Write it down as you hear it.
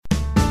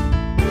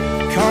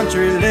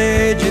Country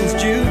Legends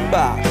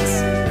Jukebox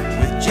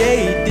with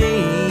J.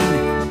 Dean,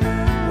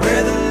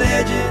 where the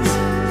legends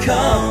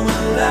come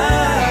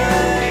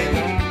alive.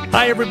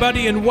 Hi,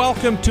 everybody, and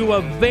welcome to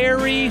a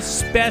very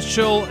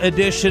special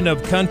edition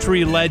of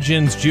Country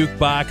Legends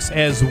Jukebox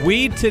as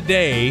we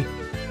today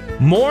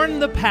mourn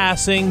the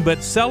passing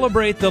but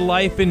celebrate the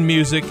life and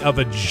music of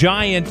a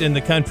giant in the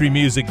country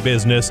music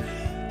business,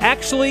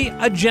 actually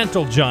a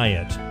gentle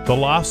giant, the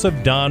loss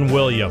of Don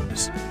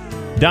Williams.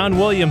 Don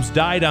Williams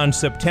died on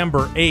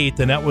September 8th,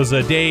 and that was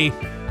a day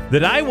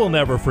that I will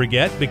never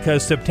forget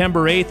because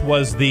September 8th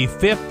was the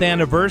 5th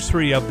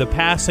anniversary of the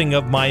passing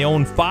of my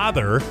own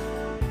father.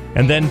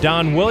 And then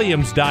Don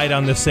Williams died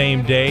on the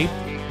same day.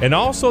 And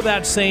also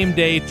that same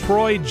day,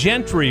 Troy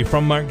Gentry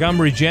from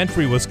Montgomery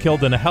Gentry was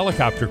killed in a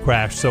helicopter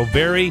crash. So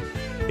very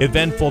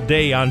eventful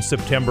day on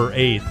September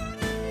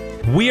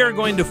 8th. We are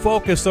going to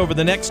focus over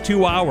the next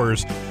 2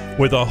 hours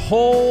with a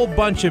whole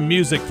bunch of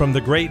music from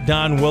the great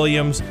Don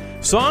Williams.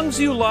 Songs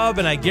you love,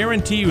 and I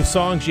guarantee you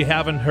songs you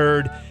haven't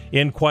heard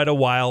in quite a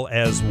while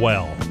as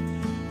well.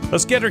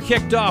 Let's get her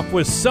kicked off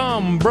with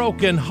Some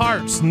Broken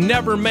Hearts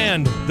Never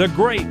Mend, the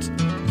great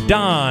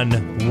Don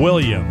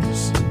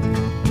Williams.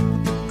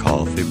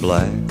 Coffee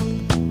black,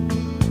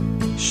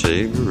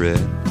 cigarette,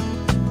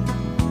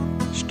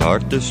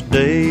 start this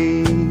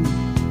day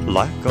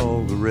like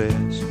all the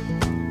rest.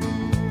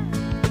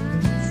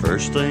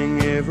 First thing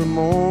every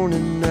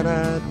morning that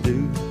I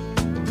do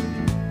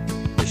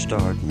is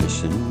start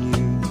missing you.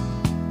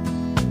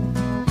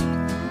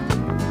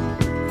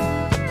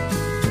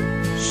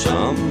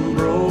 Some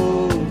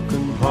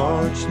broken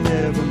hearts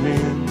never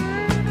mend,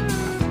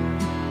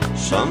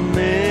 some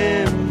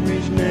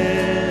memories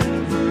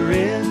never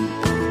end,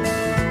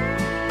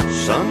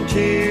 some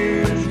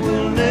tears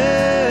will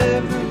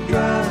never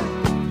dry,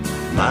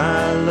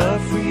 my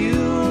love for you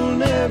will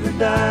never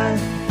die.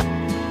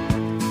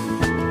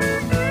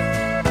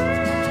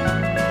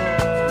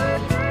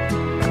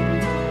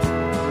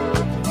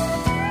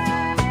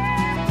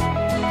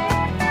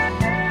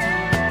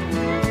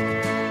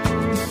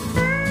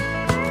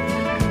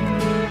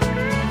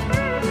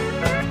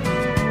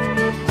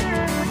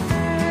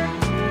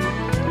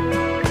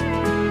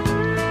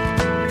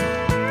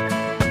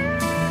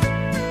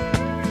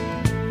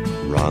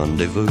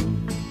 Rendezvous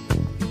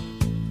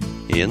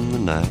in the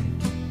night,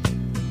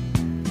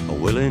 a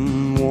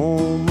willing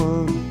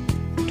woman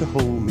to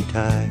hold me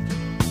tight.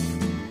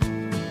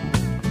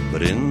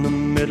 But in the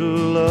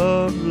middle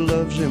of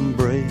love's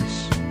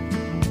embrace,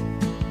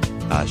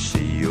 I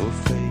see your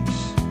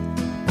face.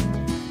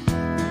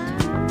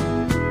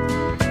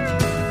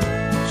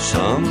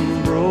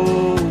 Some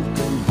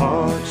broken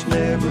hearts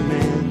never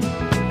mend,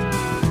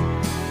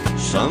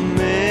 some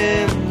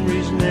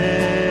memories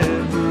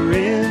never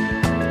end,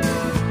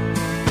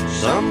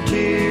 some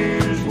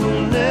tears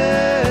will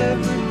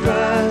never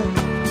dry,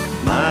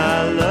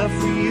 my love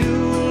for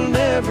you will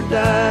never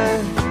die.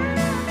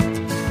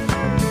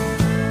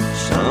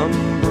 Some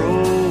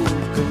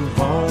broken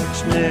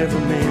hearts never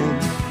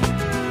mend,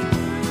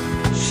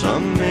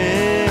 some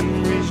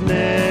memories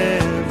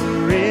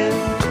never end,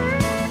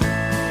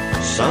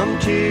 some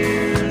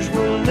tears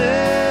will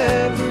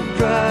never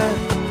dry,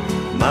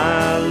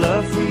 my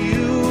love for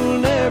you will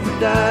never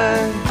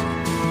die.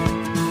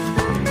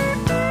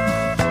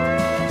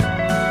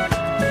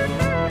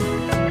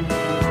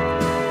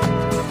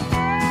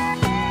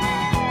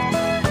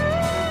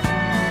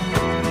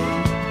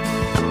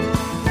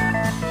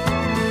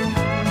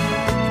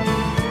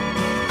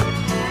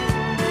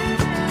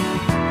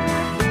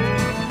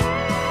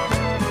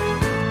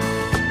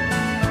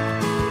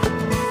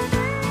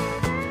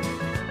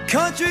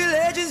 Country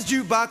Legends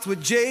Jukebox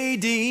with J.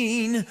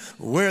 Dean,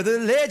 where the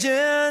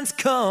legends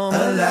come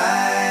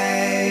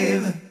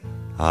alive.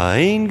 I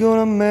ain't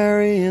gonna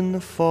marry in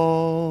the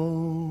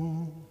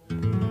fall,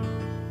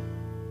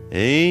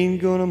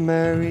 ain't gonna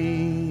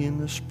marry in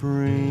the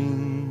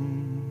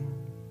spring,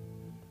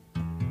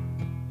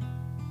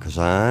 'cause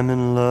I'm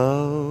in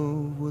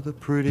love with a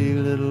pretty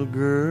little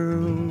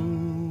girl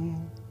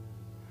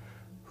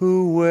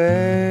who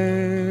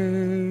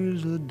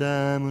wears a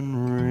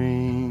diamond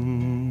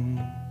ring.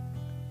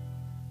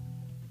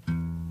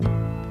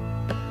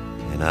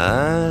 And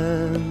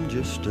I'm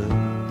just a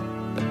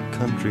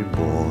country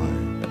boy,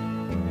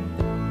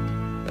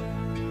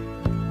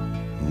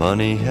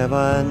 money have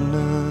I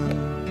none,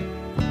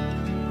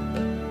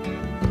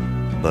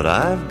 but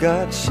I've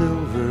got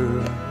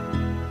silver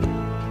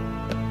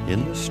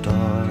in the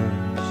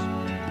stars,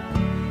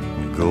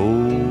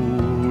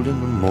 gold in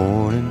the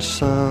morning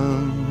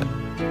sun,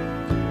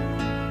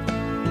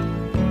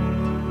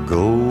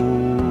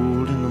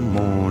 gold in the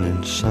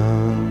morning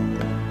sun.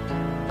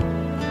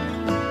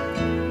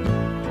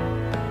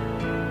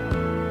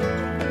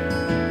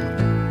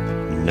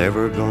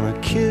 Never gonna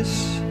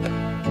kiss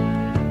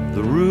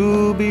the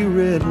ruby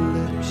red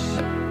lips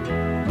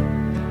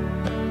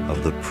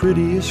of the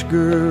prettiest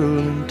girl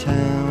in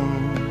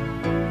town.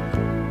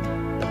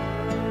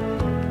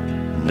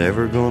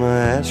 Never gonna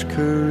ask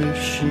her if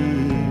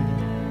she'd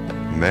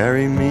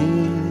marry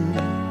me.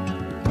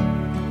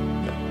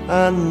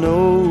 I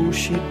know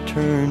she'd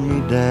turn me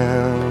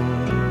down.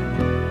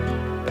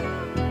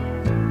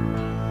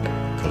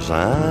 'Cause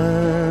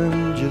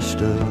I'm just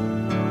a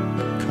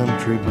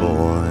country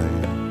boy.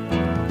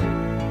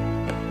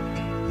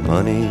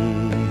 Money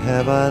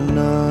have I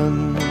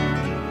none,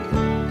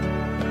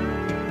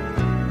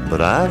 but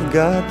I've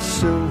got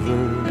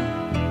silver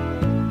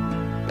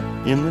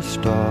in the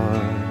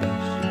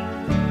stars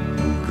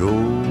and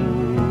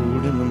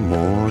gold in the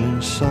morning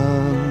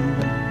sun.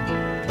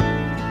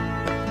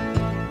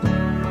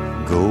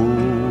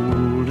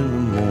 Gold in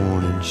the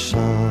morning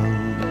sun.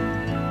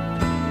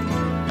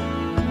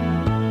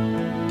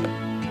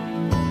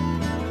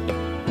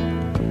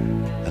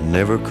 I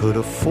never could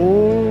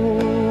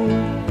afford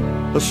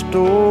a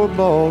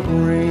store-bought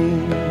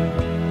ring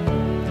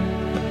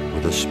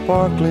with a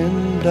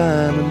sparkling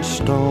diamond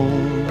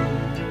stone.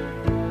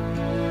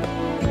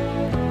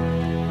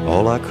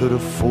 All I could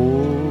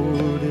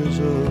afford is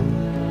a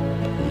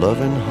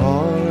loving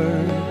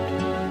heart,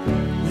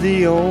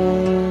 the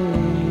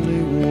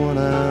only one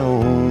I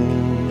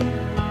own.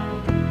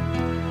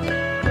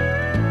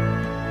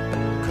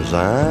 'Cause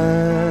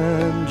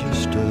I'm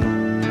just a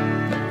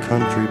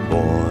country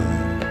boy.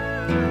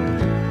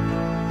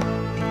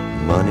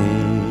 Money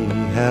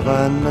have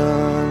I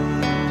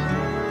none,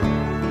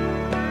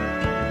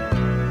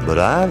 but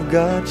I've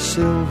got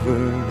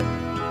silver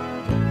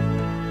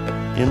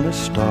in the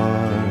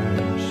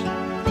stars,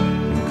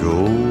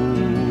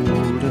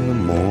 gold in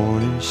the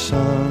morning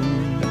sun.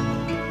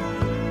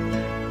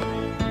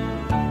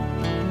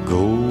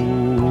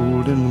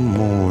 Gold in the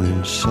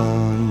morning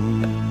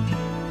sun.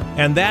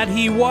 And that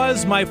he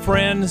was, my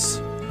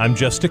friends. I'm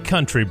just a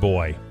country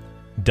boy.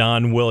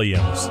 Don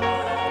Williams.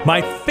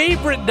 My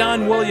favorite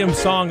Don Williams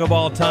song of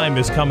all time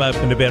is coming up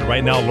in a bit.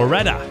 Right now,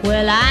 Loretta.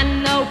 Well, I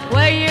know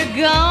where you're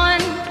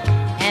going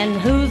and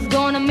who's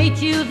gonna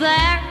meet you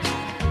there.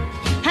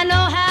 I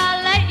know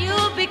how late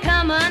you'll be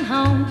coming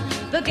home,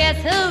 but guess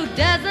who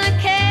doesn't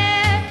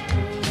care?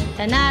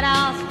 Tonight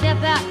I'll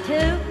step out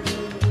too,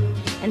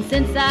 and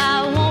since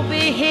I won't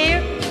be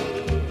here,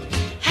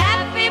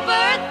 happy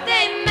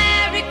birthday,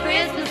 Merry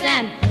Christmas,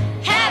 and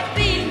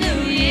Happy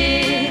New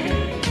Year.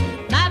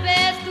 My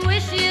best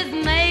wishes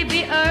may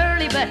be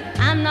early, but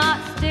I'm not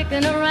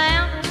sticking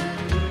around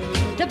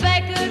to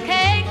bake a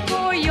cake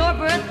for your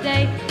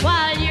birthday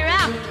while you're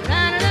out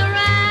running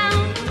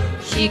around.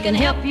 She can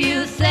help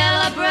you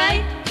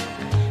celebrate.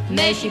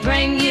 May she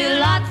bring you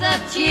lots of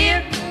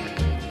cheer.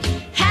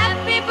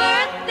 Happy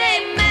birthday,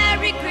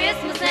 Merry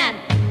Christmas, and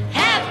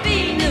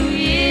Happy New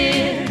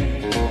Year.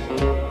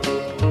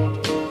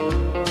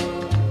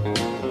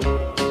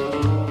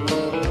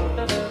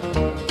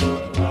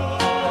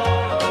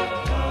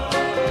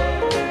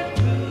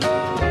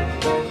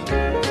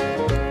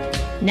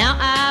 Now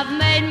I've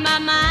made my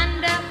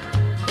mind up,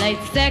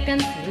 played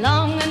seconds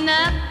long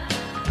enough.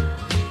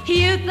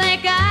 You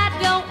think I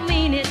don't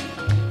mean it,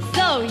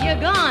 so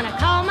you're gonna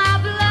call my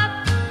bluff.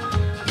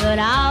 But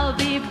I'll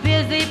be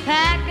busy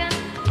packing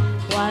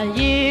while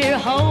you're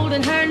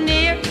holding her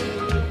near.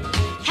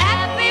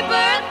 Happy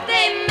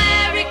birthday,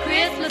 Merry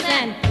Christmas,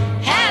 and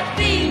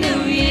Happy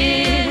New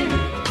Year.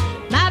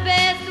 My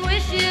best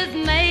wishes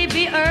may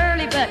be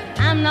early, but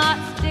I'm not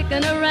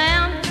sticking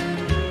around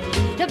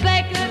to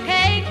bake a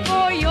cake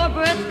for your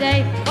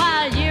birthday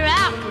while you're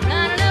out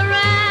running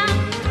around.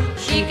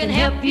 She can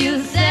help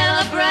you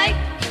celebrate.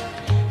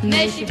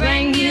 May she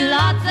bring you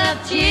lots of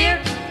cheer.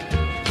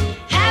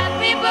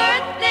 Happy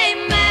birthday,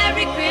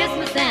 Merry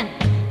Christmas, and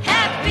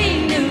Happy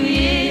New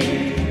Year.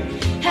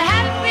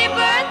 Happy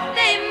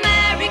birthday,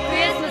 Merry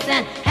Christmas,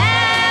 and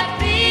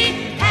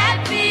Happy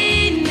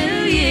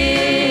New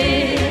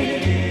Year.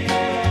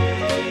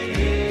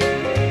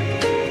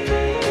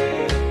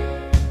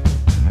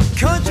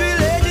 Country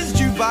Legends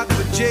Jukebox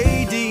with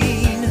J.D.,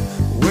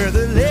 where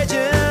the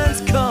legends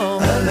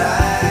come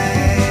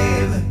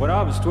alive. When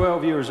I was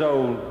 12 years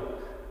old,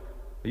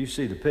 you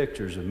see the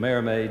pictures of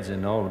mermaids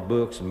in all the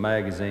books and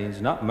magazines.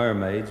 Not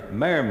mermaids,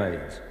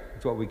 mermaids.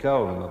 That's what we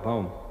called them up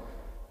home.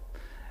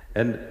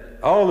 And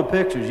all the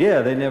pictures,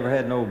 yeah, they never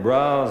had no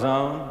bras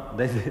on.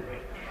 They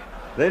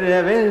didn't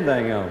have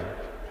anything on.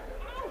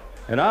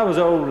 And I was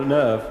old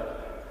enough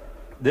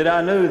that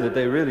I knew that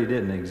they really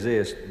didn't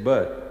exist,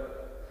 but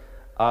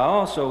I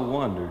also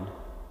wondered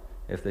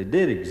if they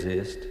did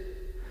exist,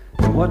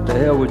 what the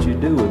hell would you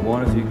do with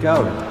one if you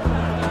caught it?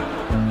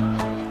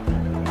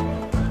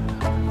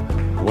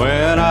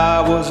 When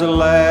I was a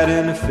lad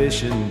in a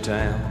fishing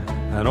town,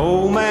 an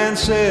old man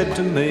said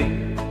to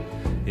me,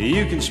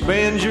 you can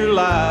spend your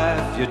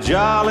life, your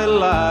jolly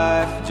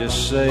life,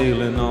 just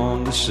sailing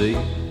on the sea.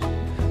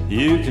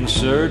 You can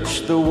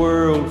search the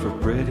world for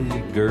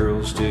pretty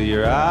girls till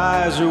your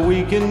eyes are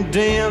weak and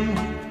dim,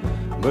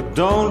 but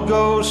don't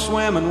go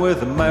swimming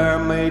with a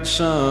mermaid,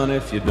 son,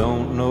 if you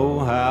don't know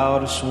how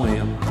to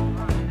swim.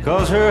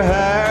 'Cause her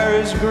hair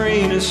is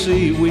green as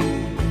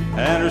seaweed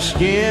and her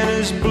skin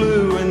is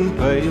blue and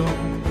pale,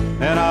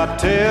 And I'll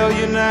tell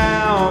you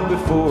now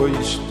before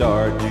you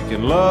start, you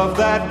can love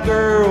that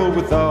girl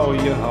with all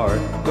your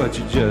heart, but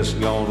you're just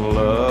gonna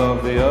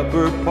love the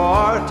upper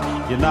part.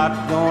 You're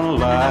not gonna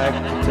like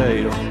the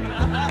tail.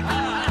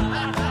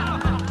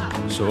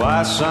 So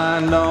I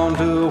signed on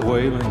to a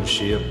whaling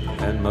ship,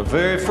 and my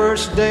very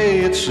first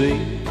day at sea,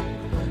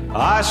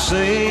 I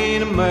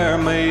seen a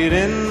mermaid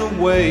in the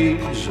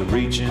waves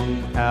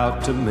reaching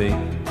out to me.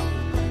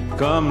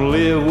 Come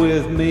live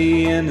with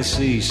me in the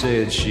sea,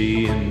 said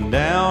she, and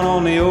down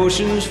on the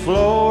ocean's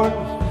floor,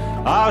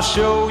 I'll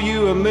show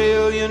you a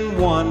million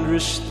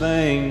wondrous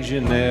things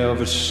you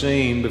never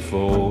seen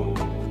before.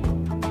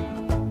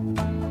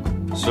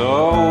 So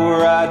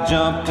over I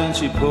jumped and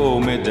she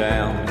pulled me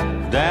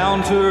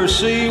down to her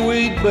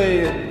seaweed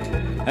bed,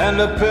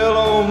 and a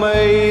pillow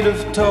made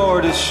of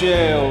tortoise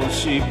shell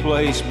she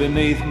placed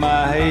beneath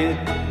my head.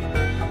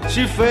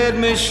 She fed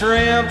me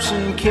shrimps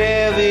and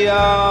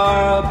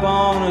caviar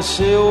upon a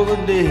silver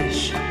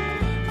dish.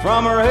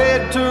 From her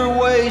head to her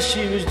waist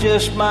she was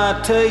just my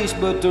taste,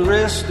 but the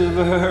rest of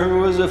her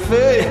was a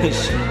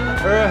fish.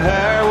 Her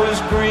hair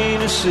was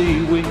green as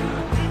seaweed,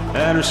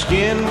 and her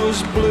skin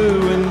was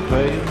blue and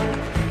pale,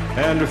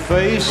 and her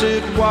face,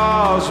 it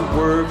was a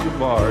work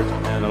of art.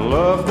 And I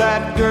loved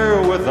that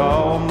girl with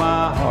all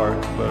my heart,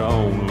 but I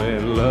only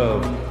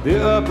loved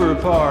the upper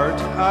part.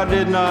 I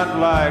did not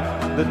like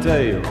the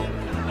tail.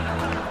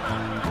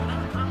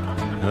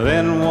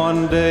 Then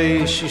one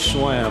day she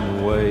swam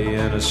away,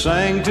 and I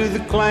sang to the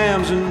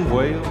clams and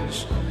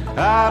whales.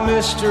 I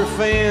missed her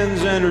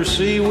fins and her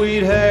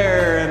seaweed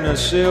hair and the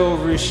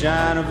silvery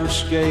shine of her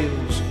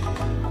scales.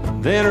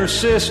 Then her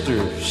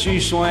sister, she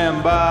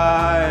swam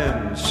by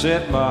and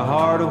set my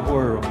heart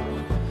a-whirl,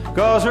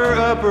 'cause her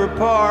upper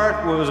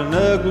part was an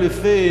ugly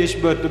fish,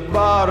 but the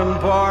bottom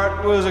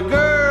part was a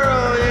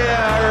girl.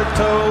 Yeah, her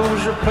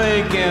toes are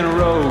pink and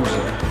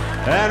rosy,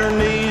 and her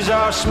knees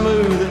are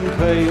smooth and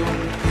pale,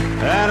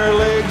 and her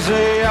legs,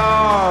 they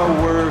are a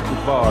work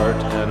of art.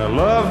 And I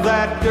love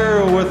that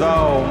girl with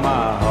all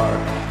my heart.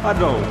 I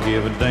don't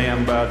give a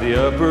damn about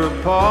the upper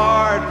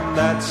part.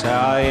 That's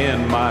how I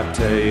end my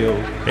tale.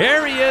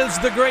 There he is,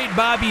 the great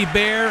Bobby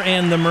Bear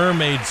and the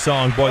Mermaid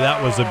Song. Boy,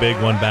 that was a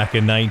big one back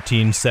in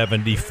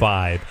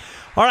 1975.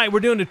 All right,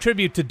 we're doing a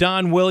tribute to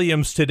Don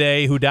Williams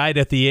today, who died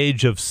at the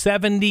age of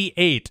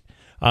 78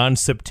 on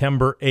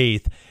September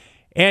 8th.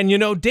 And, you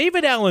know,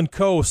 David Allan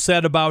Coe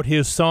said about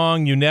his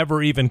song, You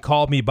Never Even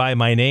Called Me By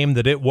My Name,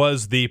 that it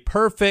was the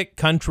perfect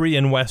country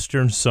and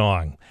western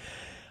song.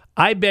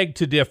 I beg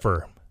to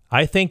differ.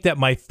 I think that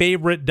my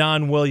favorite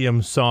Don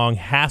Williams song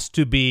has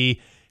to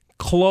be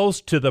close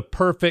to the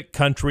perfect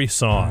country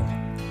song.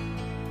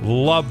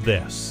 Love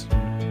this.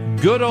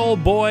 Good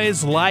Old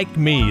Boys Like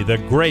Me, the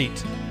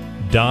great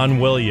Don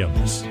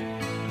Williams.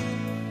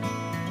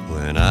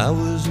 When I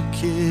was a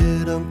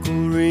kid,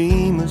 Uncle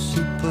Remus,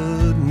 he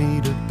put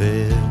me to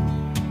bed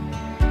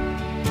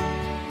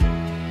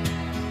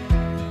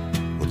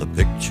with a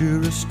picture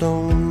of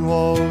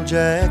Stonewall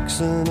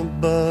Jackson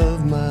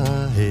above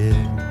my head.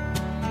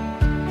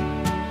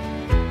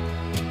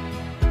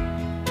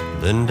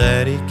 Then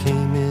Daddy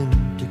came in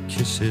to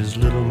kiss his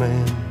little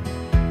man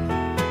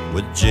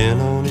with gin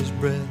on his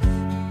breath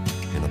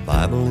and a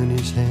Bible in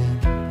his hand.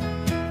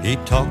 He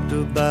talked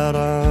about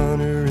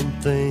honor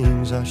and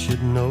things I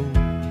should know.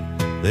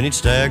 Then he'd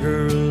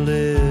stagger a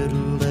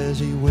little as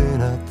he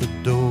went out the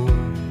door.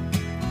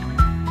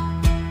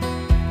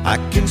 I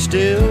can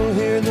still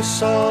hear the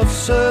soft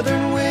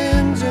southern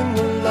winds in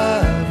the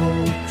live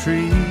oak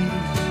trees,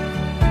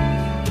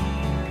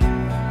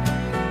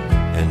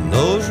 and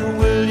those were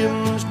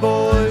Williams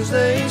boys,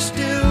 they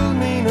still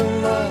mean a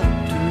lot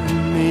to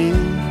me.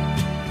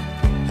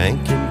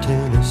 Hank in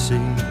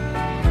Tennessee,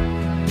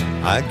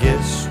 I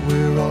guess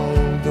we're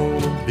all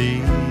gonna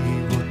be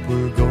what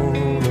we're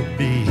gonna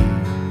be.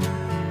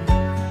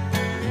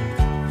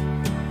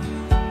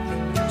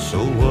 So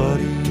what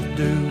do you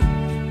do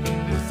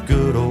with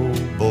good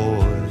old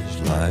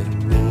boys like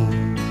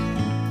me?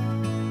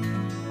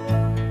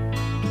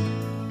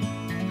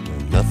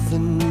 Well,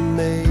 nothing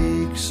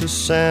makes a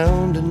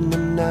sound in the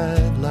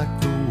night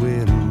like the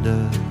wind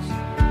does,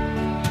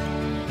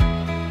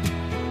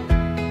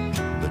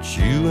 but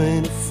you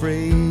ain't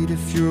afraid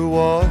if you're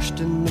washed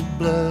in the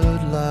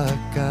blood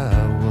like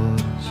I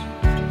was.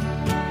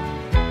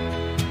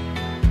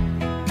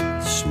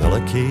 The smell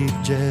of cave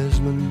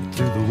jasmine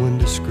through the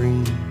window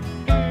screen,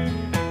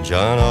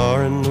 John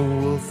R. and the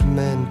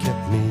Wolfman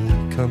kept me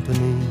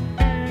company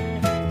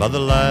by the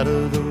light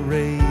of the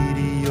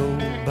radio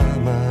by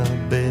my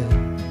bed,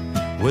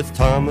 with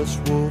Thomas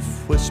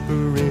Wolfe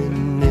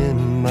whispering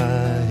in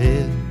my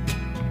head.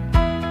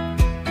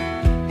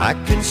 I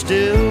can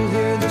still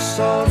hear the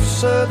soft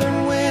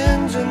southern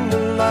winds in the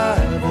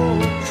live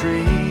oak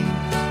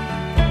trees,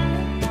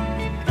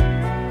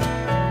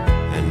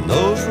 and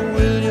those were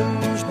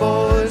Williams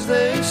boys,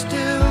 they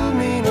still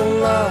mean a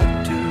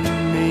lot to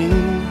me.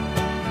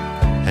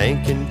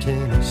 Hank in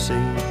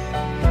Tennessee,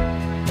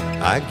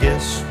 I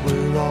guess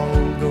we're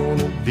all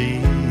gonna be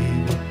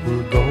what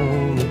we're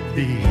gonna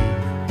be.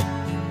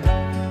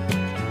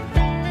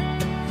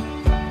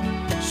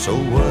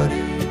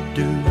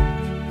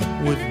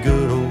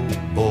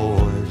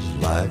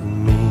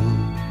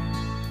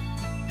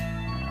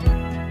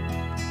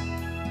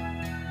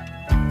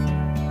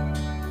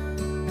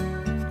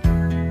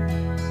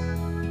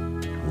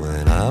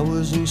 I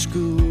was in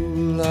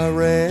school, I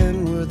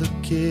ran with a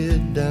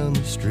kid down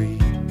the street,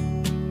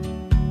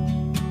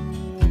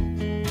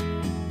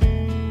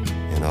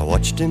 and I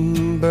watched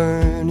him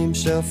burn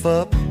himself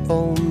up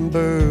on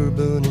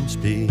bourbon and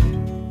speed.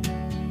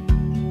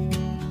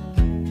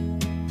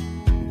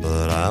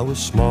 But I was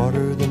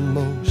smarter than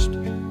most,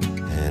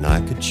 and I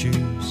could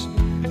choose.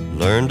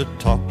 Learned to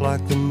talk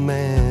like the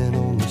man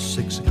on the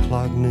 6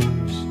 o'clock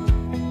news.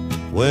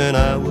 When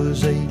I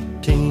was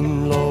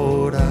 18,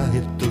 Lord, I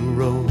hit the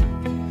road.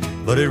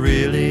 But it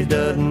really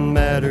doesn't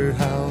matter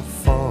how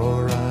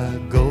far I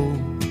go.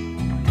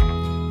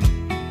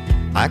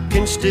 I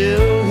can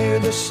still hear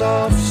the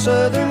soft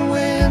southern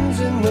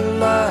winds in the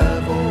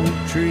live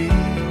oak trees.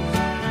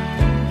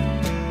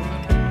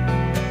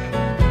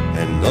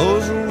 And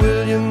those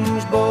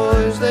Williams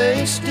boys,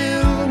 they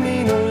still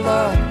mean a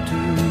lot to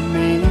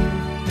me.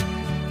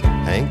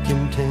 Hank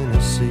in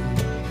Tennessee,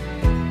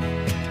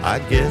 I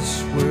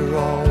guess we're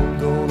all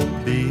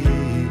gonna be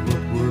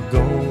what we're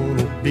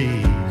gonna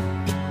be.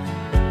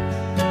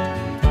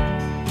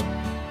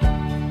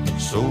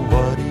 So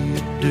what do you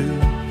do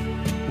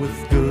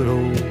with good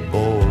old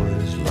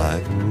boys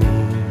like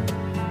me?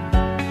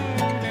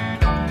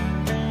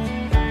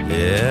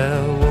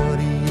 Yeah, what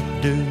do you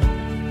do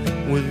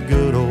with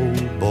good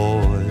old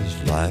boys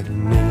like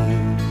me?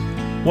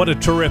 What a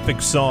terrific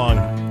song.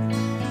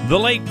 The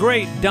late,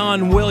 great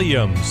Don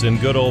Williams and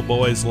Good Old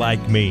Boys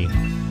Like Me.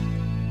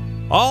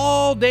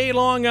 All day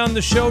long on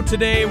the show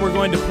today, we're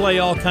going to play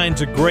all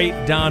kinds of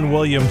great Don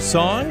Williams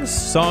songs,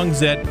 songs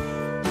that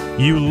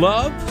you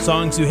love,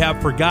 songs you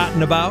have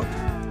forgotten about,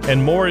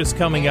 and more is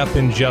coming up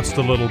in just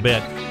a little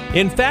bit.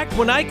 In fact,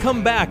 when I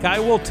come back, I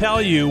will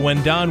tell you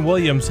when Don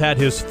Williams had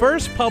his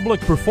first public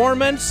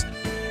performance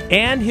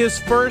and his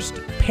first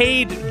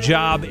paid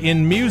job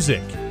in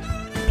music.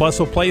 Plus,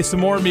 we'll play some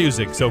more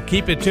music, so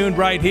keep it tuned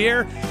right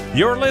here.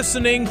 You're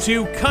listening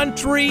to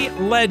Country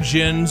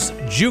Legends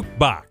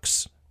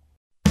Jukebox.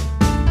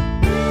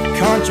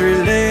 Country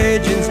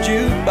Legends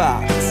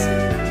Jukebox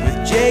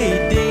with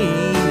J.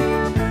 Dean,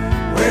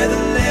 where the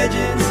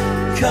legends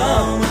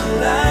come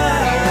alive.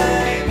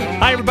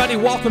 Hi, everybody.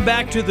 Welcome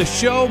back to the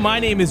show. My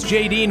name is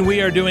J. Dean.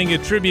 We are doing a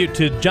tribute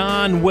to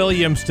Don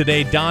Williams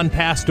today. Don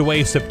passed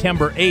away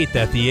September 8th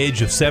at the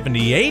age of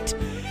 78.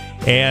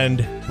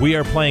 And we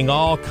are playing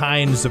all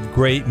kinds of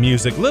great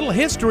music. Little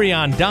history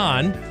on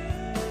Don.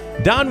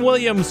 Don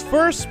Williams'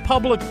 first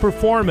public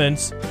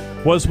performance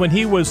was when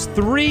he was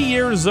 3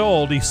 years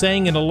old. He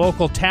sang in a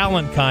local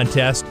talent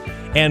contest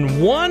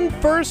and won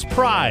first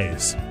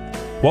prize.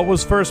 What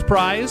was first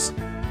prize?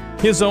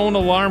 His own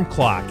alarm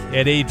clock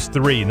at age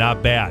 3.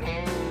 Not bad.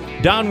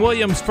 Don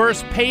Williams'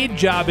 first paid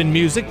job in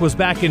music was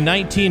back in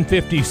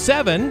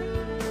 1957.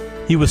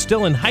 He was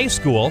still in high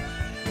school.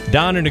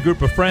 Don and a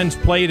group of friends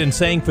played and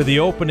sang for the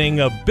opening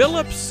of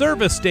Billups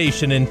Service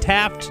Station in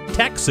Taft,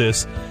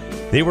 Texas.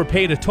 They were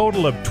paid a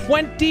total of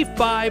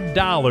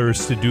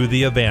 $25 to do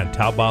the event.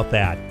 How about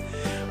that?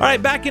 All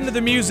right, back into the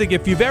music.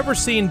 If you've ever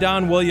seen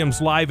Don Williams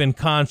live in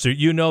concert,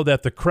 you know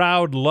that the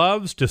crowd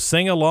loves to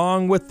sing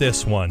along with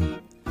this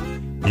one.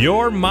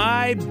 You're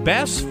My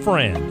Best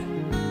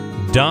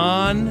Friend,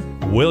 Don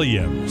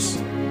Williams.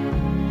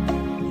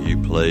 You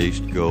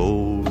placed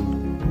gold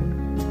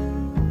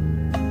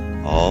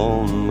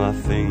on my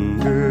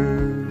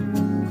finger.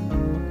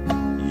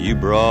 You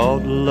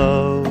brought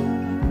love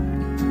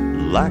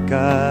like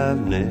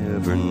I've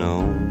never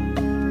known.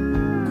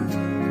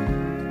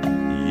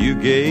 You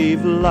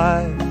gave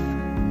life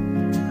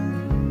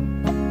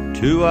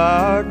to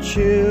our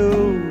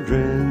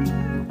children,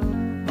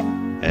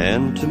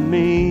 and to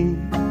me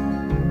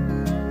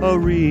a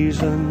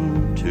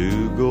reason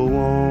to go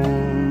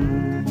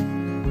on.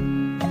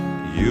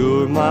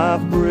 You're my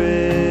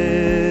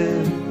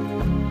bread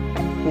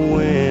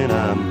when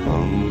I'm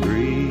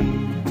hungry.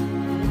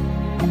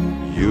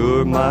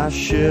 You're my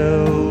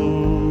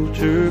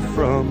shelter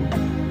from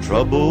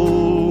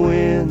troubled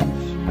winds.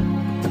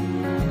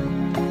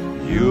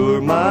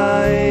 You're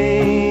my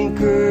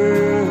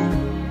anchor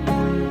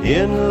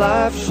in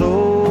life's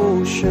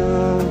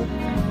ocean.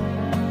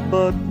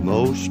 But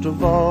most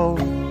of all,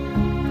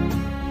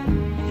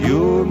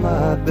 you're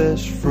my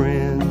best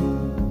friend.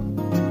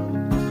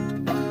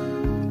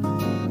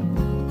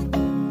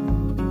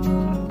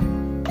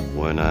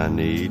 When I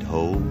need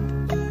hope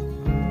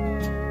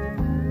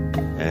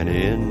and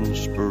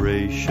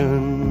inspiration,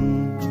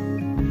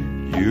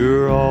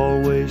 you're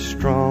always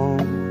strong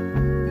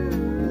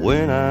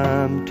when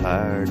I'm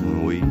tired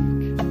and weak.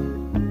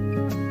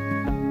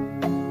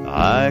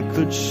 I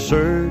could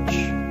search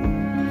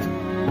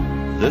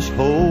this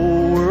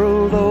whole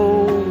world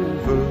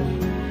over,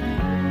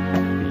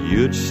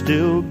 you'd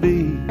still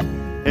be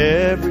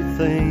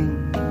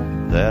everything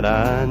that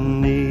I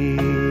need.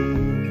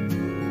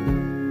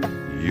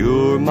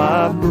 You're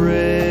my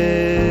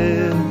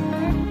bread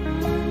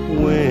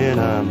when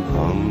I'm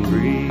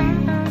hungry.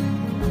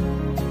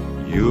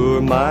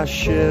 You're my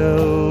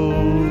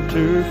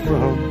shelter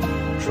from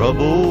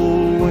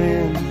troubled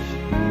winds.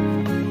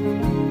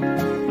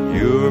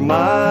 You're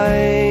my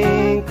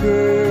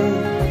anchor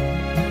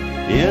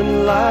in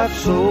in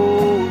life's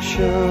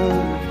ocean.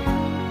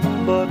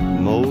 But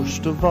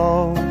most of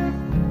all,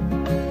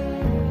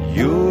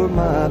 you're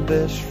my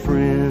best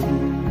friend.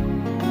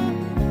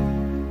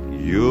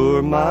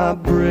 You're my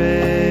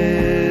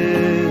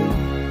bread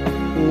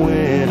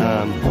when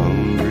I'm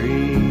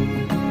hungry.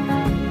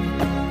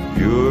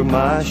 You're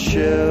my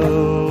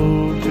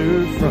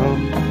shelter from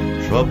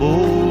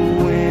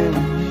troubled winds.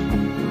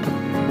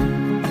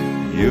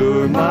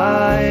 You're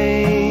my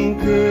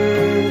anchor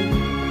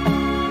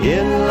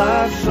in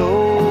life's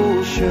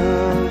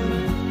ocean.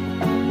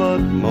 But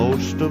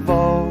most of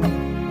all,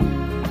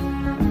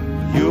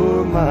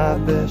 you're my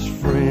best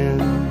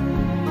friend.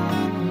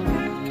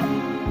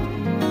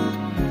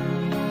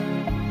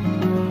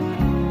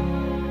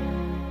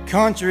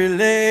 Country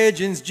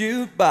Legends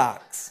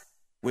Jukebox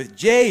with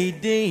J.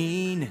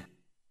 Dean,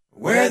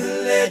 where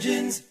the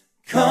legends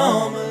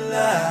come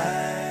alive.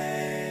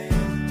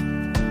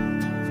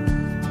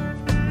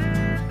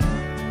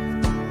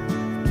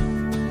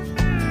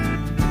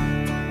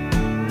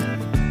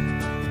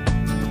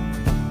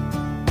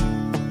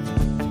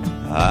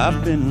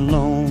 I've been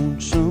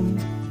lonesome,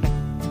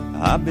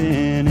 I've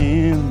been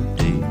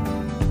empty,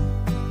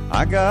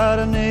 I got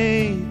an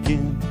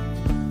aching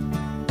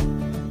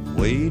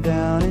way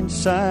down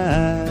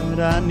inside.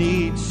 I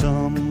need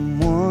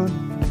someone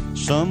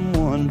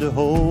to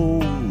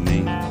hold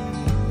me.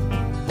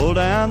 Pull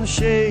down the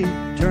shade,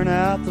 turn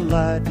out the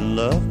light, and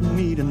love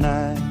me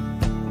tonight.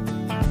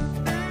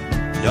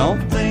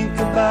 Don't think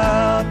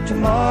about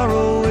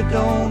tomorrow, it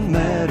don't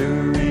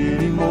matter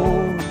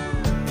anymore.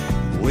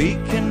 We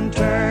can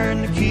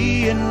turn the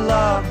key and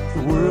lock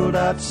the world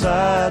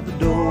outside the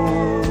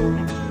door.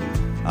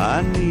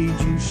 I need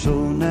you so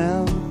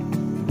now.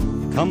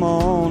 Come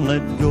on,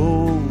 let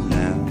go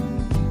now.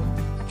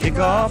 Kick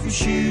off your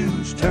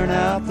shoes, turn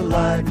out the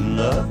light, and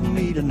love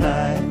me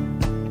tonight.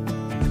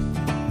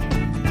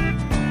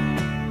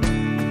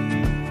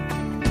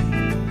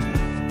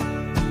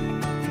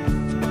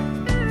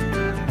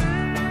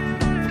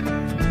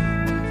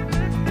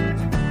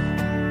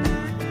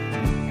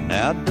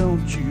 Now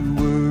don't you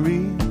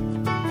worry,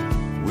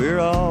 we're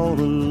all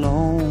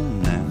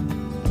alone now.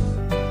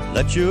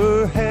 Let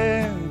your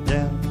hair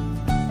down,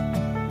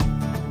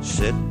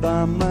 sit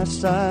by my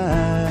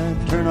side,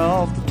 turn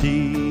off the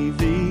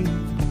TV,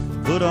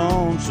 put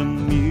on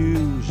some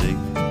music,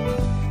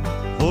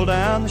 pull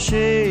down the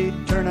shade,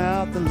 turn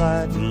out the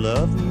light, and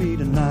love me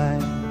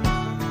tonight.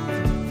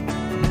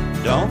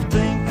 Don't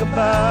think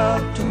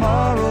about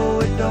tomorrow,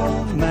 it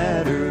don't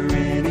matter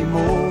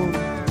anymore.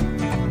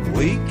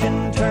 We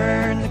can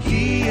turn the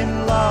key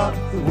and lock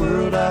the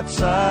world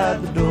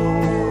outside the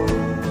door.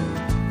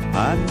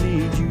 I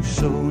need you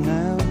so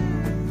now.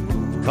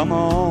 Come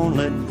on,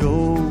 let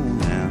go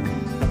now.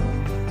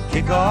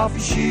 Kick off your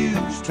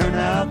shoes, turn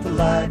out the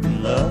light,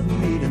 and love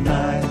me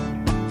tonight.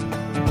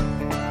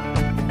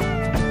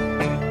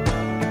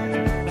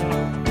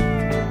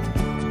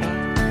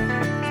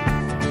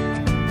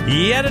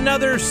 Yet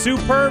another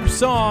superb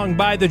song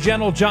by the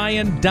gentle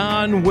giant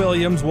Don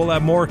Williams. We'll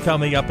have more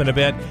coming up in a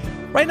bit.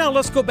 Right now,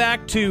 let's go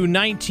back to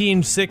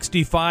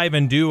 1965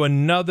 and do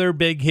another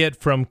big hit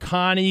from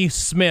Connie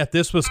Smith.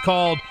 This was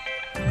called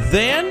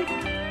Then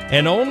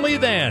and Only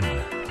Then.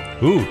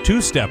 Ooh,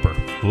 two-stepper.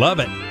 Love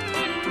it.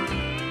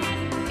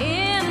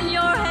 In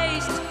your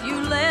haste, you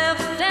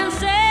left and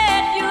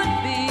said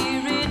you'd be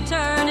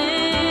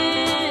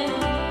returning.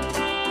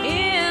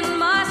 In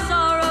my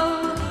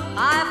sorrow,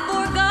 I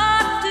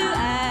forgot to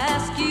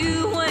ask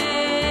you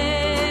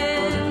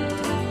when.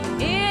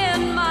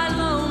 In my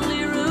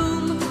lonely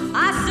room,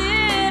 I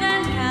sit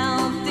and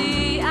count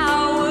the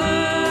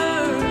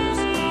hours.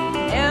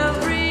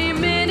 Every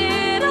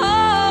minute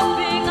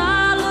hoping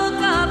I'll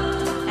look up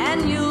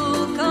and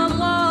you'll come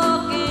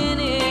walking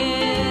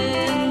in.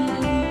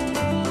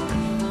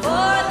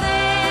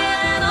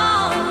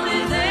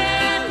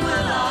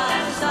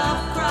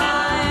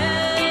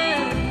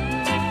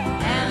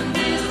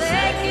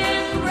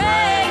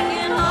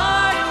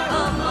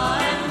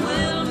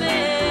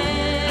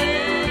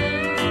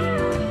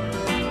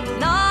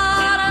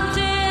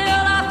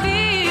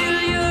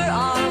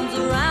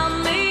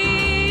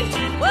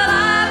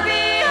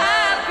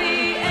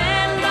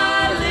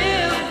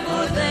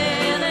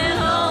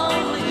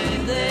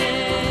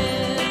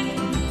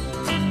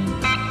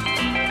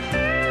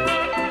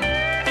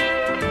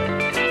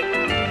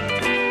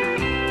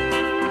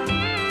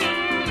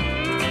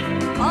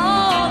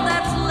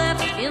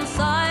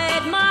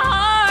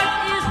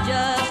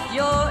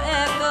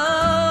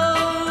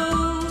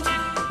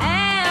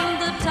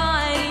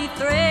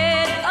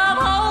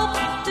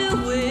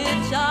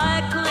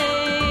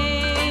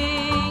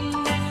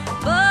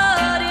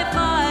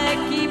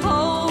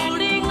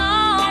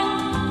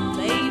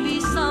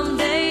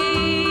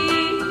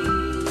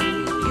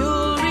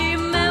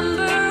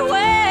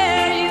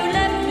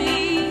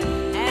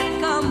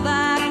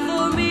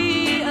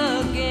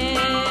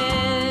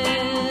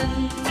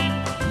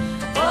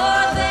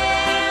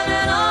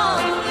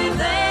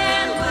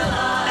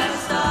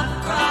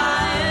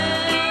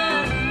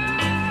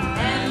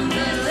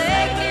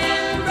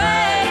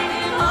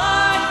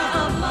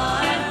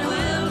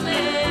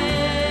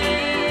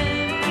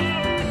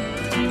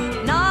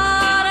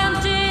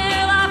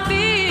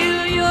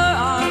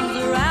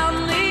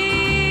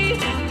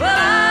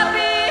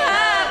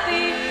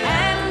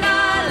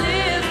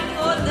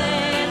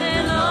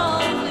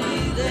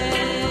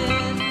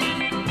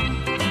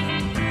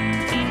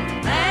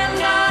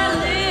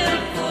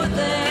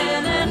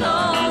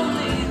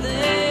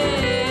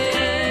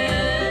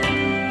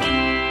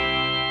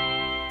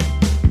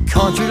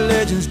 Country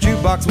Legends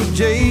Jukebox with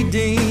J.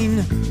 Dean,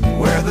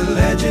 where the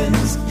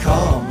legends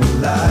come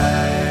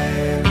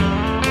alive.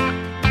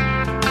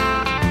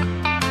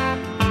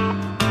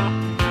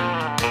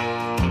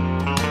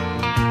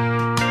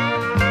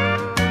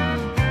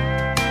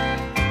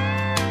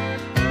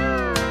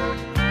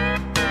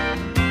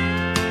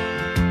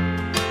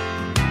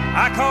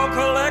 I call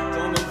collect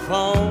on the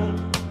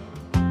phone.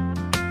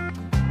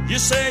 You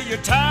say you're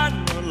tired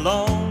and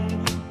alone,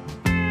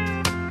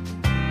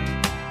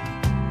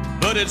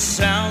 but it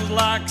sounds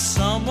like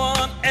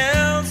someone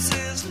else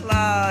is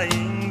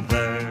lying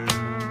there.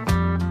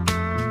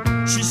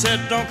 She said,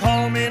 don't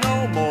call me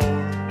no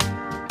more.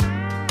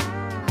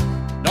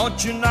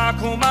 Don't you knock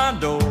on my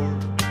door.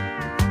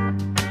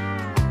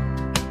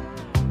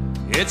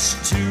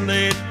 It's too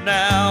late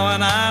now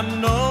and I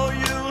know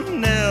you'll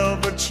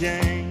never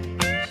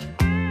change.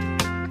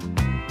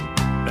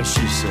 And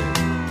she said,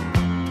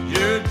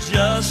 you're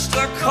just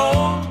a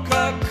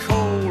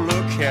Coca-Cola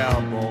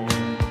cowboy.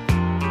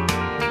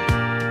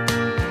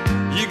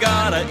 You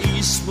got a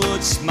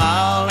Eastwood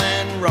smile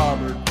and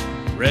Robert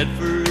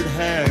Redford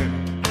hair,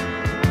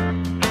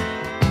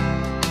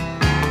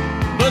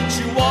 but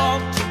you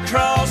walked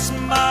across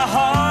my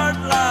heart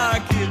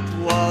like it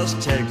was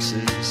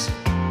Texas,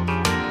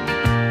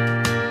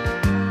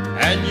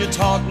 and you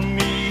taught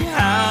me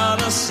how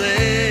to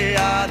say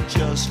I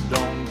just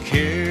don't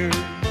care.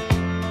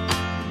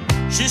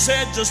 She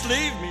said, just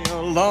leave me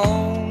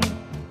alone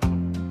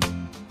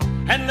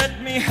and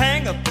let me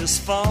hang up this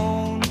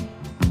phone,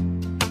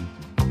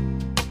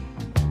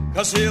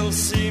 'cause he'll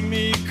see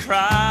me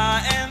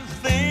cry and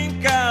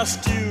think I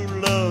still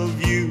love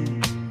you.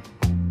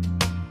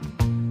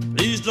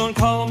 Please don't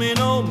call me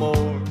no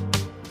more.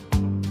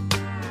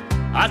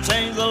 I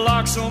changed the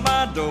locks on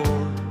my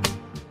door.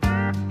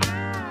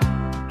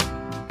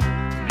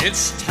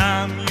 It's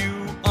time you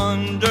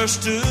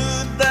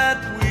understood that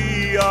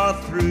we are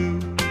through.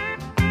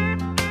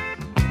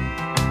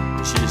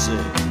 She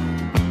said,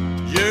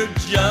 you're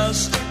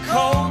just a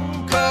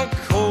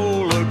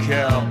Coca-Cola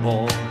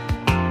cowboy.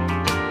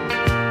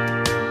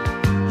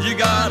 You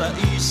got an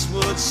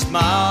Eastwood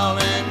smile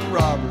and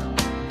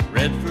Robert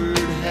Redford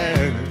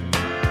hair,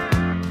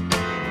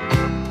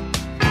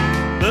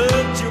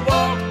 but you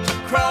walked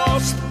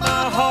across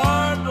my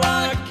heart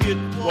like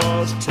it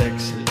was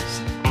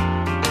Texas,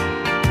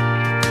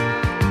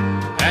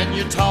 and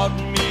you taught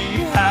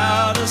me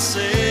how to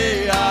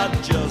say I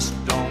just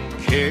don't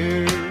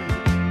care.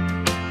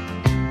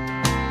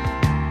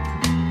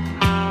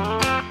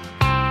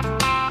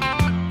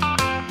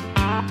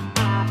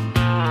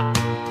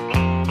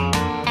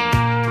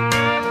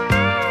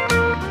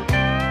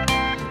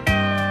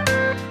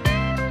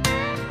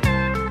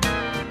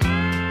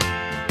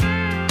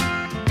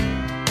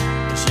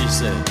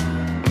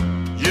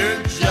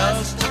 You're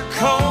just a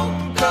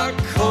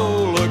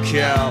Coca-Cola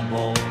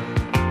cowboy.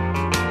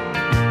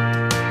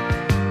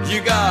 You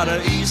got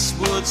an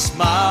Eastwood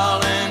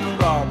smile and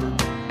Robert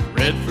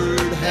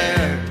Redford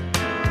hair,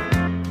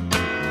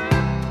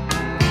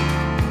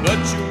 but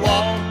you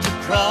walked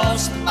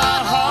across my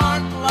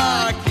heart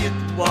like it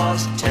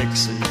was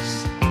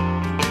Texas,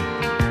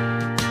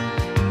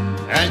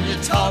 and you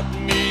taught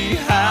me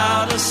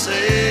how to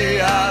say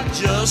I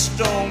just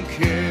don't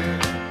care.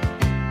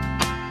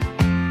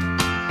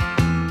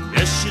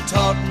 Yes, you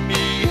taught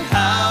me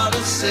how to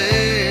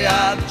say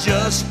I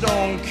just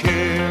don't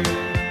care.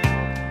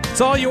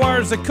 It's all you are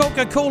is a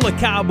Coca-Cola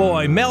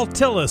cowboy. Mel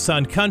Tillis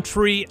on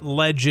Country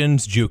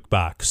Legends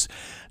Jukebox.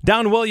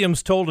 Don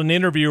Williams told an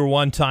interviewer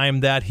one time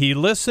that he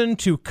listened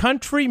to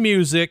country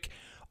music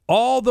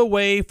all the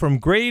way from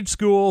grade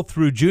school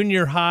through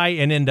junior high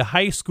and into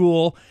high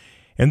school.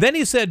 And then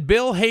he said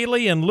Bill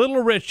Haley and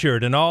Little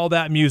Richard and all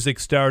that music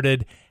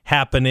started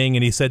happening,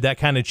 and he said that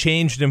kind of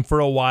changed him for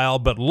a while,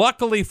 but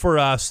luckily for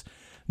us,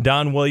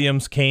 Don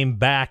Williams came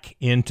back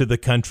into the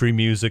country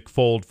music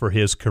fold for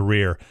his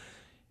career.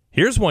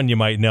 Here's one you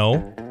might know.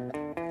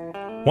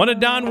 One of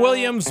Don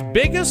Williams'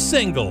 biggest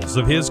singles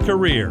of his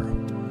career.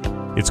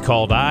 It's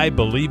called I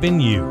Believe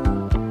in You.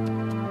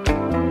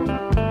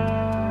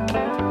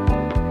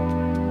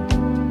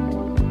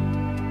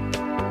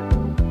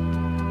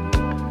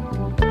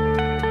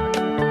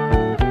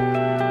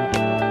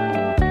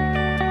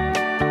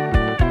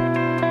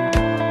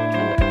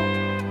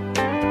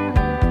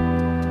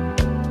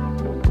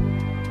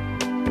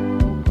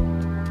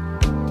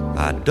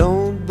 I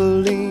don't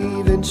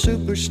believe in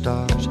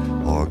superstars,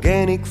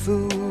 organic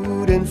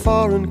food and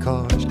foreign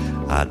cars.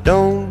 I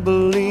don't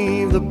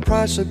believe the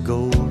price of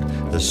gold,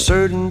 the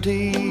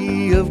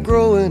certainty of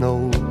growing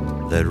old,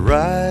 that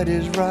right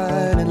is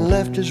right and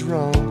left is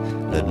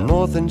wrong, that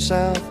north and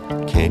south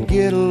can't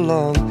get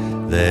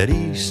along, that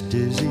east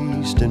is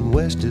east and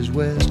west is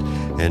west,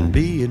 and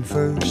being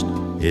first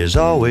is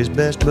always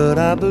best. But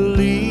I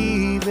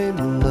believe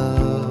in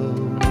love.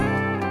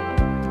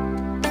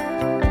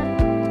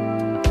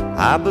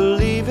 I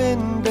believe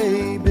in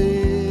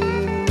babies.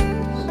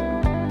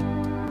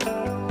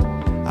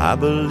 I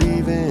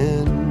believe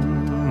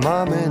in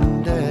mom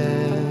and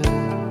dad.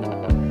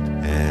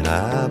 And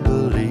I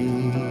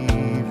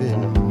believe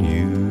in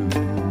you.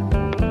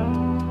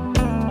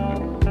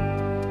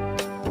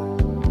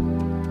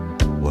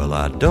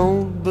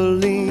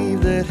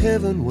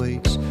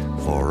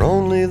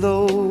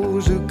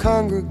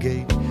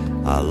 congregate.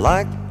 I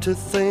like to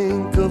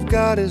think of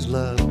God as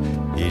love.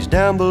 He's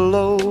down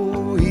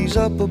below, he's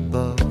up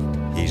above.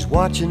 He's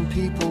watching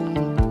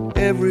people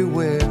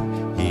everywhere.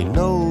 He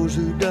knows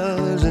who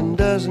does and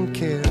doesn't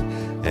care.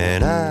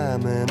 And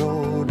I'm an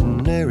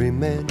ordinary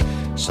man.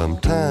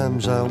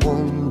 Sometimes I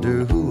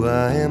wonder who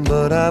I am,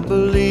 but I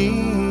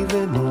believe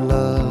in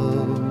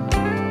love.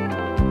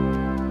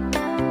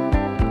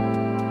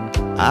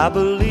 I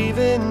believe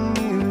in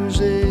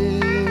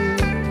music.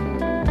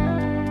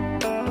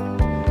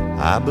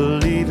 I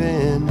believe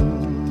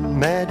in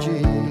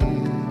magic.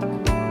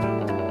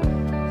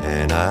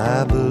 And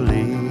I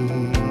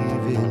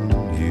believe in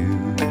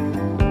you.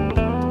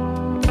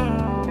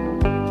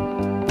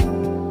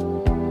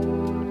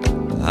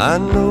 I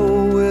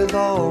know with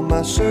all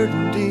my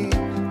certainty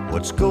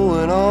what's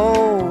going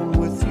on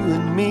with you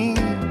and me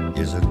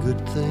is a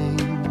good thing.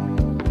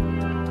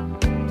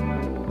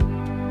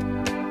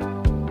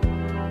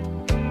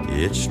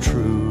 It's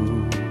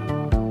true.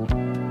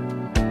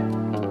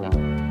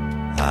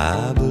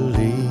 I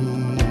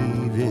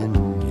believe in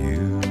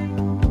you.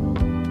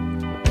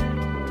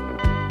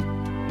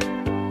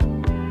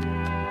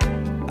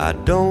 I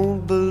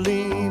don't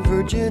believe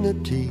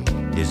virginity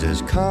is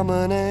as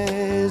common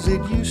as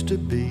it used to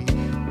be.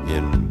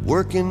 In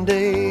working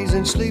days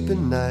and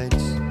sleeping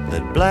nights,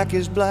 that black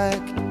is black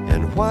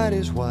and white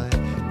is white,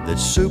 that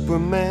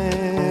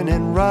Superman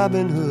and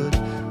Robin Hood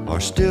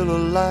are still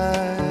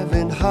alive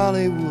in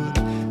Hollywood,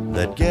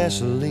 that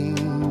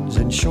gasoline's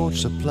in short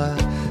supply,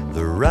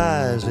 the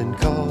rising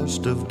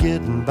cost of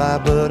getting by,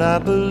 but I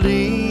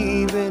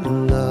believe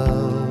in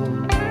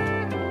love.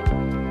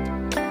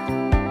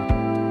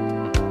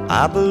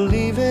 I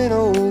believe in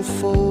old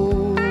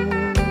folks.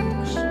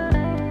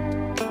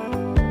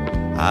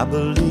 I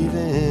believe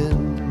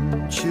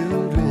in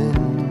children.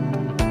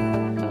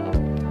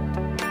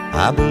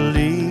 I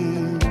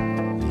believe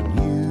in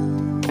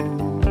you.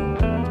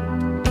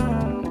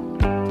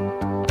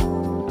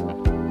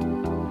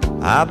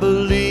 I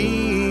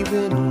believe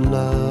in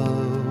love.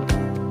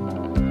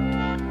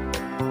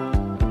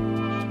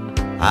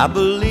 I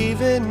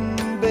believe in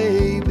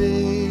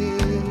babies.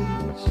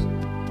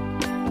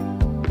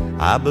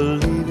 I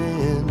believe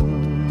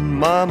in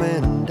mom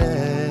and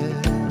dad.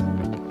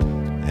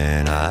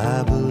 And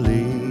I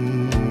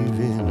believe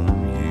in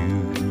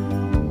you.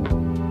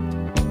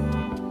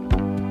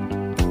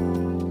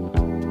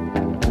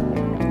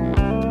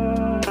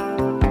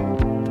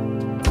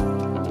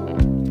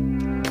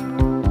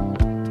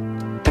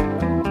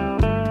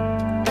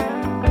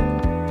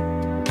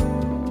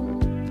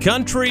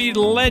 Country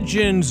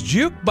Legends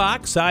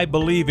Jukebox, I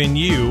Believe in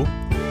You,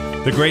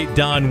 the great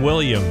Don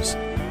Williams.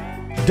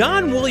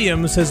 Don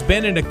Williams has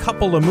been in a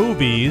couple of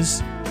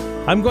movies.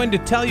 I'm going to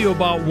tell you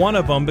about one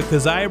of them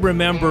because I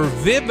remember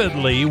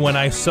vividly when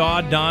I saw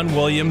Don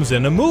Williams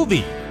in a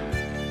movie.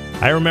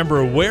 I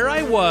remember where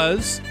I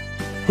was,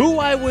 who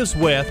I was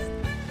with,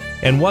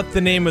 and what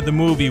the name of the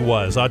movie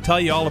was. I'll tell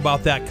you all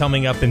about that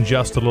coming up in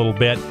just a little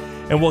bit.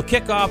 And we'll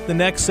kick off the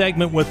next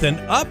segment with an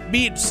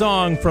upbeat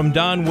song from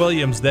Don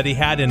Williams that he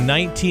had in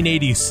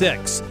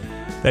 1986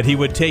 that he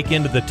would take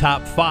into the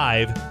top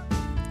 5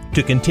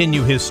 to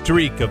continue his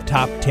streak of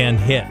top 10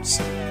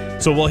 hits.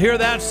 So we'll hear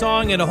that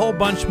song and a whole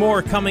bunch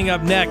more coming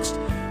up next.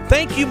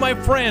 Thank you, my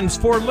friends,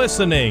 for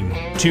listening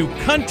to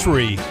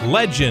Country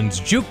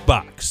Legends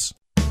Jukebox.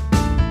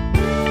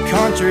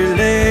 Country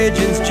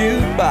Legends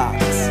Jukebox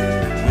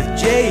with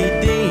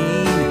J.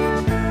 Dean,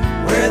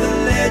 where the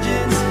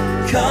legends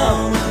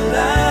come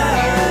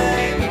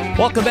alive.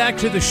 Welcome back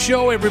to the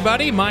show,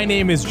 everybody. My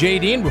name is J.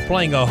 Dean. We're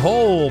playing a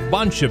whole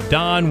bunch of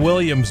Don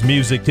Williams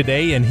music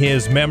today in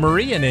his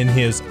memory and in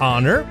his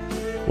honor.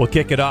 We'll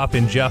kick it off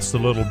in just a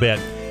little bit.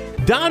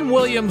 Don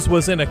Williams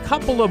was in a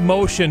couple of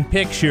motion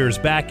pictures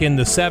back in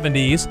the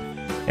 70s,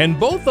 and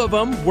both of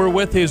them were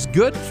with his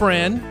good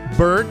friend,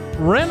 Burt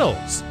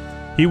Reynolds.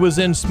 He was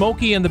in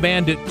Smokey and the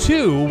Bandit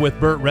 2 with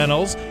Burt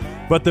Reynolds,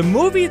 but the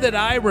movie that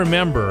I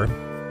remember,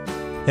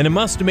 and it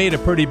must have made a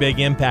pretty big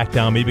impact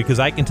on me because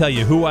I can tell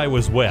you who I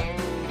was with.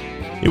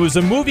 It was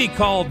a movie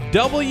called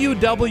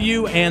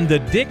W.W. and the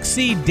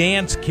Dixie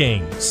Dance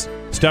Kings,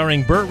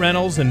 starring Burt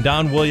Reynolds, and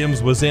Don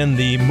Williams was in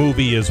the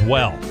movie as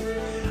well.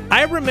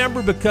 I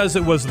remember because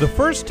it was the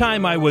first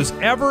time I was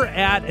ever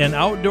at an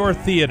outdoor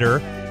theater.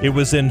 It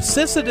was in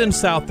Sisseton,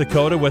 South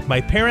Dakota with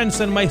my parents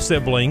and my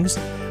siblings.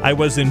 I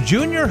was in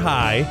junior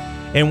high,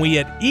 and we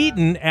had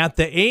eaten at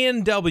the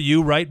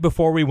A&W right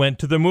before we went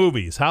to the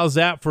movies. How's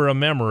that for a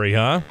memory,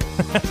 huh?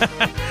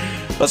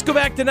 Let's go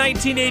back to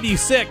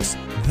 1986.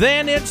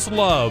 Then It's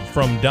Love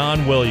from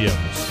Don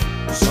Williams.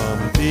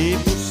 Some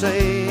people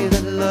say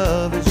that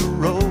love is a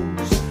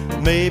rose.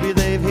 Maybe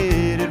they've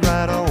hit it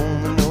right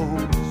on the nose.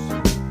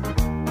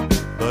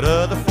 But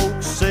other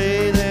folks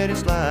say that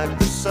it's like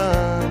the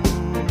sun.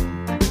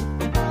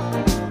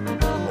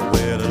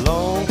 Well, a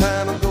long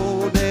time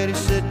ago, Daddy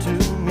said to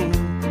me,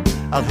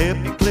 I'll help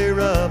you clear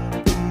up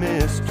the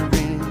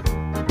mystery.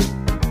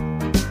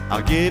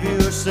 I'll give you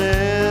a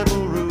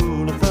simple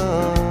rule of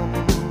thumb.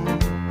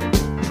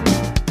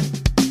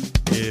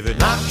 If it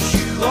knocks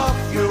you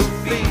off your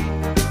feet,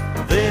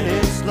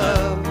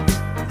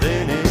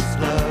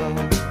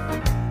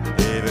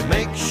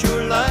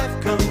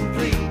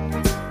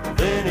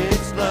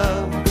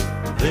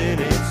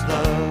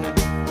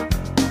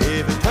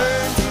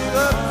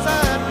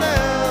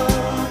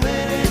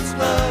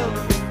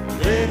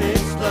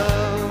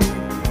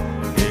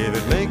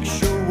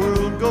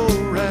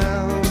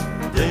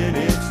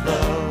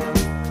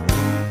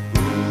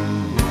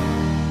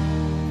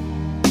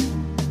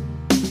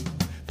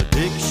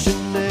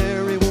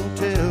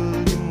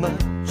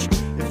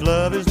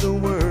 love is the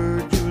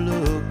word you're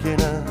looking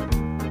at.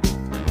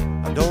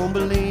 I don't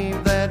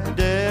believe that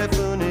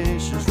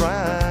definition's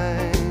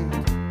right,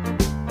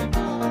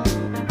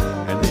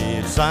 and the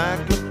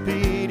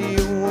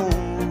encyclopedia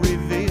won't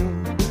reveal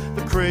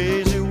the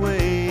crazy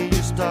way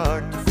you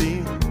start to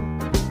feel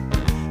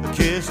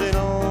kissing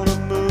on a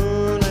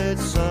moonlit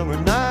summer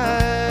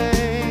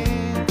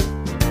night.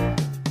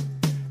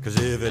 'Cause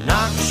if it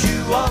knocks you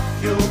off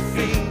your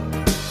feet,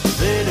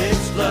 then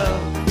it's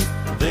love,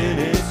 then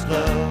it's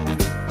love.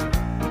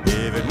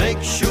 If it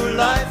makes your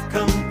life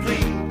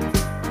complete,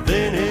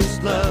 then it's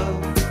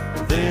love,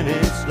 then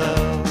it's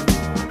love.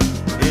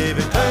 If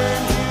it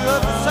turns you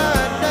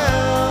upside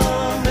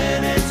down,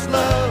 then it's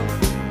love,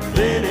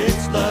 then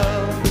it's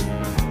love.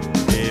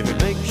 If it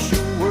makes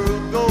your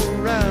world go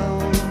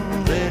round,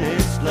 then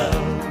it's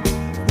love.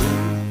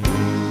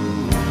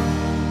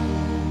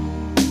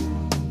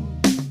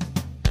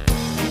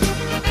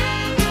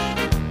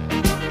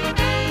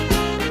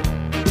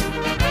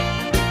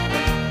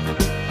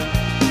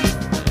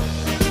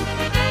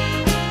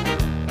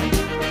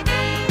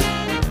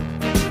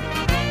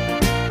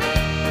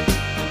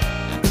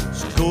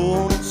 Go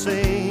on and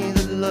say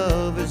that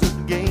love is a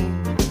game,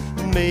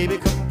 maybe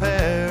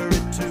compare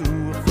it to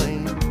a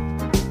flame,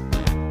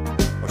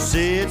 or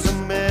say it's a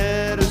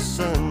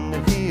medicine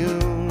that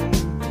heals.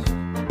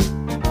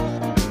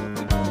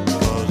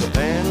 'Cause a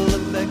panel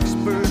of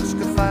experts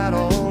could fight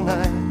all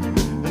night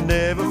and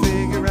never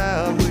figure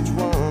out which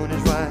one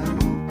is right,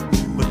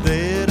 but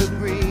they'd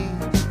agree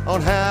on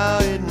how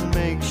it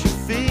makes you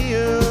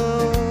feel.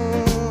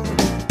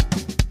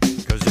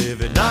 'Cause if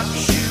it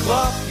knocks you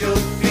off your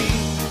feet,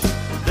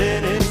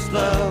 then it's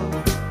love,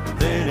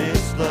 then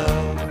it's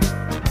love.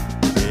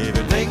 If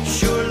it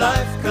makes your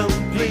life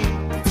complete,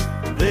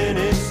 then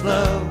it's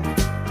love,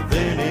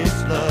 then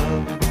it's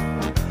love.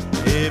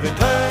 If it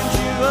turns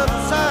you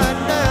upside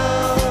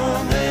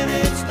down, then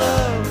it's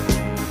love,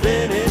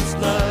 then it's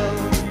love.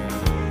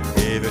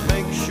 If it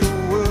makes your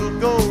world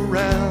go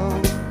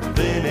round,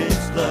 then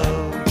it's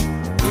love.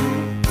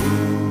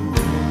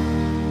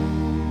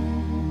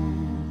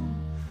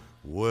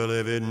 Well,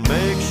 if it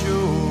makes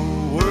your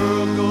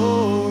world go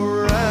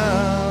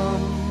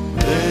round,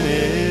 then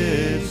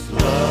it's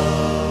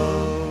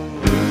love.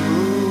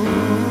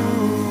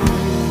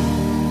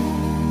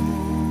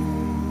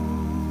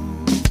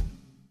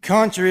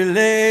 Country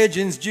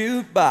Legends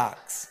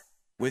Jukebox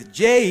with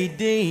J.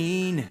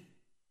 Dean,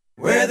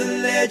 where the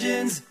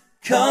legends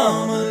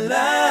come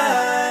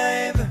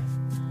alive.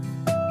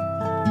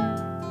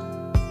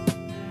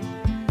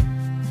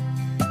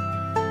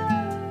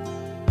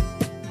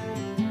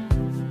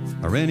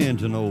 I ran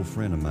into an old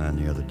friend of mine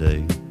the other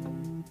day.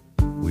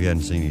 We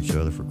hadn't seen each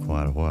other for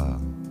quite a while.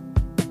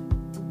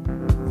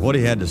 What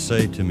he had to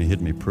say to me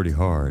hit me pretty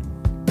hard,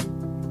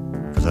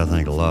 because I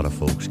think a lot of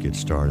folks get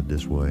started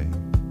this way.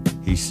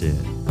 He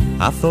said,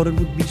 I thought it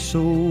would be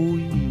so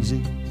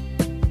easy,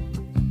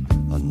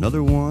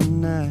 another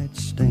one-night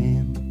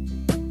stand.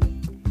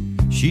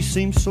 She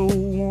seemed so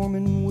warm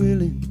and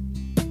willing,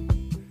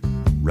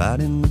 right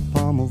in the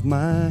palm of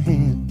my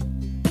hand.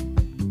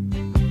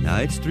 Now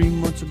it's 3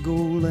 months ago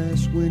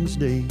last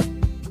Wednesday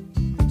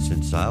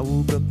since I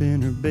woke up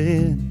in her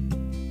bed.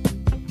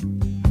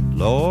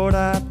 Lord,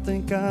 I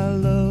think I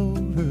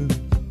love her,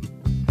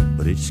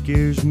 but it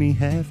scares me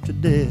half to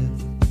death.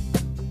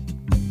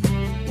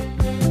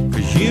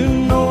 'Cause you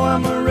know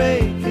I'm a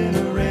rake and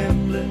a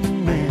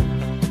rambling man,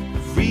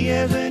 free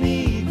as an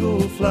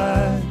eagle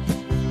flies.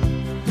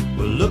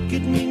 Well, look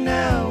at me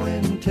now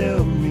and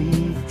tell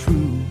me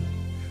true.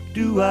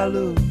 Do I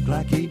look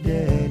like a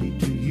daddy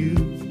to you?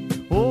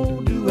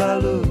 Oh, do I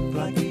look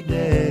like a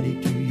daddy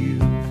to you?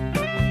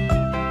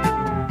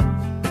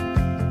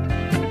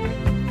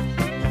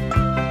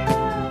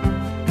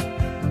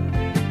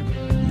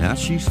 Now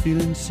she's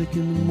feeling sick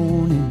in the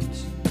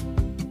mornings.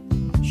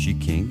 She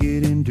can't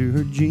get into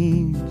her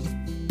jeans.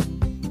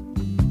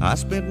 I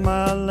spent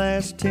my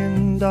last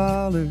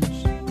 $10,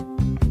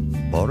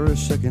 bought her a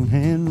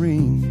second-hand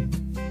ring.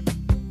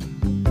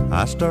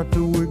 I start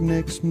to work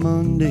next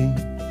Monday,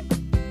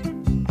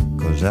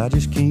 'cause I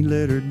just can't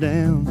let her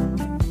down.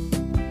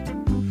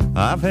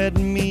 I've had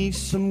me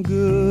some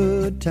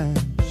good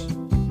times,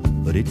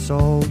 but it's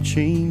all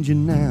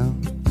changing now.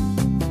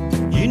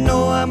 You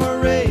know I'm a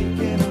rake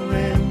and a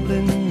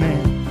rambling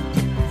man,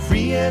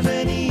 free as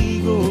an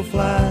eagle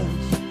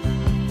flies.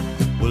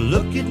 Well,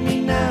 look at me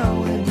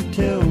now and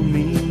tell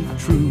me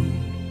true.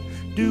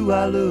 Do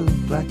I look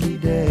like a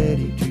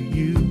daddy to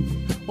you?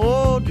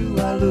 Oh, do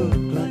I look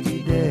like a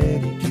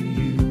daddy to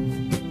you?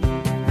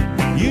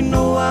 You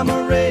know I'm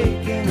a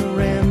rake and a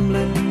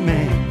rambling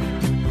man,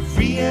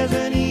 free as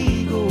an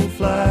eagle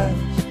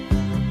flies.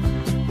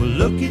 Well,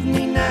 look at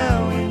me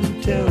now and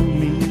tell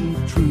me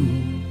true.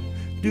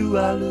 Do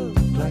I look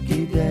like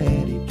a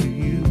daddy to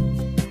you?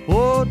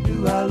 Oh, do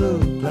I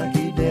look like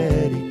a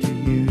daddy to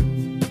you?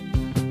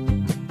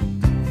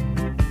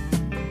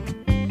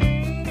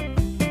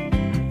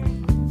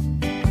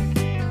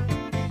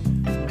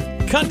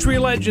 Country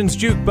Legends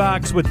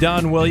Jukebox with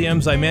Don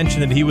Williams. I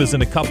mentioned that he was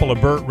in a couple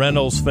of Burt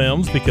Reynolds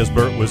films because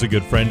Burt was a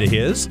good friend of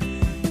his.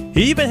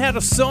 He even had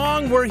a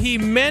song where he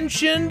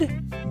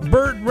mentioned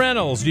Burt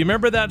Reynolds. Do you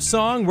remember that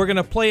song? We're going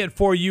to play it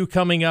for you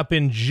coming up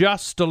in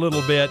just a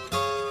little bit.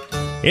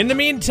 In the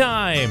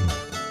meantime,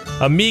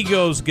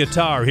 Amigos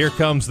guitar. Here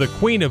comes the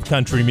queen of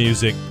country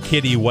music,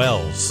 Kitty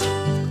Wells.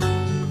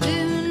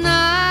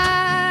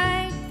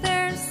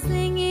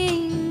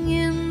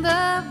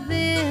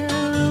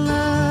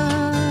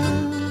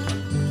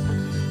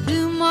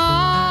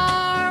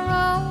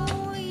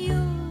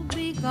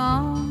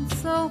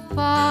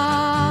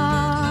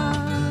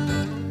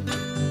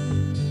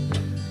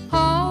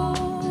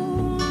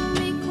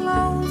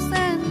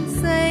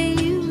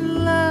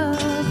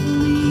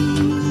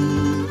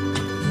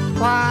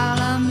 While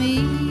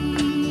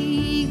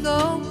amigo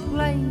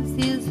plays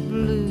his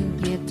blue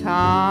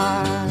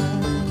guitar.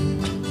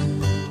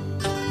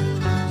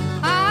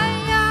 Ay,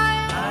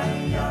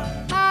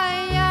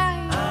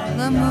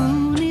 the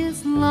moon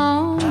is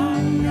lonely.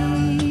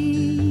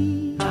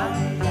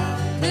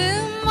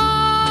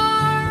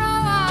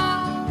 Tomorrow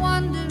I'll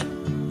wonder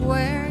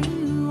where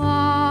you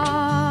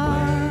are.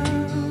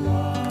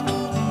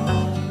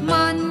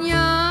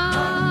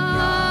 Mañana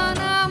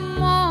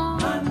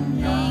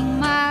morning,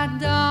 my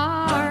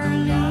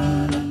darling,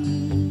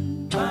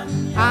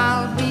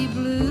 I'll be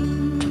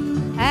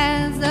blue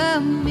as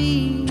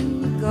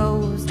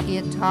Amigo's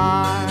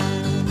guitar.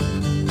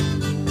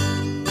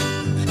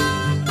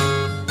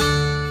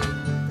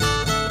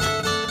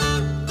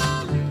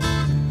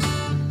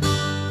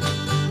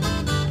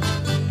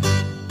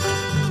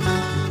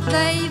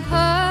 They've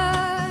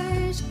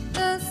hushed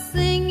the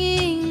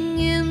singing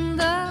in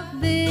the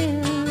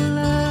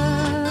villa.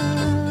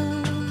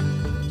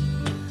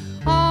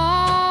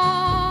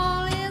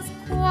 All is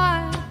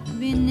quiet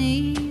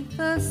beneath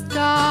the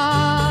stars.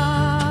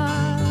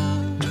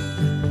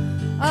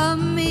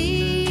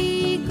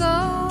 Amigo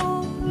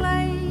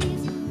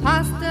plays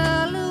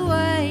hasta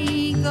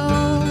luego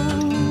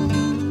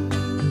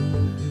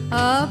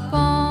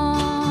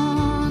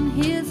upon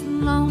his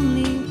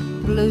lonely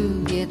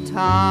blue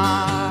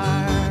guitar.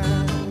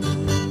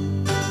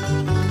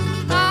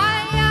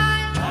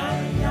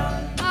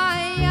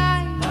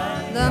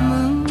 The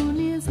moon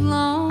is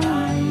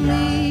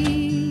lonely.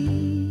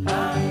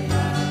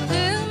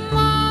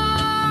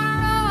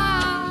 Tomorrow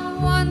I'll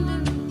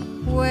wonder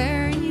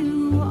where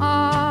you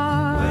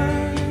are.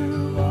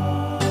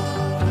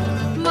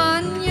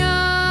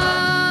 Mañana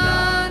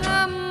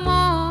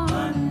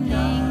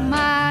morning,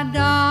 my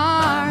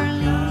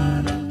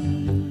darling,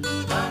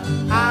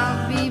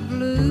 I'll be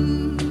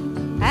blue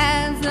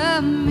as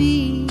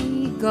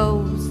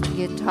Amigo's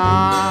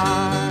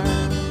guitar.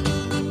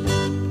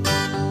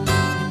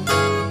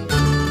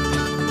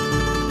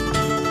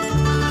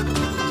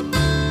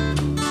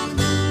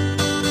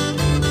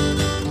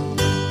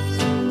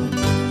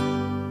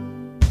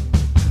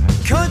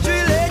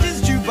 Country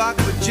Legends Jukebox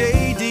with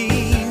J.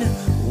 Dean,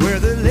 where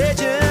the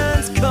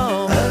legends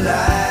come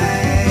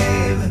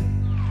alive.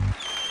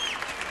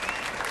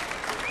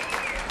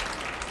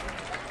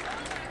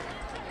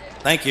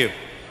 Thank you.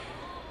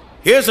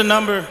 Here's a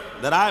number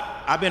that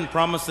I've been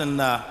promising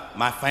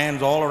my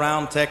fans all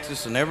around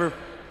Texas and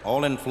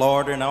all in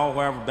Florida and all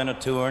where I've been a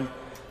touring,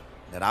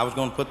 that I was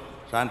going to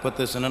try and put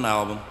this in an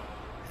album.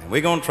 And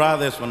we're going to try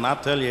this one. I'll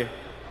tell you,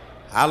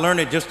 I learned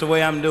it just the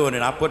way I'm doing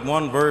it. I put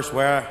one verse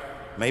where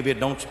maybe it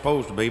don't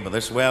supposed to be, but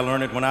this is the way I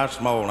learned it when I was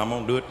small, and I'm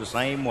going to do it the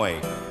same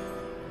way.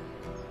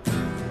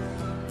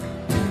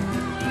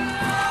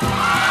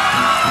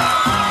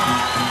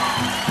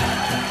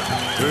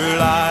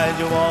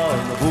 Elijah was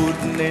a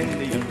wooden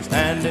Indian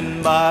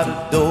standing by the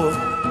door.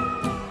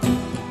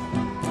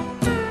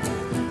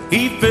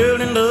 He fell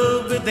in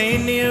love with the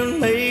Indian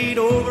maid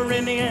over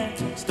in the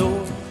antique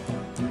store.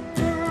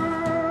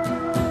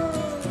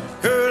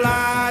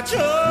 Elijah,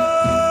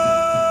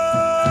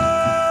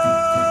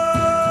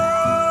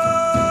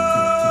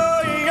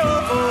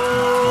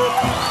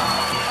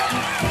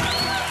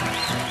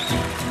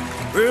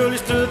 well, he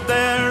stood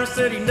there and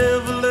said he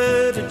never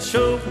let it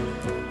show,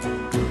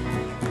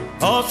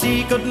 'cause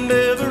he could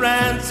never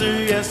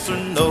answer yes or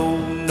no,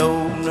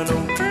 no, no,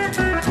 no.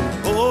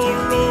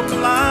 Poor old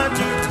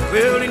Elijah,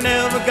 well, he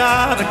never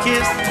got a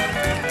kiss.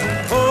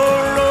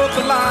 Poor old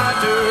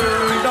Elijah,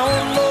 he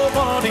don't know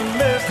what he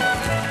missed.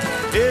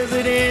 Is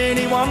it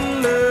any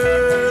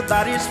wonder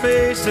that his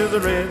face is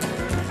red?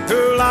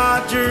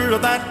 Elijah,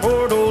 that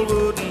poor old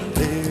wooden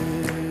bed.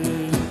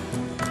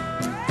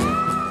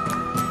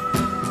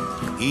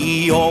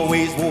 He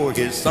always wore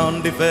his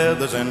Sunday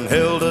feathers and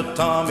held a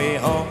Tommy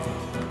Hawk.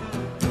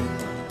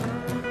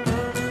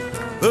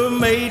 The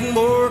maiden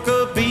wore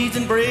her beads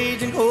and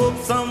braids and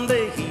hoped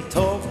someday he'd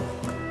talk.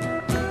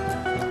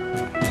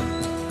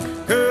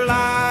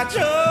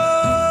 Elijah,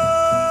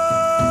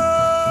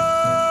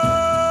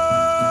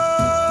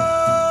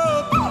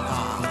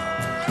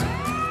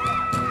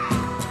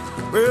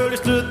 well, he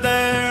stood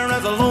there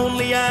as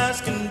lonely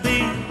as can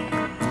be,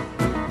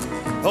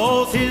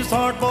 'cause his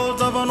heart was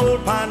of an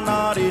old pine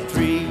knotted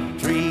tree,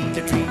 tree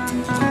to tree.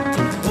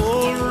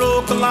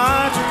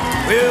 Elijah,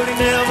 well, he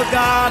never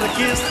got a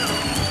kiss.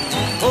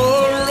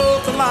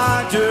 Poor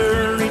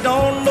Elijah, he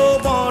don't know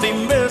what he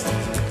missed.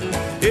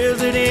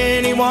 Is it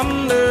any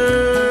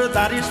wonder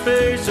that his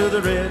face is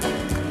red?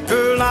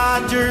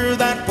 Elijah,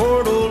 that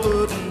poor old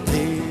wooden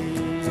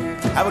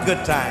head. Have a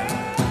good time.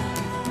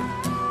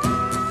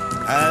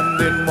 And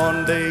then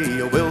one day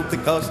a wealthy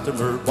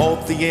customer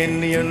bought the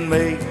Indian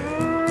maid.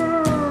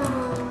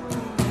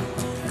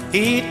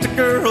 He took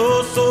her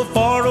oh so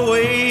far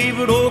away,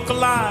 but old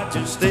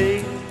Elijah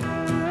stayed.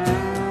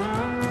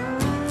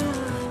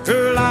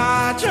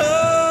 Elijah,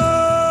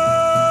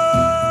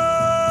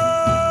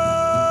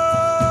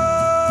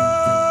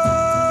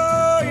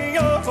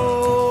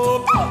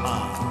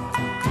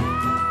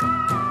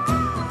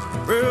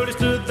 well, he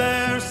stood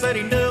there and said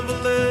he never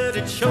let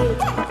it show.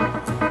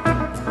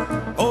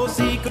 Oh,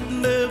 he could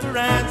never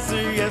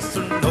answer yes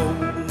or no,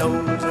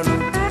 no, no.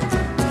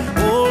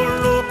 Oh,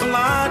 look,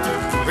 Elijah,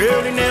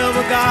 well, he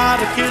never got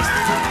a kiss.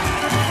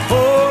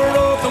 Oh,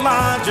 look,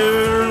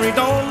 Elijah, he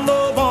don't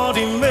know what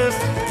he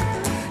missed.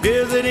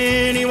 Is it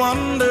any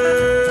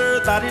wonder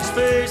that his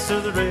face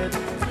is red?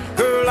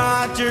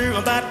 Elijah,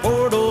 on that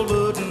poor old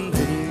wooden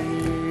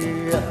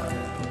head.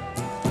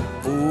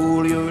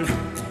 Oh, you.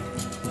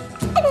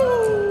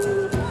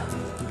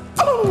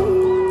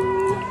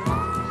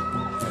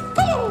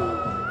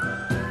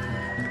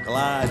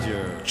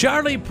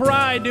 Charlie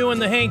Pride doing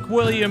the Hank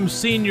Williams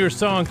Sr.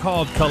 song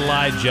called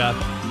Kalijah.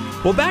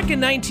 Well, back in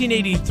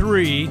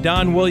 1983,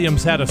 Don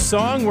Williams had a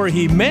song where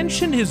he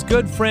mentioned his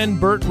good friend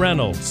Burt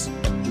Reynolds.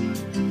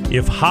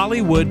 If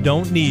Hollywood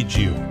Don't Need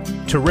You.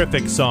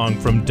 Terrific song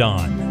from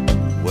Don.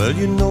 Well,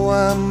 you know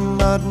I'm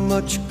not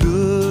much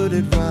good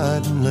at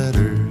writing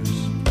letters,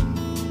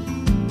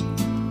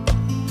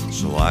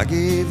 so I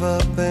gave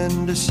up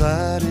and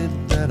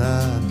decided that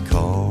I'd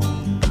call.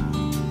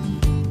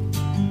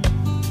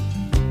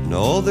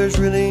 No, there's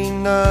really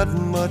not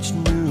much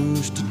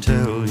news to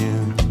tell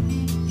you.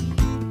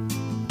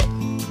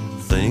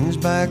 Things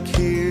back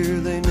here,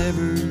 they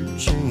never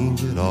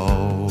change at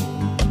all.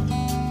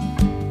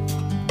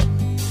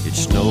 It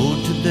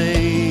snowed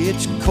today,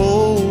 it's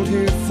cold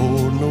here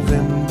for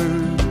November,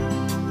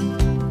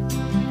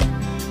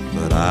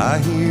 but I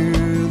hear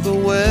the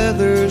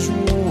weather's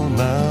warm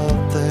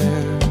out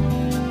there.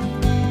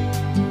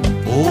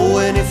 Oh,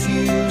 and if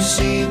you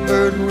see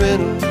Burt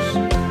Reynolds,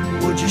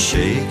 would you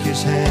shake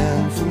his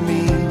hand for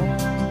me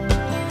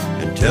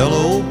and tell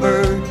old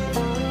Burt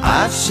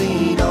I've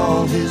seen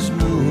all his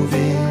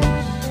movies?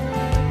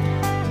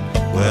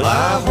 Well,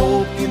 I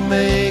hope you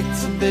make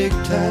the big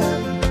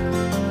time.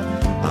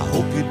 I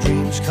hope your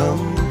dreams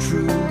come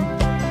true.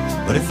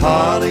 But if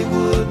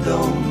Hollywood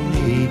don't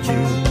need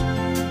you,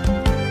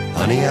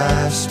 honey,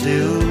 I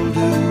still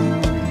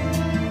do.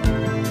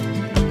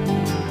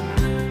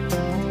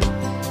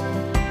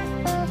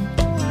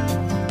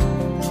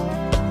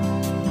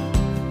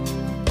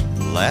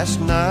 Last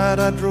night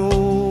I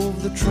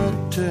drove the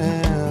truck to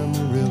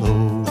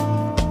Amarillo.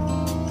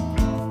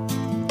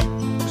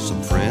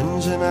 Some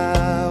friends and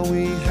I,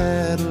 we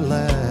had a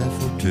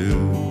laugh or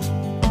two.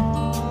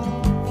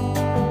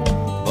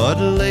 But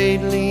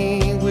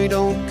lately we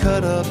don't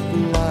cut up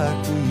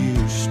like we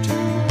used to,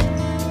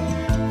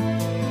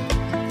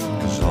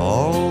 'cause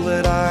all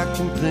that I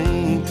can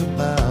think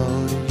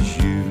about is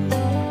you.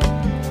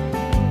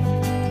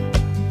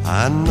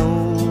 I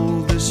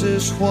know this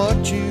is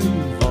what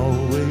you've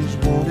always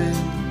wanted,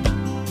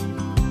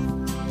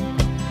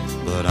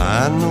 but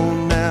I know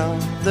now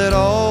that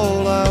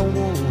all I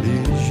want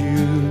is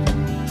you.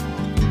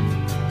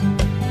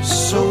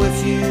 So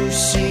if you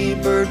see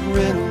Burt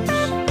Reynolds,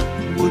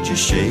 would you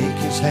shake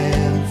his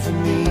hand for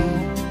me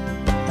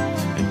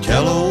and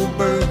tell old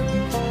Burt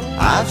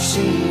I've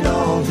seen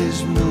all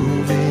his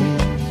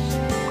movies?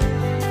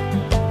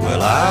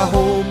 Well, I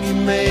hope you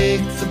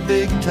make the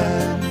big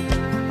time.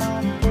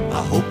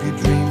 I hope your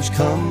dreams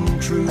come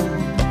true.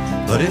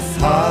 But if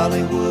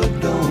Hollywood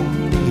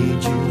don't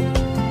need you,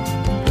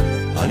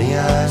 honey,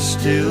 I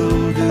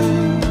still do.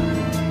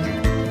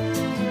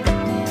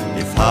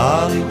 If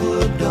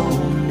Hollywood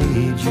don't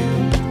need you,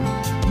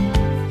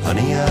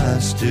 honey, I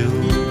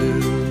still do.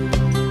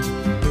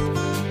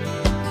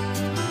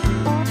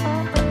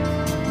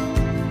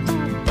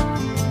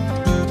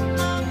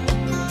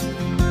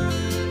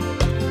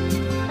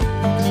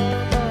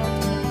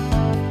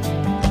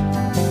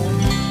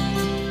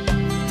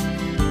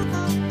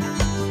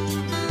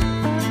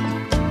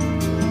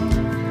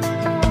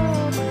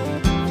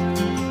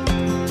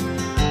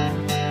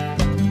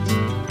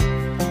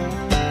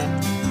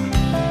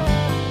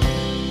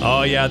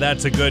 Oh, yeah,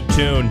 that's a good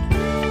tune.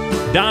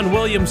 Don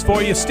Williams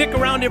for you. Stick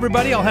around,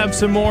 everybody. I'll have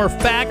some more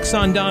facts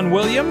on Don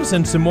Williams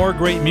and some more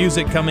great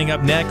music coming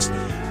up next.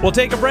 We'll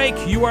take a break.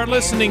 You are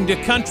listening to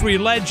Country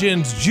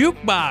Legends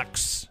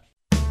Jukebox.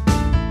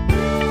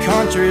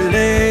 Country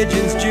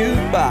Legends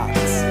Jukebox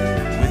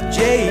with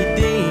J.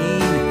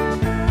 Dean,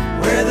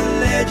 where the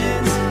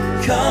legends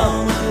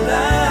come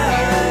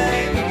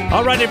alive.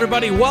 All right,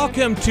 everybody,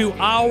 welcome to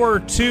Hour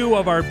 2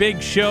 of our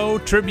big show,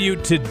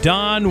 tribute to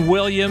Don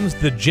Williams,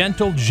 the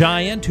gentle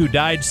giant who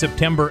died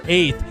September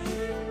 8th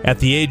at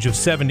the age of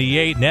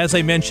 78. And as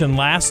I mentioned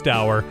last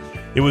hour,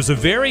 it was a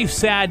very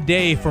sad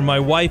day for my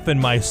wife and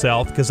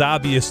myself because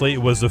obviously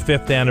it was the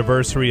 5th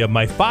anniversary of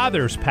my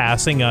father's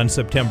passing on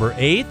September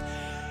 8th.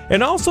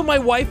 And also my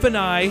wife and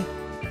I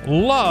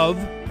love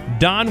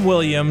Don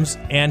Williams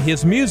and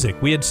his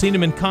music. We had seen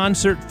him in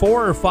concert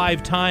 4 or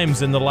 5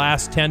 times in the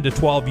last 10 to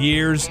 12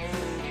 years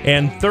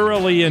and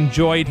thoroughly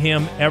enjoyed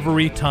him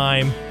every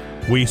time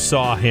we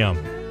saw him.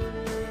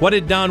 What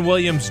did Don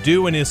Williams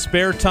do in his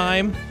spare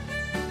time?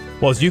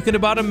 Well, as you can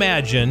about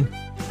imagine,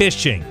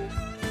 fishing.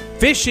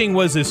 Fishing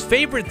was his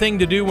favorite thing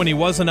to do when he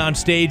wasn't on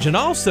stage, and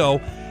also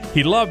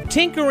he loved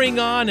tinkering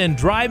on and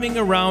driving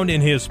around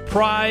in his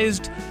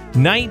prized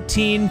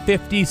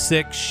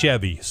 1956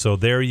 Chevy. So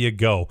there you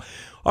go.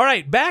 All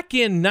right, back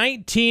in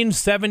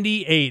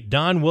 1978,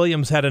 Don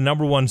Williams had a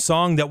 #1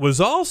 song that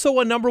was also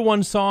a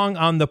 #1 song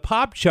on the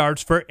pop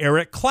charts for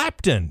Eric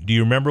Clapton. Do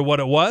you remember what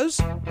it was?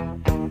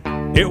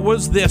 It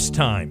was This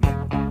Time.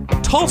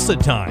 Tulsa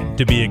Time,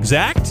 to be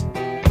exact.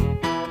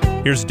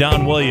 Here's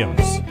Don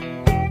Williams.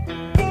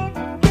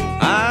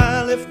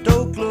 I left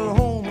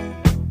Oklahoma,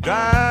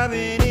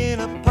 driving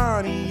in a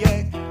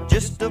Pontiac,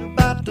 just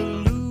about to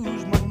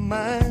lose my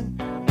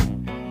mind.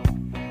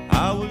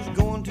 I was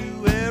going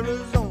to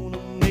Arizona,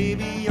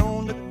 maybe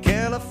on to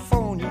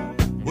California,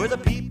 where the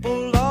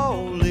people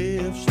all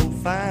live so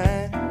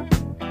fine.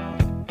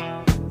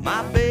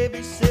 My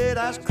baby said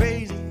I was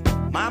crazy,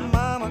 my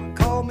mama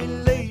called me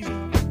lazy.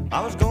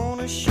 I was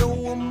gonna show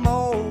them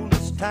all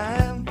this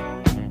time,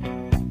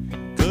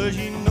 'cause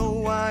you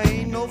know I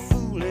ain't no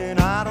fooling,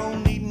 I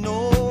don't need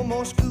no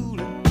more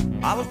schooling.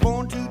 I was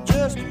born to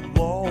just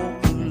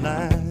walk the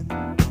line.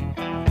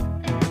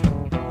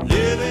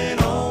 Living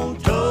on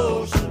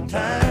Tulsa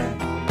time,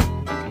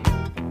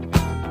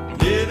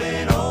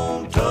 living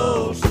on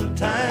Tulsa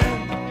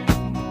time.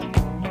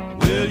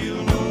 Well, you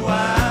know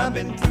I've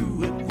been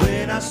through it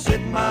when I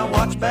set my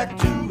watch back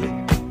to it.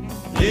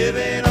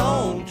 Living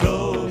on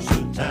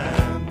Tulsa time.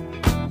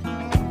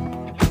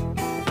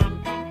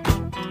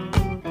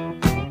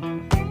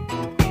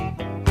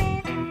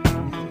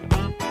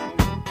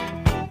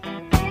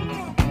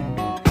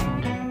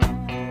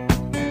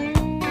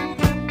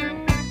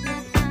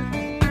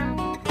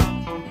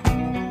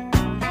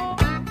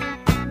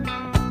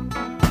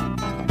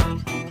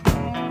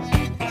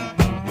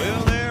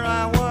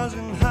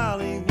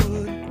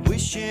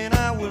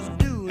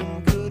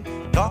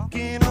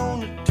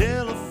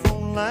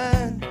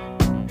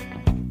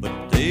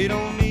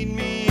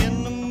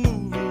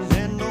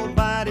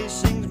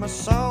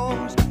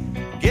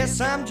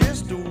 I'm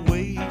just a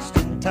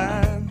wasting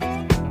time.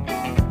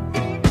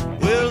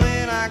 Well,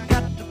 then I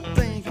got to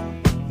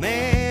thinking,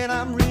 man,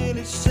 I'm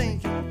really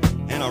sinking,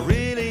 and I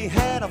really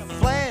had a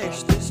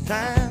flash this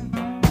time.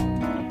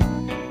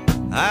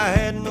 I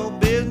had no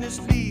business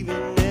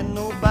leaving, and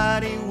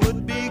nobody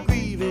would be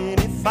grieving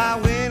if I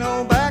went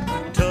on back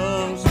to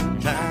Tulsa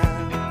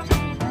time.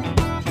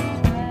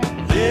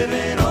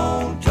 Living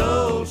on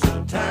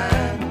Tulsa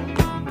time,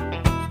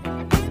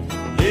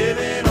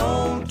 living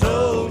on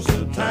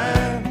Tulsa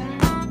time.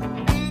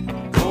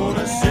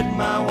 Set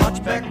my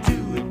watch back to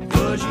it,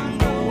 'cause you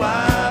know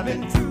I've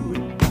been through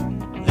it.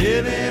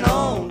 Living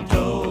on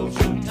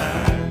Tulsa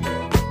time,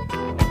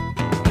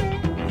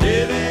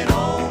 living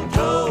on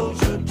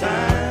Tulsa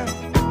time,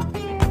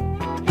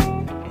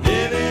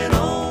 living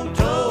on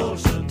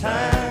Tulsa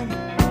time.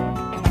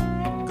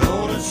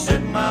 Gonna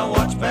set my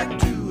watch back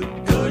to it,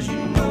 'cause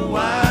you know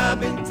I've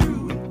been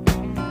through it.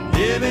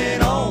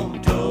 Living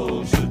on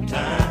Tulsa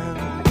time.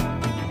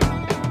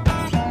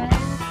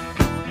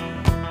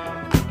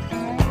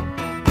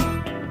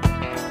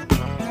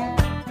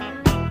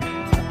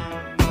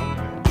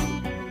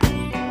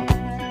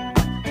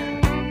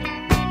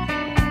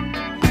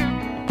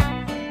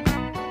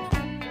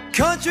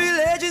 Country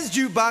Legends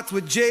Jukebox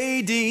with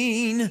J.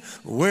 Dean,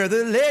 where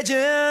the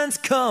legends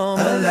come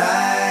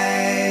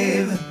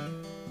alive.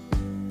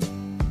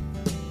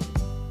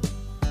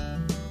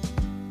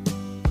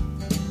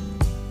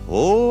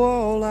 Oh,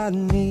 all I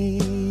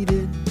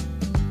needed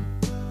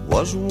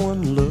was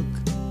one look,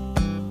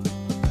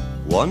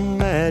 one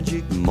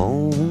magic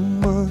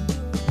moment,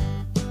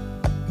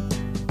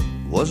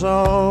 was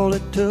all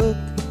it took.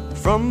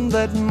 From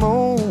that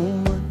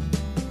moment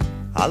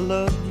I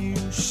loved you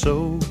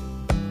so.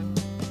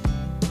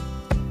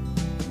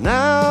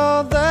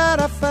 Now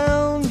that I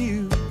found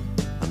you,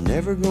 I'm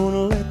never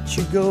gonna let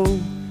you go.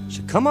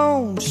 So come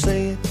on,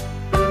 say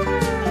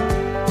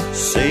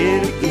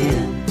it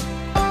again.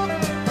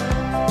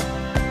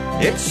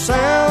 It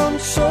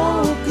sounds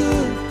so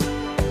good.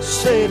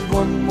 Say it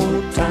one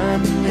more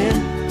time and then,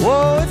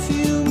 whoa, if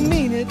you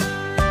mean it,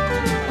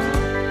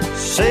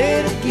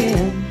 say it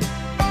again.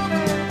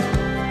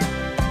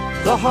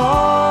 The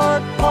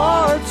hard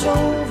part's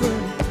over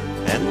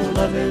and the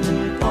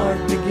loving part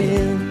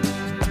begins.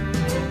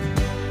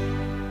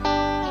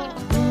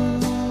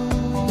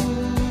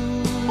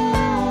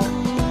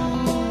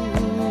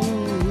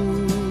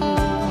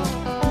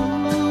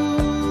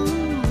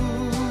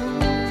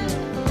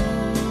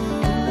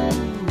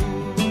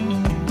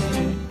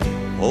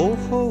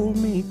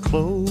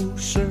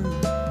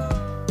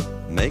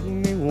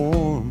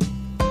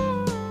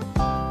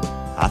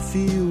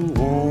 feel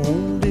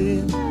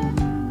wanted.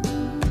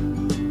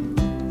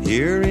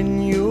 Here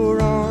in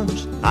your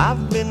arms,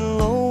 I've been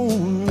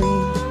lonely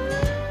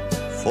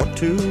for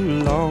too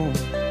long.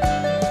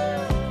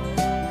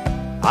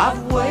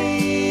 I've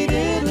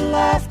waited a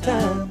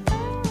lifetime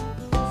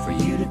for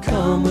you to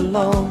come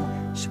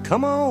along. So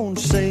come on,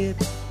 say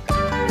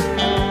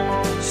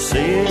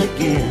it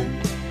again.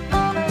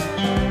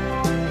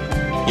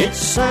 It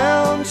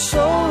sounds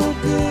so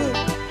good.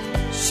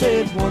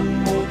 Say it one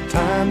more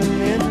time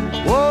and then,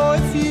 whoa,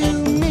 if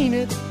you mean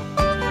it,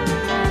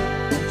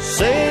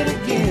 say it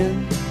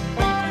again.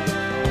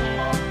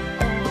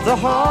 The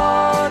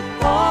hard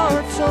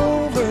part's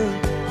over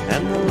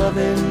and the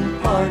loving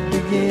part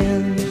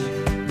begins.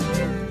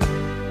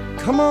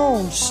 Come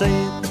on, say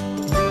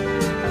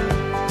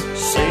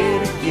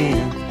it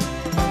again.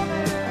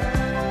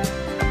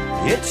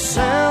 It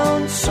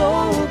sounds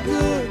so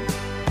good.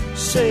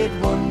 Say it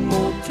one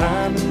more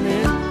time and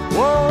then,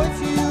 whoa, if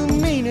you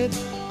mean it,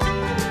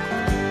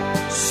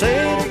 say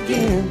it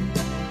again.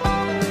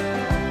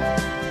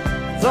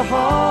 The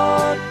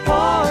hard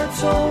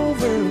part's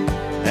over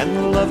and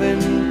the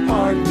loving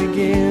part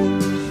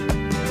begins.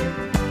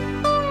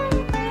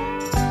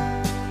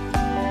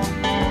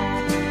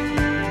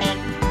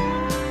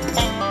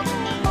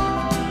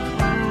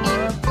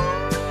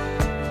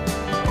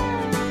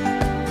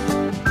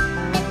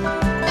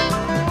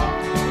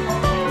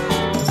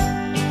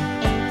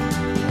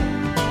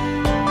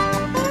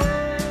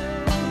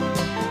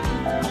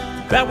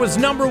 That was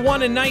number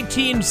one in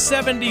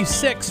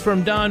 1976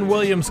 from Don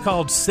Williams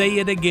called Say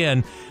It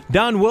Again.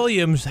 Don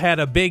Williams had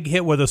a big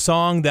hit with a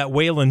song that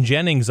Waylon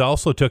Jennings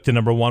also took to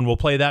number one. We'll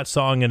play that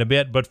song in a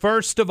bit. But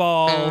first of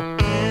all,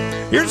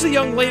 here's a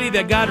young lady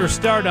that got her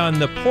start on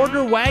the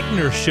Porter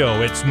Wagner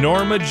Show. It's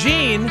Norma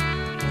Jean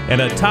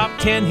and a top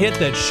 10 hit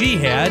that she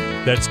had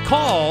that's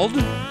called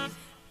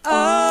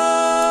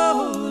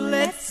Oh,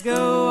 let's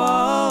go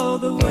all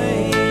the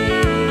way.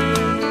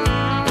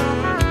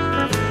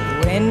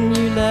 When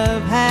you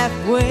love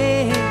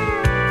halfway,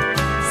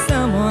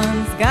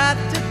 someone's got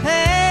to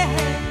pay.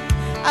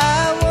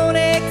 I won't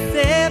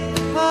accept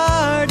a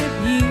part of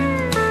you,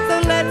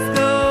 so let's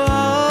go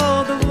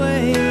all the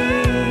way.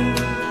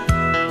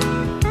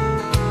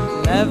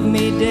 Love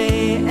me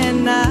day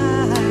and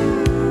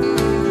night,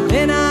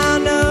 then I'll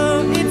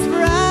know it's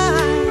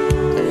right.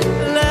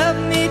 Love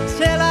me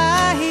till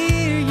I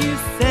hear you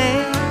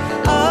say,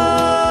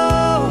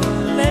 oh,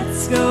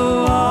 let's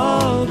go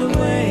all the way.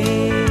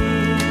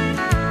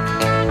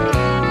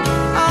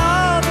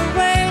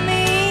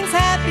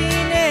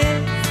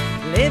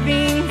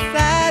 Living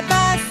side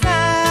by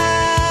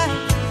side,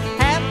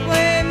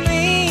 halfway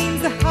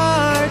means a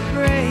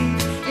heartbreak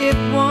if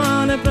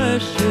one of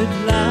us should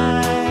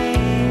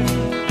lie.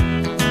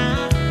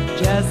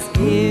 Just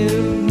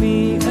give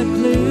me a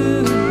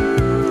clue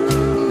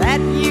that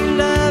you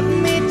love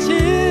me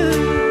too.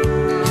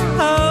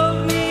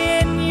 Hold me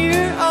in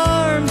your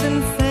arms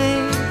and say,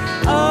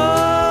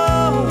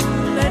 oh,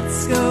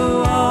 let's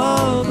go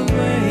all the way.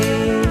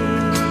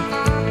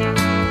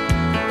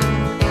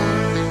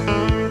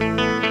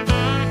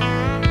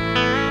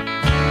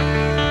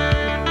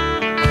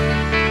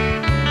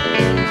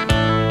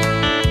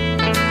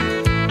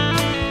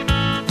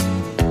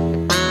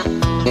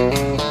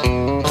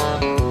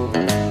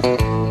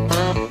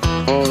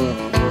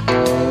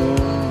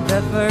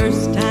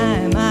 First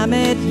time I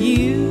met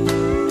you,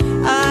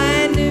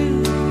 I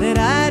knew that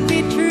I'd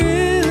be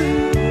true.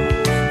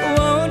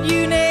 Won't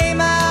you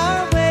name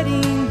our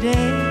wedding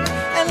day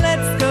and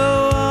let's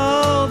go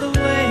all the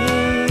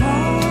way?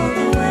 All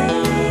the way.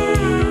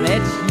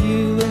 Let's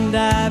you and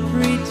I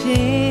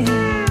pretend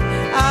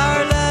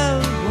our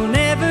love will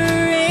never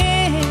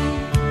end.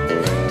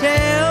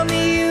 Tell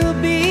me you'll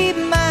be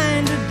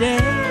mine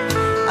today.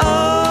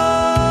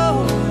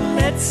 Oh,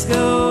 let's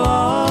go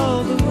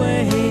all the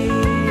way.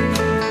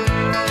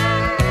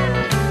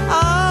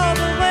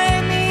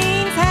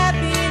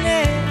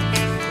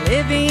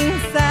 Living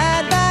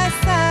side by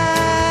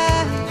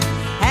side,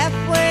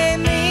 halfway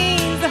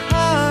means a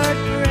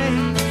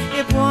heartbreak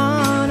if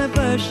one of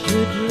us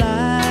should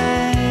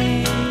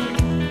lie.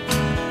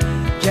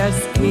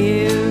 Just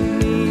give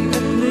me a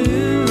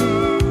clue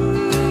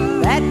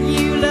that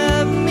you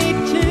love me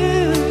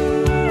too.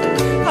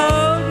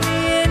 Hold me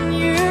in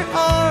your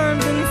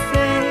arms and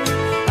say,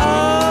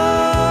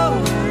 oh,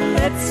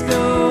 let's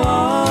go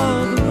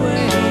all the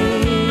way.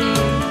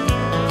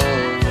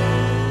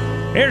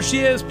 Here she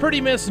is, Pretty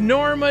Miss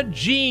Norma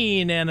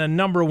Jean, and a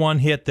number one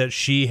hit that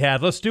she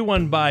had. Let's do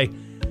one by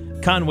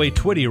Conway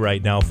Twitty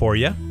right now for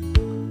you.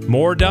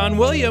 More Don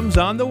Williams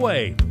on the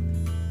way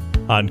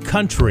on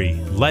Country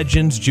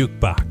Legends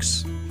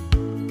Jukebox.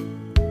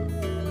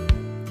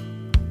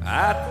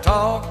 I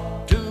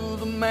talked to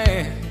the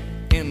man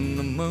in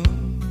the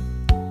moon.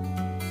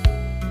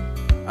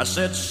 I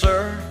said,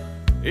 sir,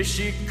 is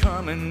she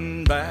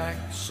coming back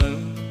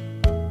soon?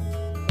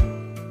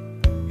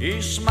 He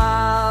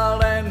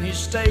smiled and he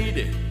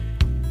stated,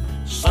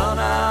 son,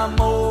 I'm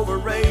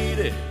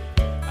overrated.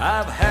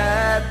 I've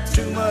had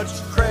too much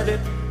credit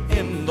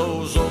in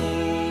those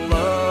old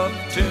love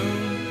tunes.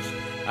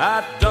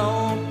 I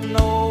don't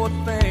know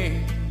a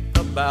thing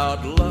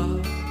about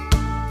love.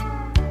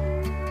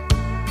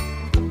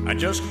 I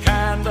just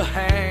kinda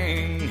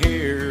hang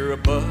here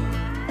above.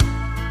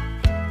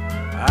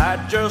 I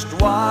just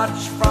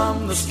watch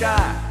from the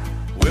sky.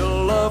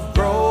 Will love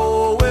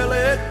grow? Will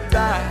it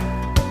die?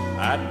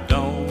 I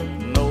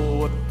don't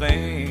know a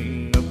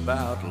thing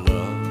about love.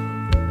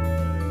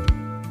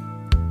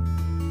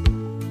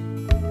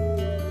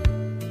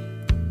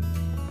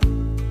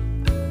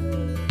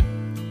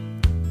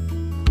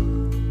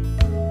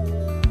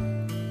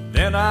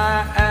 Then I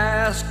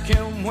ask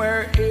him,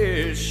 where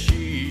is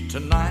she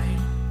tonight?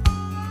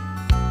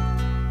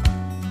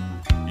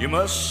 You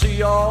must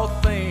see all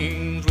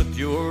things with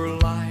your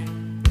light.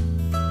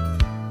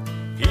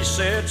 He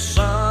said,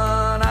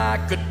 son, I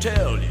could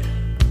tell you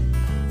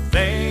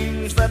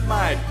things that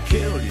might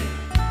kill you,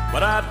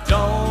 but I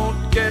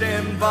don't get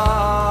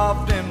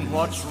involved in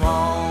what's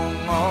wrong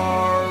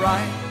or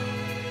right.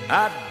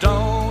 I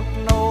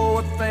don't know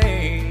a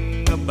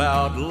thing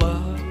about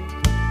love.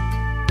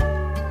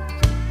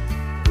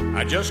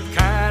 I just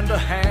kinda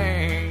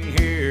hang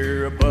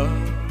here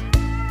above.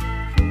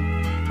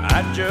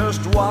 I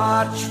just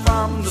watch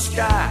from the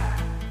sky.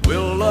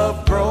 Will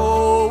love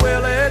grow?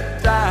 Will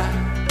it die?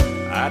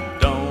 I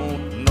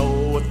don't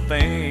know a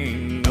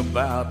thing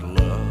about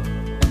love.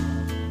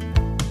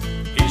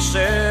 He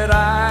said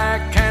I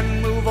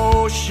can move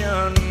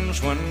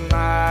oceans when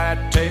I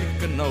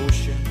take a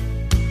notion,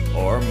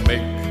 or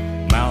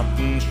make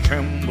mountains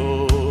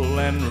tremble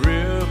and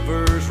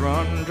rivers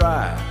run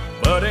dry.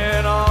 But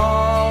in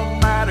all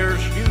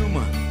matters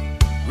human,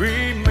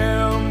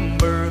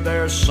 remember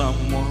there's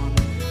someone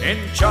in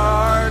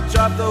charge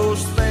of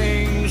those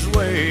things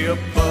way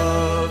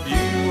above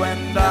you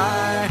and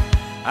I.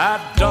 I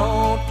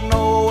don't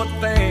know a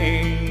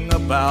thing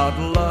about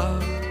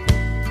love.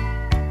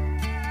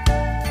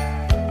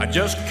 I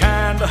just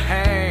kinda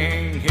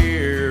hang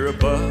here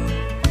above.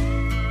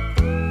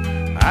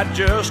 I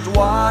just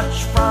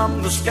watch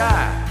from the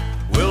sky.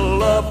 Will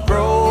love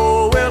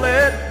grow? Will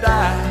it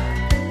die?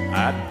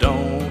 I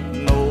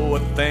don't know a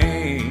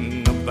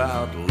thing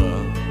about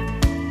love.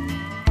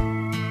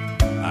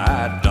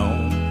 I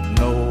don't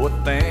know a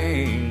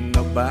thing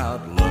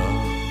about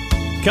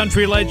love.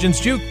 Country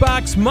Legends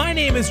Jukebox. My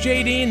name is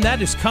J. Dean.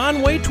 That is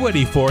Conway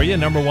Twitty for you.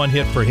 Number one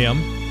hit for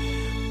him.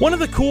 One of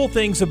the cool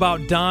things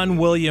about Don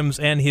Williams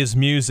and his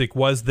music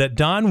was that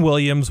Don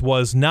Williams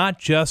was not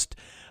just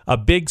a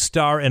big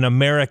star in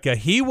America.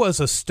 He was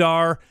a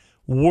star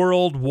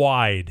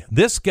worldwide.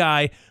 This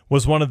guy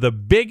was one of the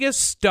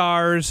biggest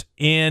stars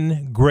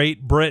in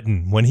Great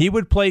Britain. When he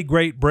would play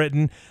Great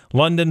Britain,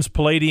 London's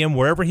Palladium,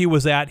 wherever he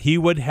was at, he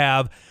would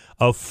have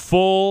a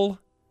full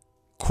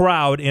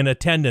crowd in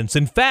attendance.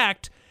 In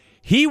fact,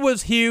 he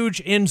was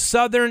huge in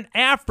Southern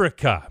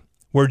Africa,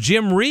 where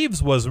Jim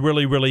Reeves was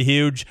really, really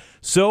huge.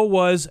 So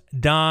was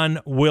Don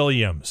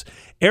Williams.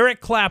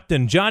 Eric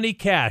Clapton, Johnny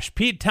Cash,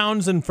 Pete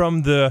Townsend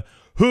from the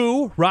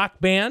Who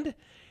rock band,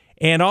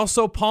 and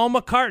also Paul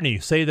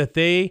McCartney say that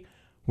they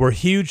were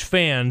huge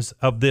fans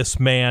of this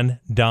man,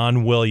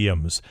 Don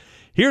Williams.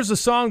 Here's a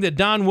song that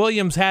Don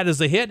Williams had as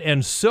a hit,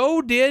 and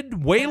so did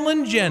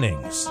Waylon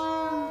Jennings.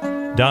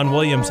 Don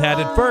Williams had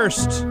it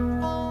first.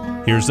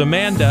 Here's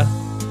Amanda.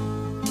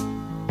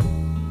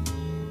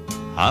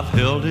 I've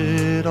held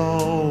it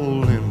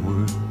all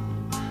inward.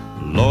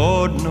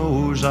 Lord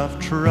knows I've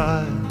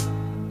tried.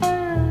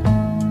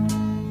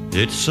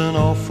 It's an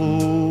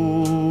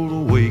awful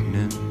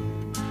awakening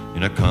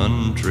in a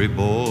country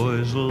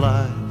boy's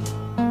life,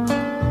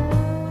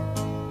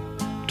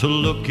 to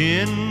look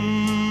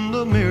in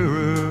the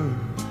mirror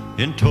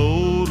in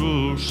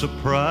total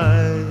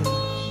surprise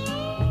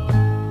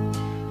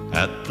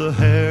at the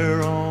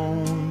hair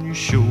on your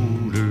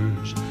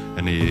shoulders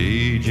and the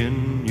age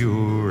in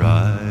your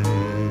eyes.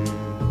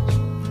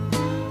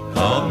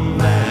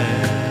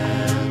 Amanda,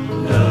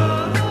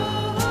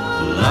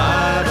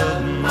 light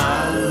of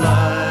my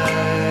life,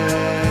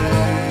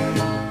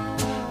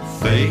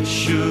 fate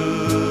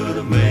should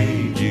have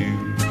made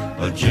you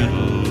a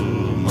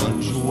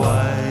gentleman's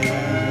wife.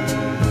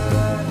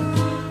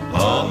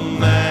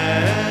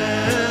 Amanda,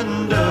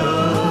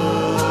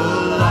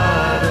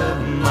 light of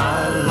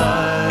my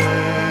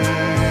life,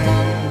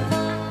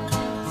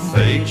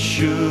 fate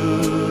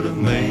should have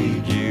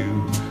made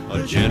you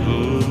a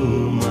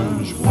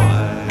gentleman's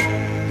wife.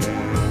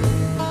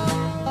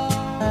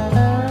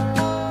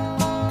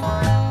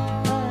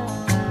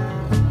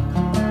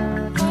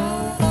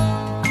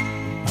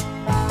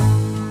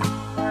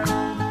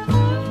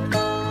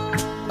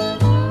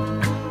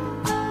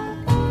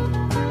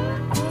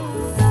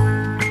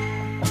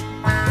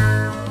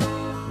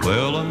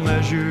 Well, a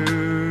measure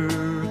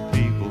of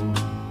people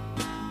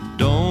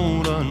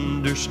don't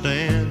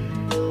understand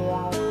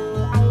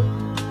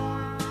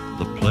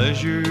the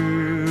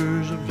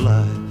pleasures of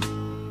life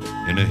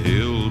in a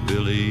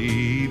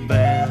hillbilly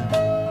band.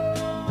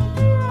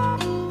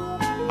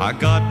 I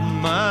got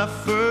my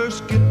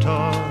first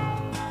guitar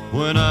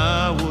when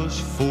I was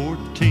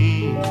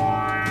 14.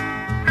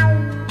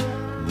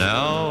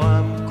 Now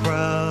I'm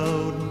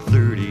crowding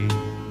 30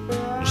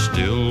 and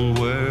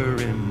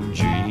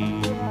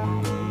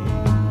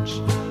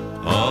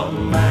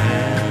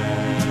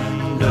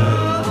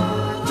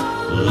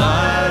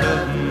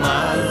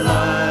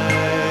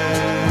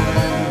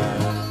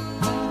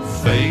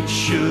Fate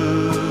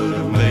should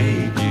have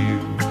made you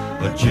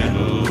a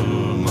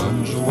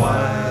gentleman's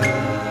wife.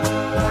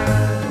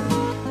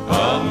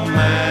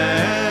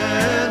 Amanda,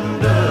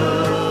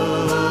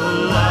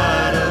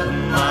 light of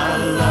my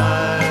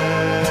life.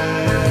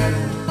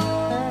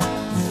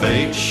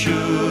 Fate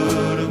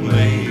should have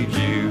made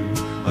you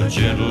a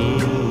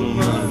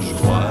gentleman's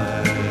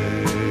wife.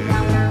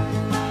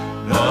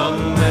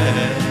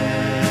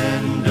 Amanda,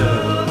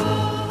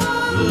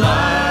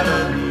 light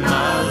of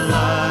my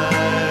life.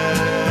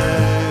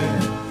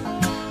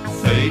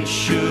 Fate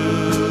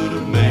should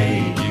have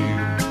made you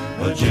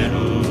a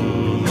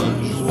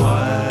gentleman's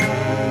wife.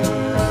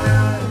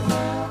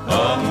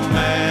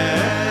 Amanda,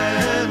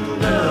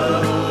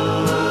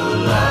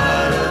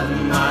 light of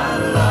my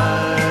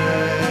life.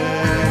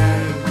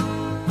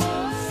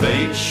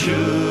 Fate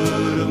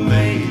should have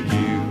made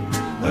you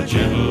a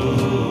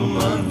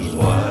gentleman's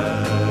wife.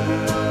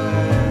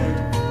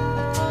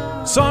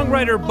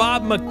 Songwriter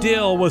Bob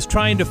McDill was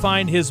trying to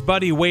find his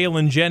buddy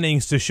Waylon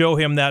Jennings to show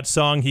him that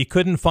song. He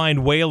couldn't find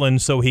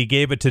Waylon, so he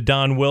gave it to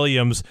Don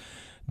Williams.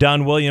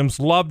 Don Williams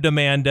loved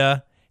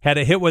Amanda, had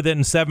a hit with it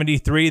in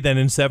 73. Then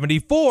in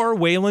 74,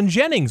 Waylon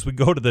Jennings would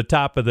go to the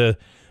top of the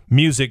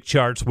music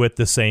charts with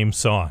the same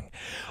song.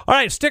 All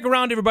right, stick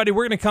around, everybody.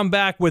 We're going to come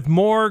back with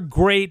more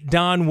great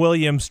Don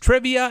Williams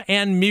trivia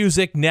and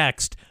music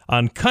next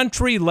on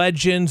Country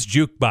Legends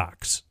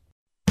Jukebox.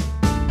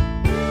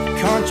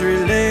 Country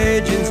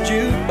Legends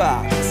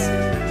Jukebox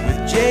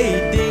with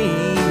J.D.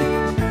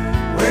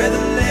 where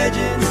the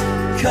legends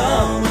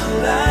come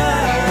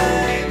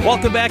alive.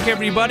 Welcome back,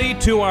 everybody,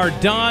 to our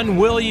Don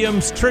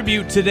Williams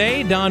tribute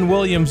today. Don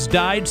Williams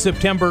died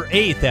September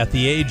 8th at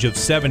the age of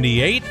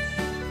 78.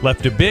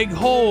 Left a big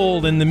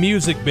hole in the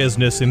music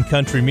business in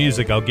country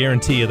music, I'll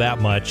guarantee you that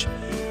much.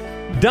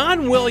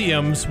 Don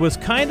Williams was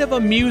kind of a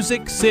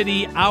Music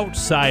City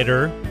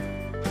outsider.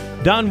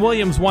 Don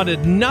Williams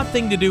wanted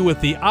nothing to do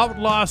with the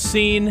outlaw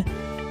scene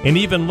and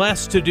even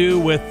less to do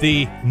with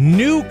the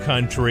new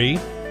country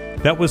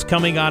that was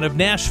coming out of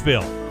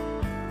Nashville.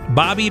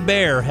 Bobby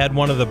Bare had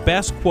one of the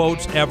best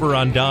quotes ever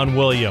on Don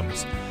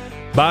Williams.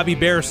 Bobby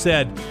Bare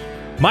said,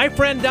 "My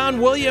friend Don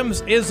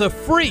Williams is a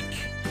freak."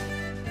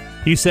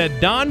 He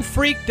said, "Don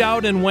freaked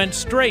out and went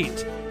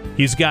straight.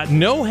 He's got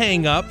no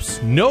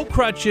hang-ups, no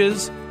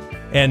crutches,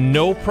 and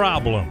no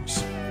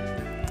problems."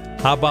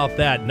 How about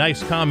that?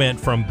 Nice comment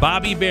from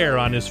Bobby Bare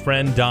on his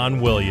friend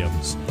Don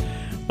Williams.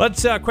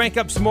 Let's crank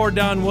up some more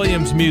Don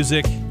Williams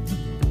music.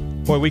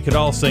 Boy, we could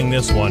all sing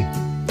this one.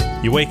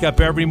 You wake up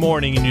every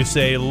morning and you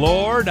say,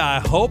 "Lord, I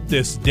hope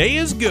this day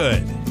is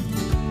good."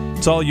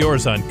 It's all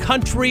yours on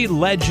Country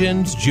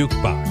Legends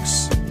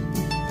Jukebox.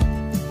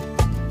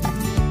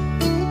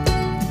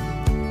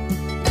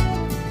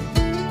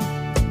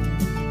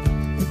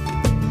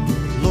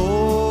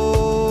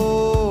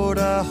 Lord,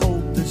 I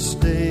hope this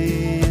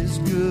day is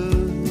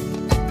good.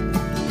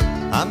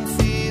 I'm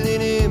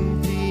feeling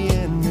empty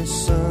and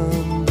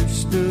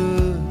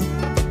misunderstood.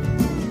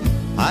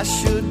 I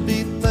should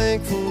be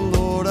thankful,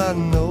 Lord, I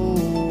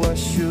know I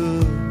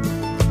should.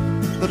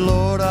 But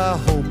Lord, I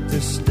hope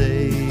this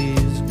day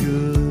is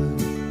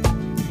good.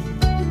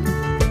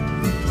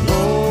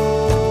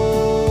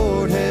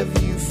 Lord,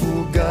 have you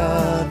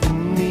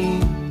forgotten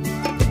me?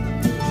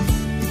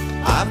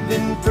 I've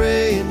been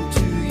praying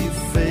to you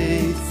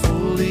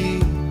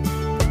faithfully.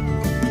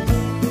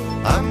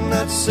 I'm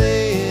not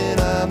saying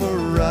I'm a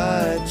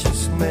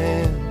righteous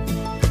man,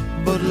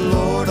 but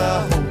Lord,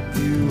 I hope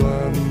you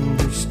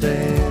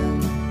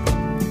understand.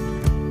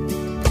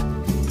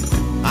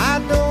 I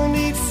don't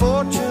need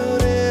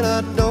fortune and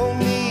I don't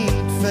need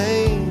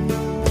fame.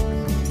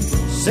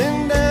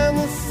 Send down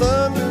the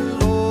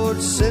thunder,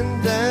 Lord,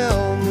 send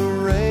down the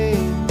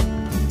rain.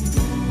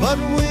 But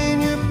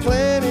when you're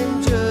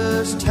planning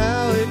just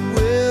how it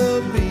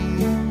will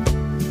be,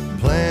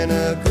 plan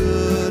a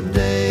good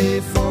day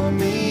for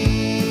me.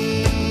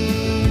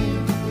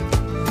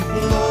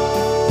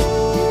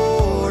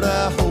 Lord,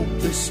 I hope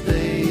this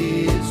day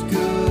is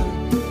good.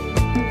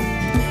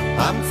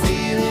 I'm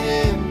feeling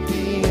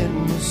empty and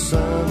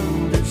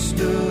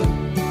misunderstood.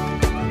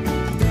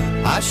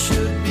 I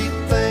should be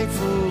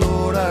thankful,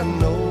 Lord, I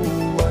know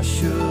I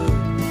should.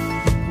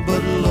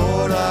 But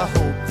Lord, I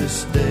hope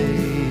this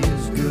day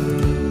is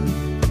good.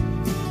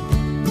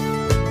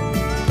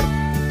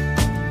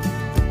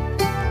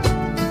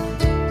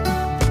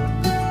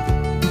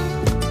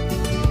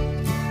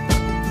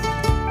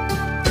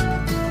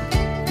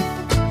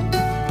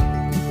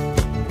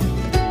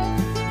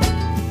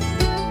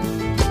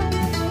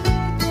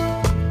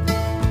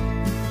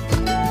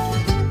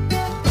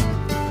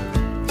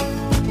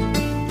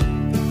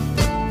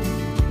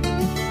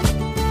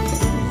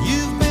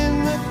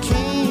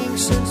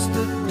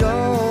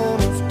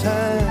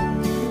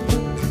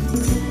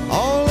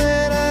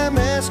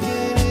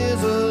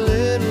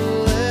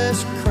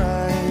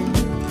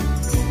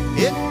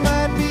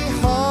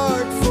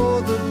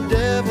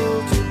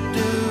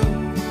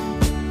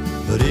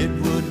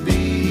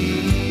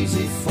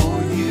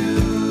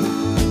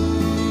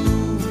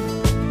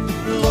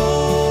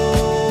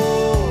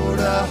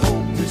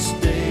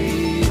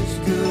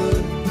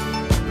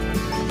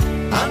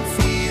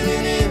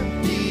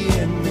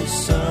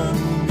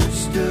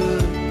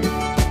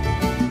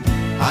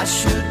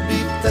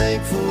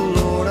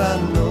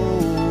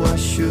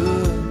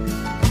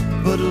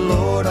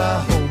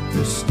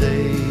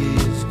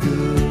 is good.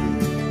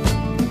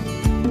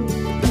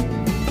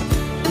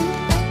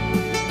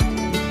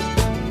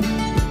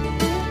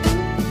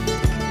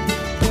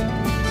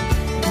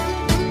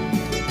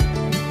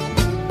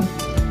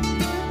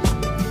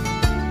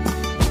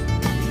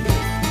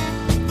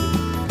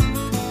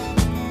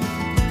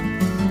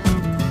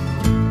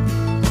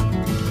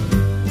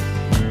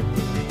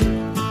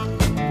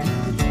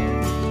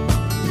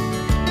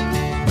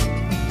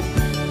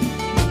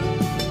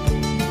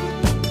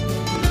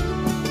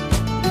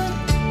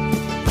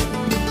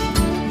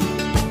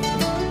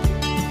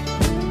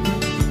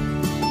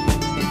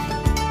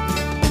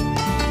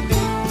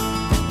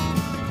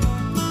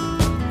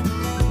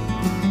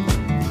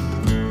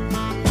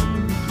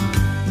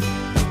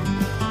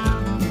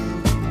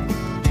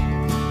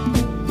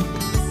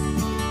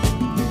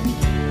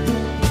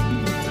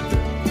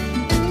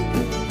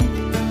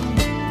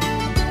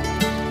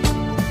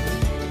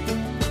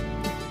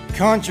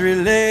 Country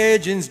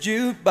Legends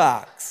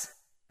Jukebox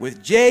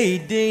with J.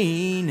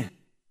 Dean,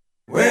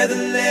 where the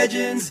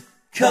legends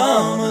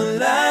come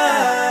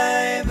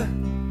alive.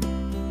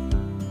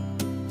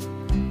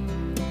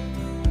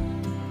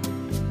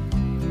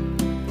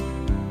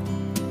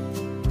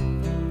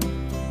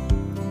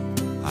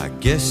 I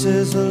guess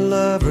as a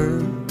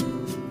lover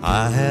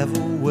I have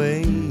a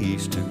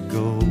ways to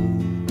go.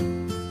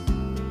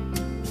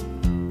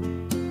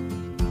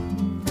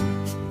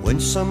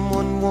 When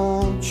someone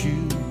wants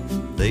you,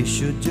 they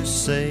should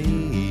just say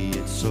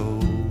it so.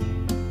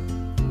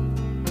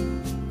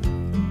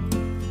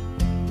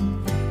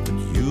 But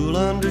you'll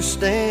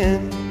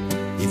understand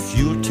if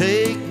you'll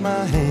take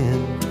my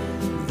hand,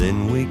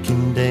 then we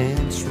can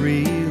dance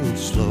real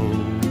slow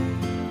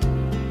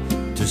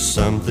to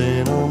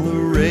something on the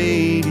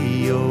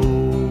radio.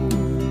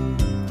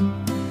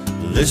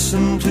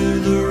 Listen to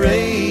the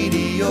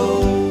radio.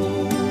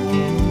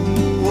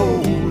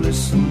 Oh,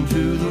 listen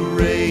to the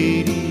radio.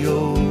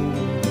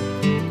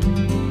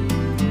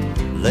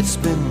 Let's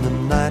spend the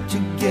night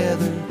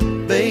together,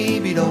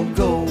 baby, don't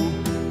go.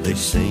 They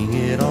sing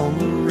it on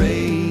the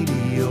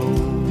radio.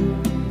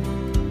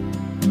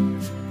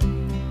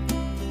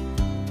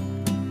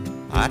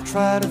 I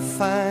try to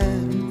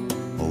find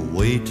a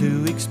way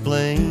to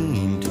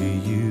explain to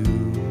you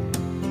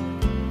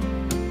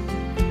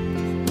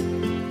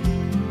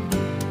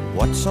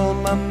what's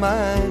on my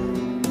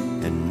mind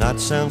and not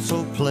sound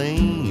so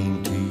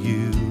plain to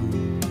you.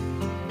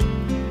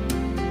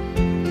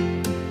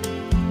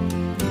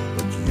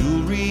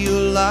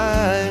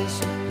 Realize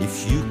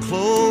if you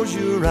close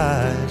your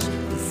eyes,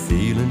 the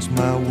feelings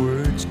my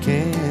words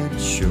can't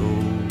show,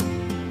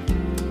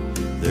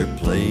 they're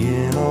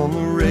playing on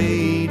the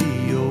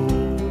radio.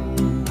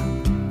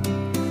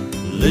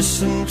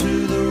 Listen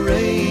to the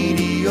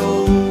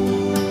radio.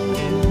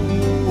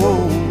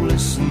 Oh,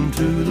 listen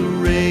to the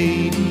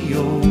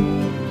radio.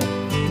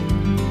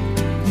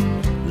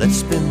 Let's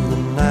spend the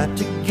night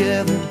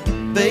together,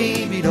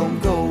 baby, don't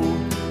go.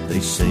 They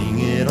sing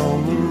it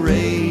on the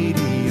radio.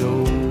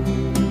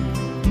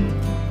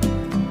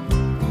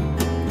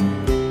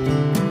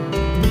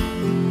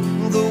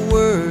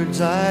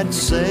 I'd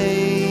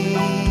say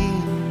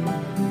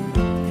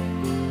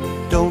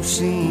don't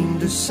seem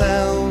to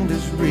sound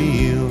as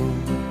real.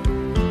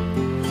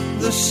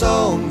 The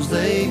songs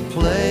they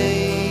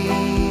play,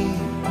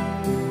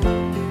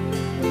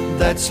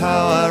 that's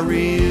how I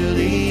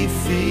really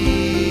feel.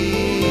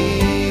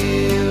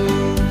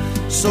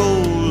 So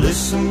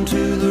listen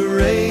to the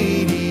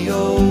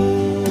radio.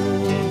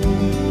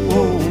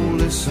 Oh,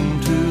 listen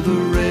to the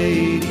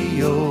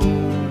radio.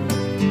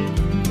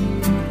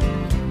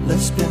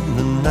 Let's spend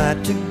the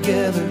night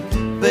together,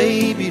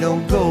 baby,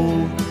 don't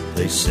go.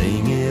 They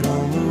sing it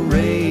on the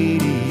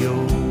radio.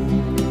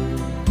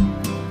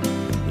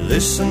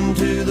 Listen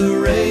to the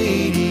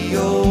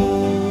radio.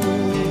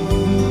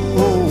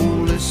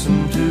 Oh,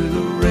 listen to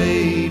the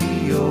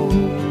radio.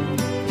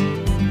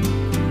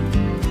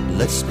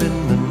 Let's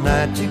spend the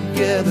night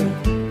together,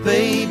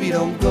 baby,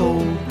 don't go.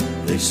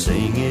 They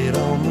sing it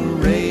on the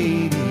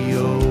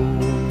radio.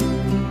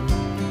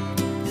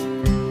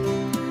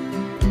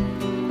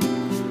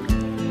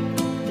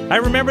 I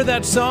remember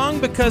that song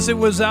because it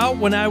was out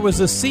when I was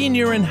a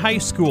senior in high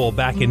school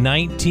back in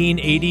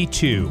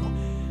 1982.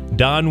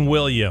 Don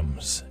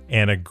Williams,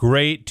 and a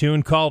great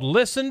tune called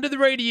Listen to the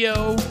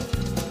Radio.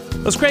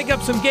 Let's crank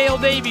up some Gail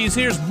Davies.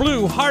 Here's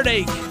Blue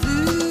Heartache.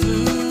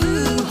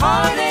 Blue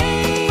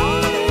heartache,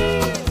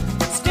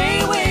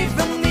 stay away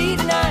from me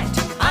tonight.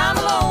 I'm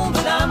alone,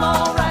 but I'm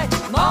alright,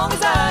 as long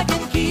as I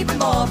can keep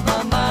him off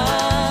my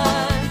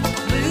mind.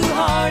 Blue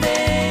heartache.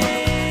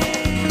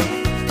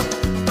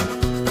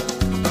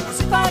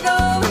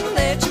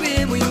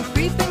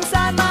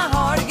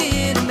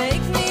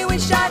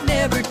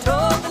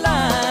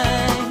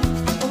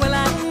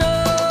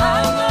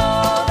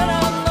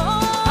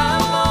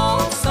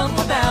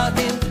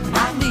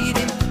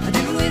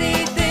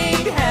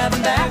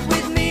 Back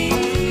with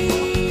me.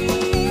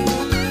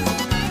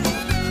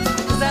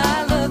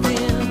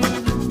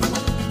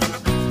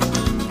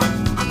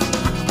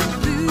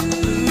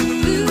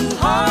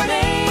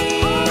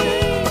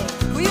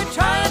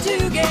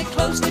 get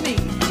close to me,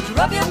 to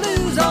rub your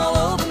blues all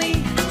over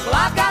me. Well,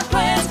 I've got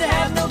plans to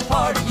have no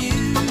part of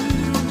you.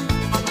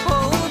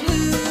 Oh,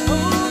 blue,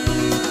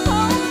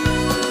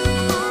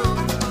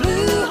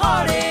 blue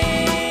hearted.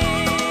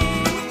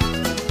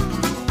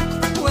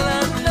 Well,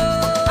 I know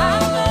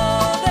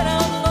that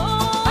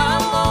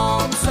I'm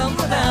lonesome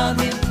without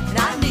him, and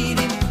I need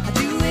him. I'd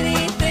do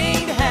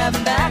anything to have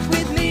him back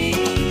with me,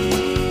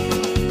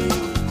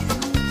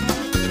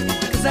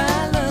 'cause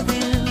I love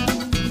him.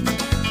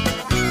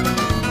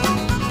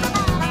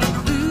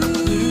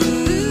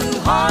 Blue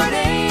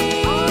hearted,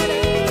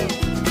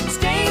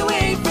 stay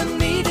away from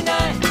me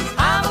tonight.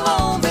 I'm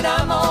alone, but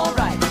I'm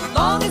alright,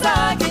 long as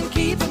I can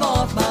keep him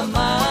off my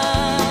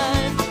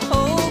mind.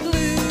 Oh,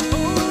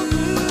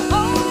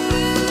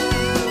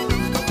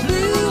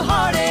 blue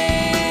hearted.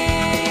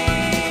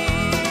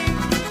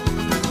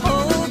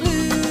 Oh,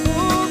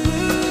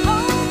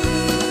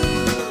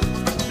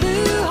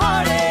 blue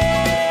hearted.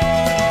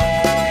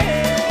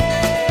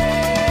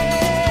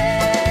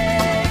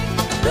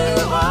 Blue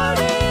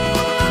hearted.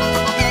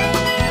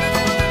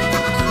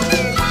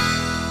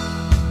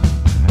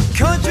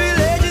 Country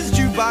Legends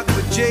Jukebox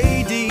with J.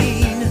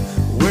 Dean,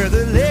 where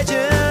the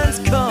legends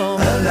come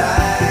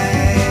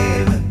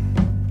alive.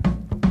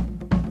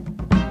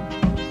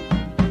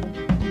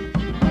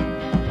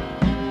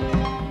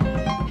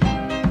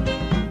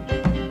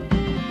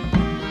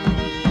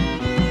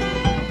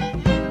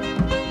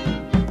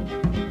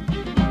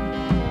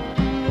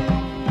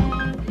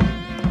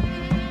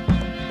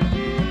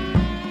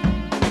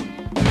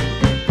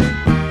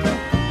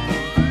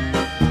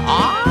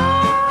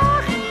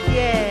 Ah,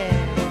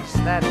 yes,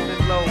 that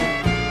little old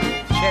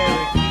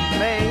Cherokee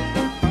maid.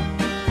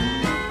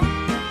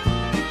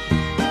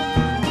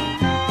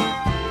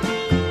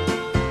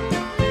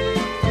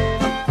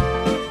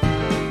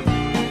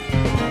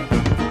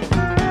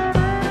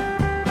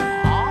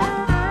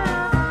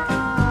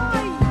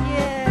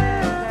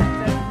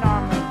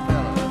 Ah,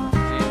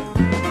 yeah,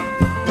 that's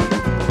that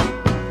Norman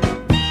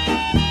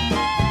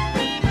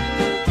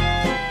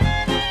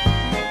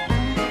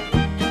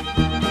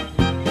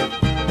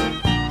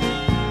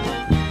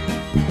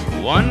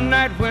One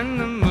night when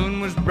the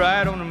moon was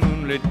bright on a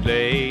moonlit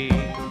day,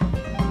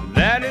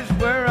 that is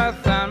where I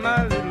found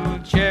my little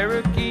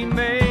Cherokee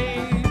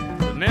maid.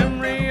 The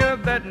memory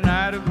of that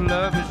night of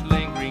love is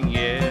lingering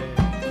yet,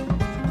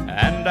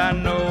 and I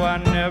know I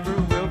never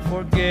will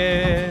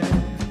forget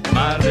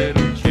my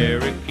little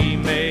Cherokee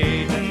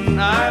maiden.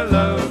 I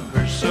love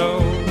her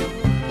so,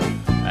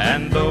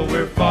 and though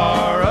we're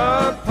far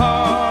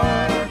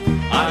apart,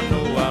 I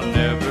know I'll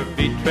never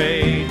be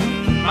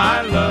trading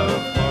my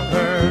love for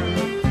her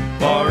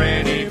for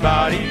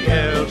anybody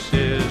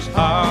else's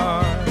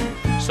heart.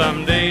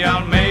 Someday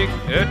I'll make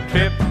a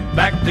trip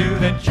back to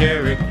the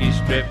Cherokee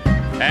Strip,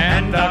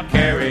 and I'll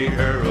carry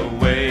her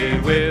away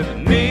with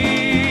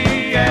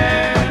me.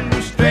 And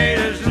straight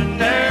as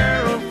an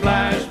arrow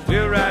flies,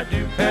 we'll ride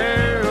to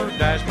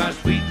paradise, my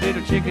sweet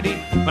little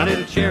chickadee, my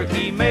little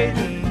Cherokee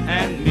maiden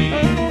and me.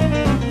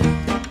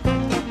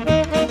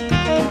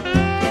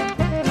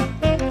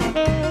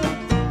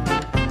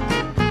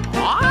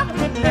 Ah,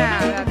 now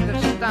that's the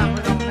stuff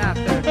we don't have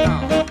to know.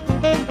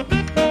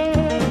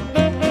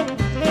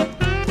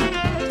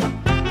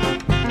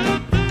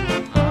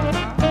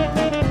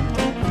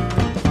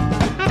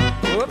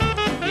 Whoop,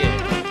 yeah.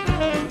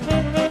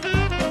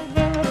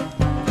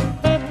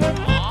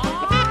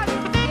 Ah,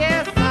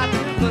 yes, I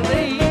do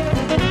believe.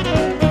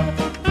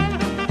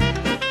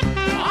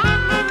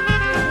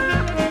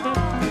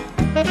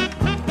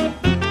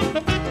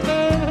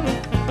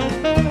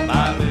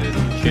 My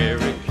little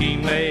Cherokee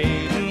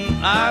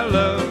maiden, I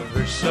love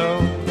her so,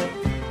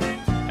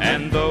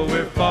 and though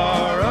we're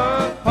far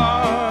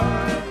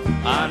apart,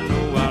 I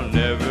know I'll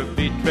never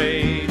be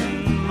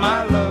trading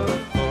my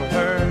love for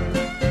her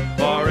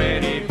for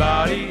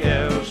anybody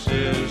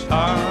else's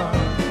heart.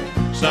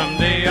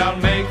 Someday I'll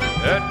make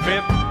a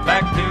trip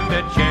back to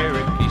the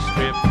Cherokee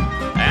Strip,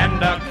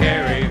 and I'll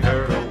carry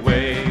her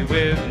away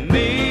with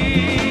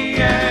me.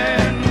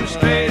 And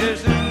straight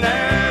as an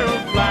arrow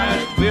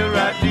flies, we'll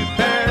ride to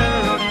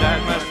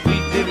paradise, my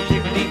sweet little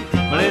chickadee,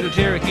 my little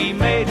Cherokee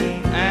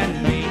maiden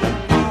and me.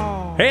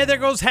 Hey, there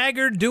goes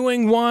Haggard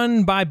doing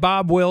one by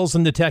Bob Wills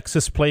and the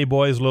Texas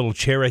Playboys, Little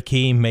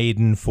Cherokee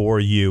Maiden for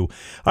you.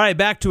 All right,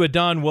 back to a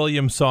Don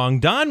Williams song.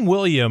 Don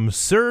Williams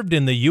served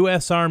in the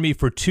U.S. Army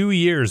for 2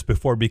 years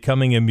before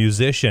becoming a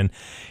musician.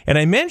 And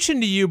I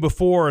mentioned to you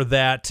before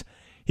that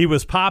he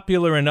was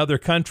popular in other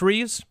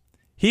countries.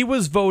 He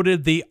was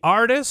voted the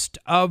Artist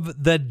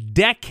of the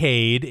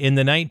Decade in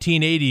the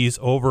 1980s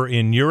over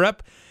in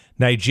Europe,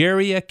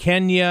 Nigeria,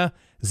 Kenya,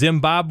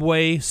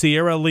 Zimbabwe,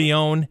 Sierra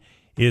Leone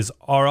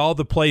are all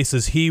the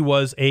places he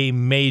was a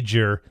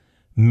major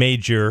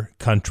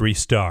country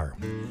star.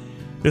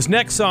 This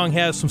next song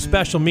has some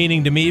special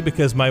meaning to me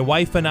because my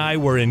wife and I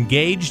were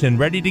engaged and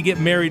ready to get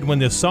married when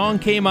this song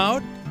came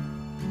out,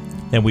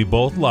 and we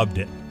both loved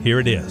it. Here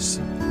it is.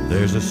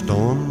 There's a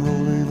storm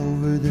rolling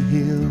over the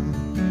hill,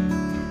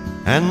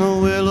 and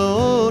the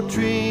willow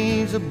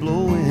trees are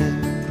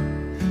blowing.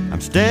 I'm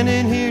I'm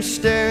standing here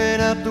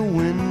staring out the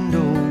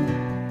window,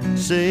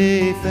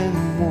 safe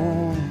and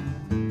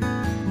warm.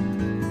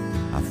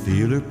 I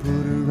feel her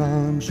put her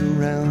arms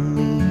around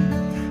me,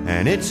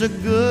 and it's a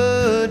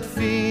good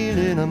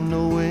feeling. I'm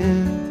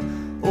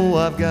knowing, oh,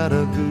 I've got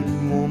a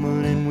good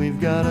woman and we've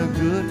got a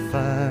good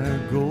fire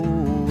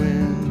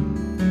going.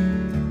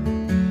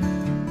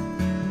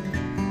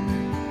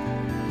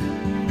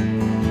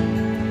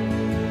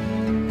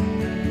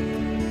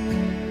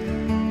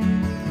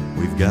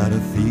 We've got a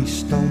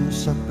feast on the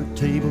supper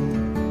table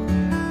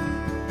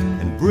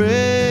and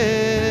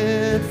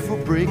bread for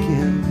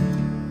breaking.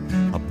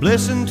 A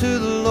blessing to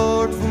the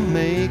Lord for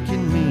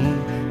making me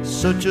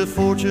such a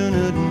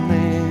fortunate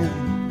man.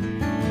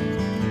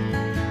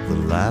 The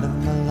light of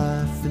my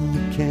life in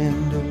the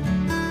candle,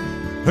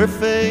 her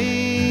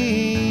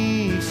face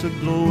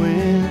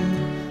a-glowing.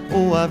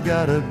 Oh, I've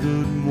got a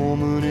good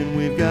woman and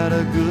we've got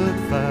a good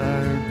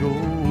fire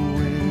going.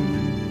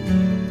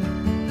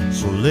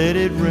 So let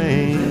it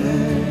rain,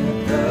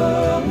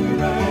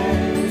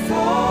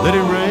 let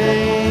it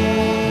rain.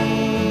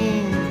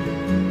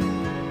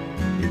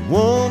 It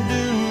won't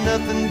do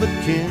nothing but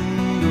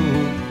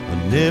kindle a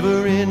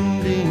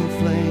never-ending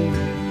flame.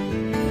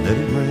 Let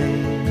it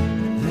rain,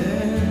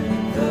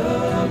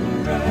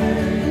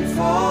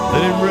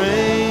 let it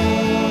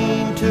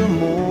rain till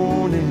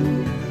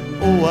morning.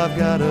 Oh, I've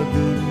got a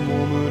good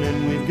woman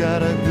and we've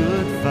got a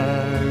good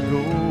fire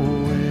going.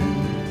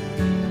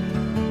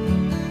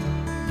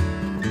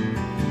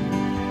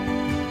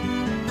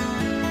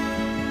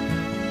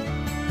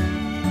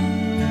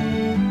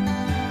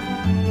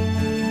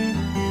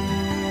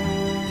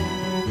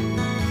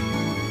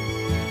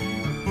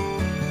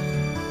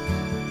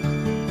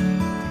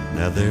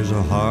 Now there's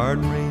a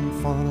hard rain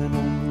falling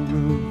on the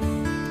roof,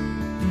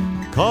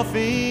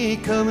 coffee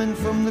coming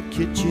from the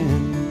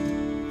kitchen.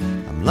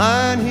 I'm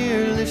lying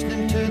here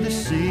listening to the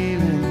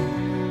ceiling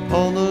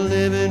on the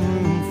living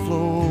room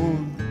floor.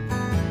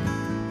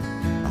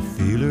 I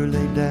feel her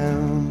lay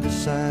down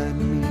beside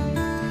me.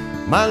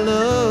 My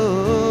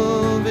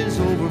love is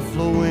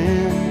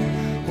overflowing.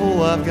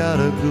 Oh, I've got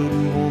a good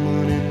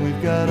woman and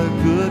we've got a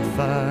good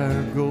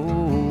fire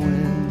going.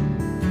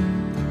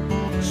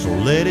 So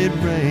let it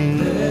rain,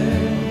 let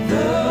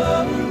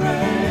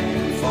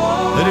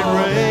it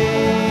rain.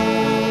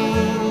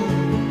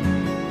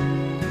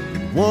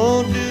 It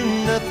won't do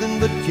nothing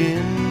but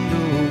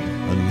kindle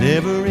a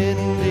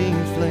never-ending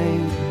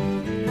flame.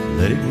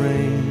 Let it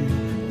rain,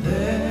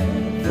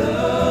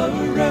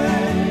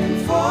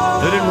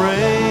 let it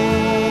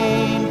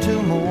rain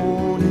till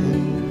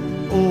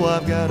morning. Oh,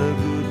 I've got a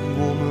good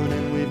woman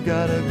and we've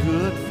got a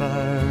good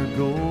fire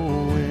going.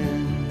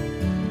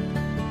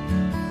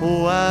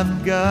 Oh,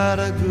 I've got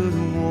a good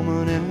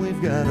woman and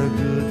we've got a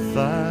good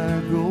fire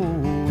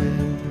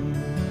going.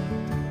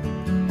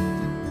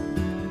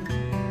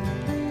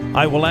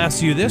 I will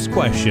ask you this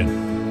question.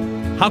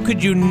 How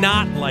could you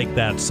not like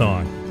that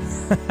song?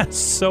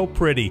 So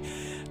pretty.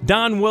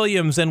 Don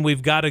Williams and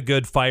We've Got a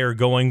Good Fire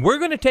Going. We're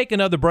going to take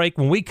another break.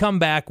 When we come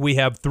back, we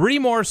have 3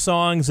 more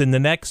songs in the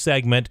next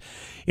segment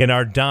in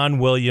our Don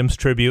Williams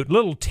tribute.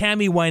 Little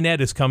Tammy Wynette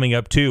is coming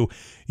up, too.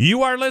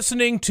 You are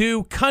listening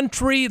to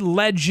Country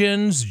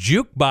Legends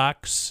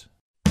Jukebox.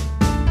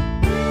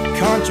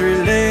 Country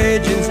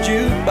Legends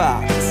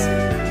Jukebox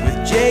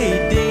with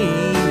J.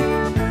 Dean,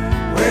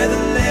 where the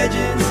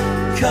legends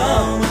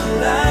come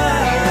alive.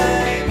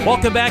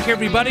 Welcome back,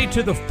 everybody,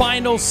 to the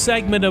final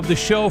segment of the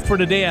show for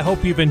today. I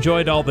hope you've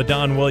enjoyed all the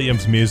Don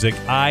Williams music.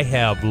 I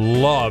have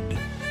loved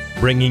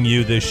bringing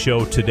you this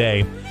show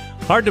today.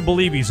 Hard to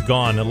believe he's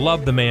gone. I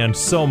love the man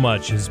so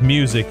much, his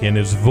music and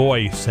his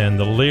voice and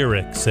the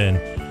lyrics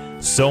and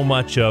so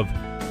much of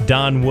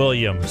Don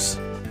Williams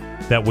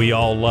that we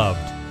all loved.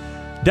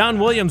 Don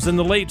Williams in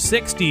the late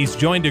 60s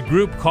joined a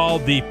group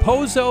called the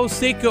Pozo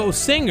Seco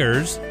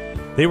Singers.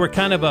 They were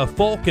kind of a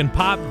folk and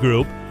pop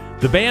group.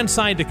 The band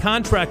signed a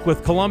contract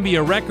with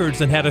Columbia Records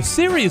and had a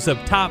series of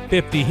top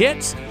 50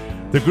 hits.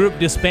 The group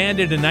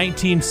disbanded in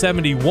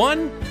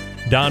 1971.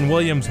 Don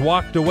Williams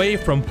walked away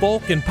from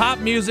folk and pop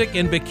music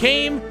and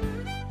became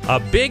a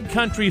big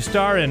country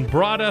star and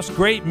brought us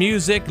great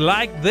music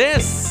like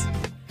this.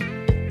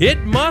 It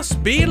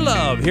Must Be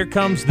Love. Here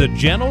comes the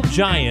gentle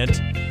giant,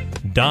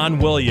 Don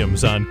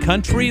Williams, on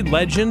Country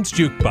Legends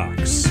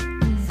Jukebox.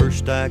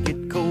 First I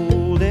get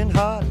cold and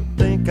hot,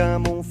 think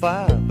I'm on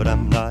fire, but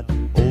I'm not.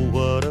 Oh,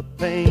 what a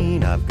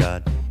pain I've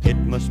got. It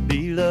must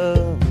be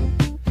love.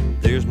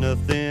 There's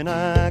nothing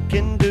I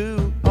can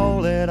do.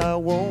 All that I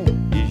want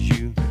is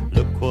you.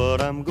 Look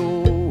what I'm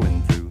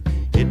going through.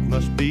 It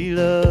must be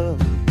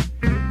love.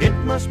 It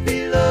must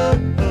be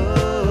love.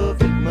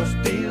 It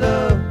must be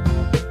love.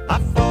 I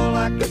fall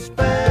like a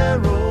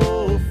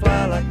sparrow,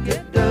 fly like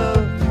a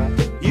dove.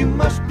 You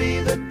must be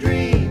the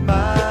dream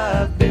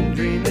I've been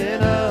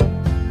dreaming of.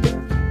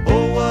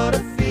 Oh, what a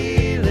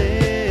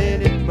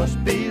feeling. It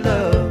must be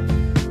love.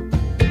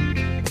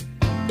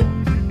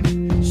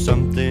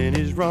 Something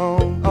is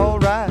wrong,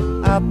 alright.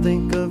 I'll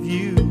think of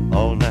you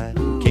all night.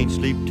 Can't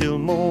sleep till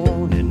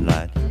morning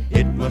light.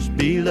 It must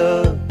be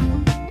love.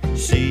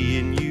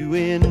 Seeing you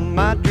in my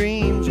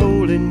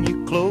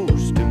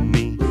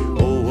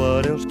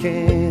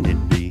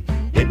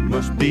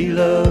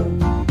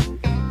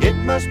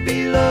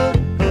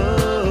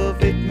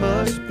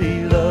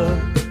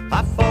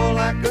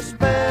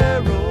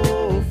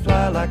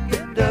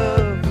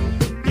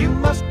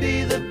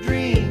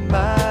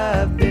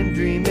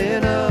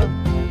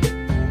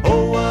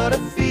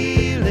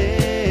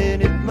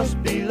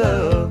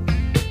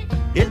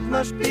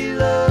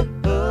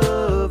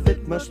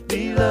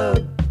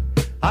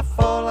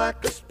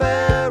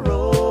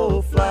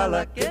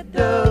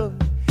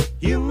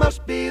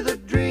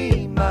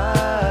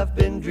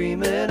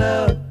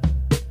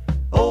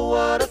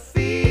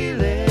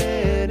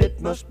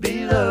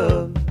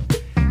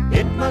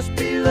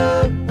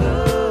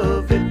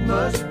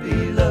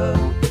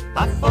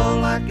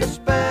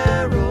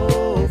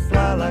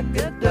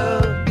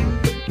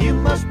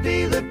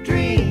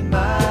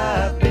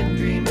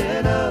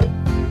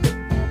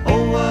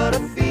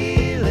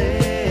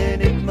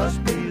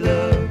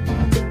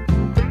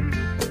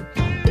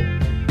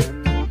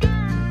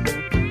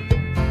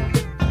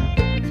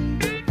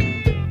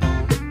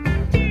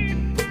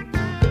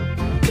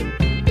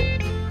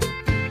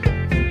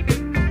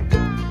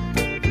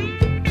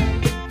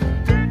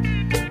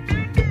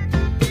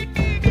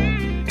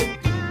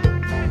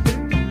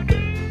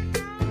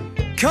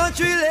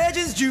Country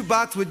Legends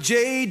Jukebox with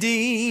J.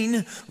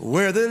 Dean,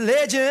 where the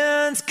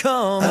legends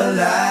come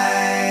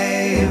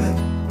alive.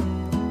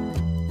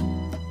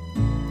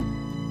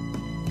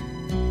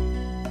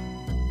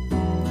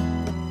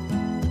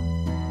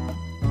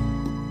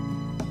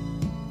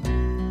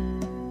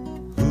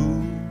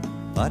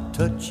 By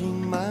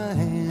touching my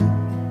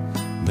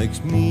hand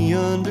makes me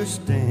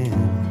understand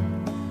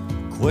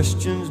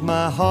questions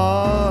my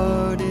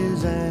heart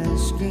is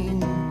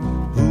asking.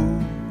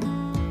 Who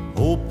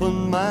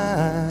opened my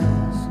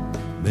eyes,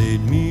 made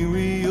me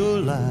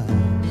realize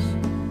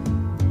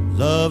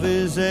love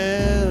is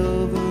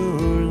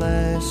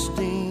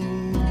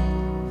everlasting.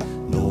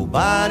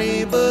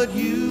 Nobody but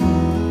you,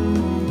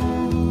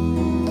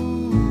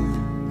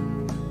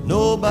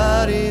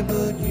 nobody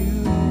but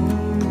you.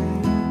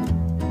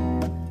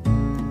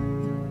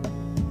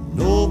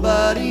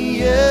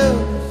 Nobody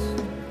else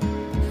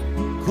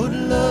could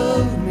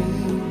love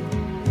me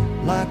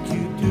like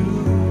you do.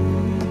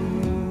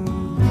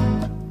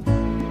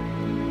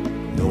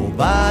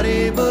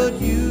 Nobody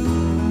but you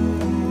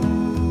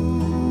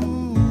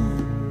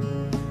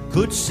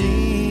could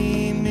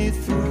see me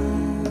through.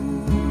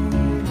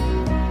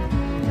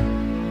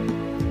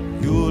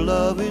 Your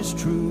love is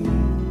true,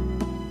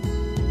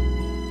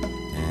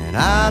 and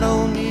I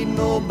don't need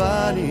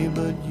nobody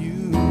but you.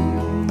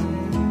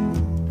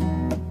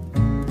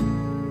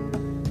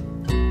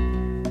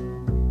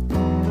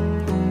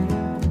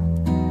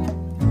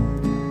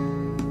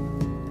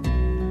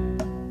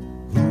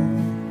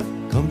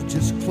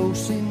 Just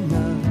close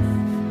enough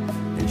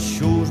and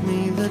shows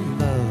me that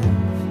love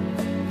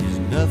is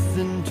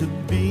nothing to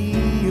be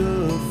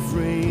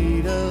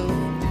afraid of.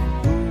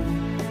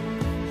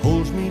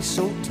 Holds me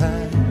so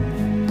tight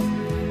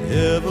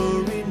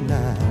every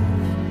night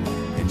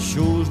and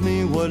shows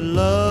me what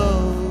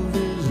love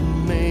is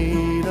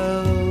made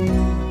of.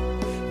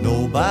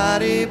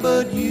 Nobody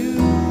but you,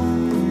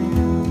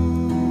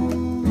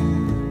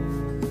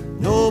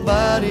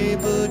 nobody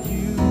but you.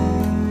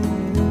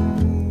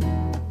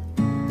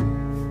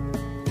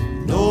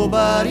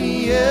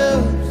 Nobody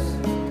else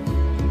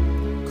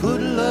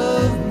could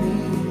love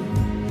me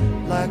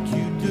like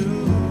you do.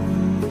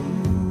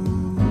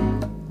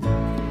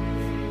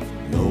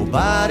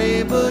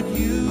 Nobody but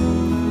you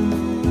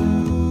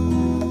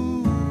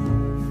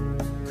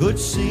could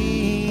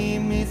see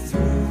me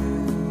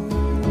through.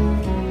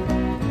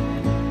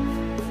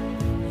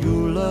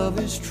 Your love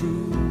is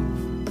true,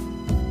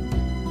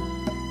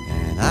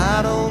 and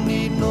I don't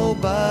need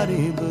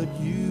nobody but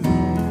you.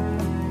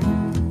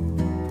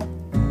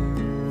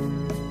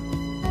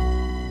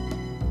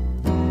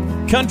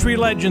 Country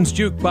Legends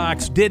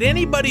Jukebox. Did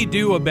anybody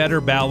do a better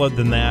ballad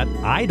than that?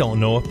 I don't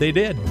know if they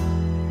did.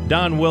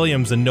 Don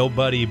Williams and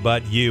Nobody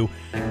But You.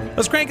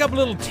 Let's crank up a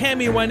little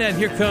Tammy Wynette.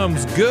 Here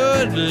comes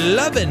Good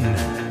Lovin'.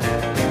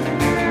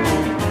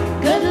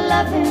 Good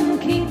lovin'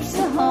 keeps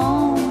a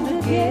home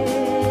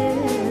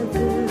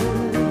together.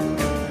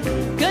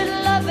 Good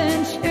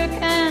lovin' sure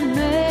can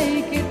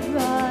make it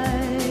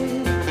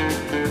right.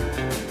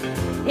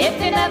 If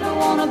you never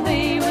wanna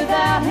be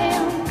without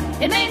him,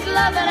 it means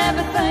loving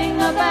everything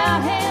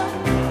about him,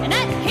 and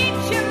that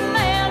keeps your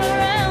man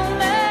around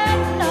at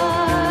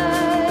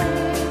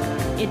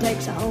night. It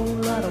takes a whole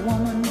lot of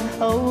woman to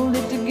hold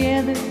it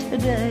together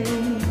today,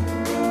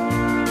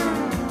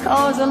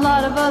 'cause a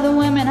lot of other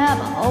women have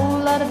a whole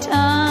lot of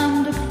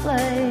time to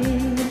play.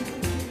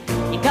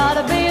 You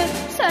gotta be a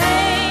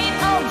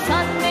saint on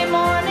Sunday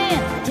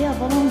morning, a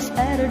devil on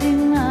Saturday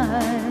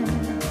night,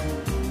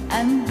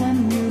 and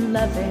when you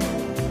love him,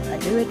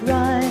 do it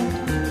right.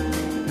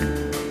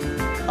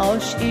 Oh,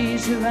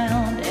 she's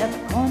around every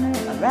corner,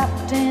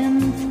 wrapped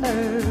in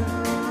fur,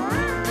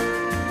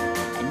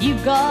 and you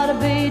gotta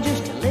be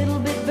just a little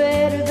bit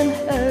better than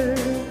her.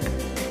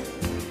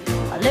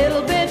 A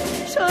little bit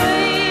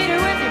sweeter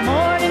with your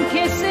morning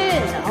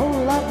kisses, a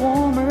whole lot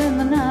warmer in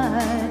the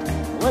night,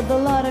 with a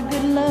lot of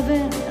good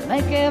loving to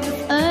make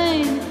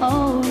everything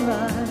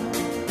alright.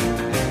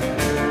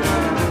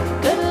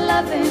 Good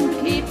loving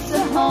keeps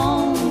a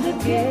home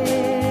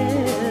together.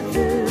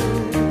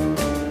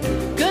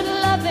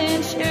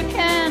 Sure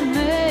can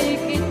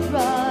make it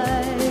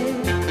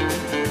right.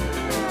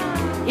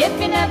 If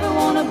you never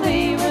want to be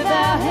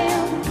without him,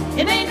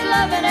 it means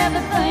loving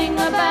everything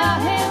about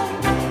him,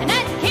 and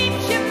that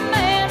keeps your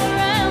man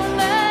around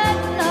at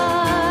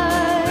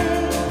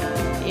night.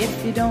 If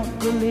you don't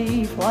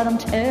believe what I'm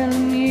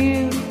telling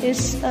you is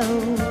so,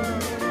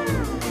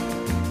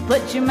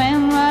 put your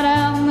man right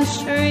out in the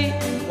street,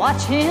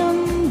 watch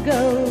him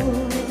go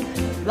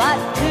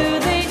right to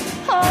the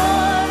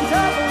arms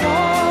of a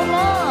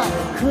woman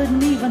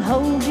couldn't even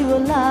hold you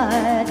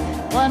alive,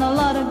 when a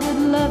lot of good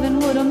loving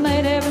would have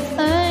made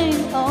everything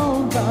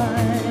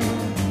alright.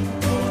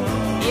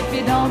 If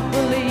you don't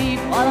believe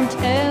what I'm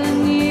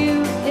telling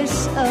you is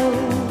so,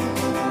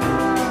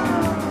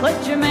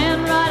 put your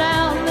man right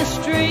out in the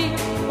street,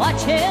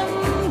 watch him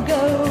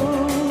go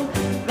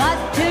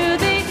right to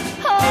the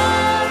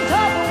arms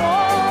of a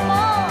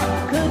woman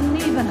couldn't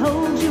even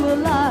hold you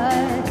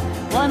alive,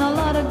 when a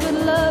lot of good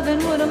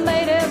loving would have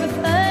made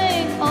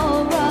everything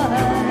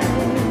alright.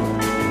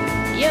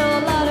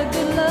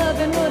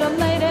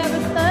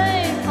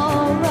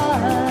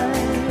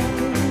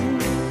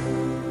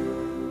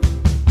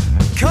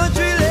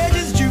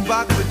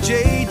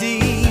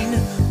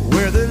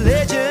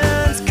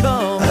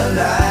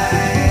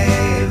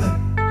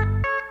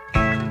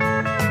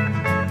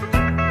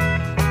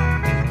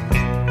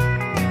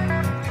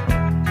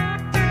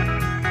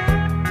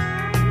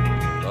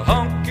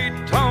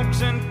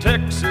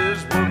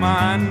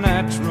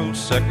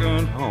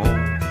 second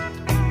home,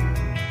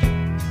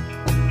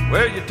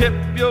 where you tip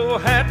your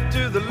hat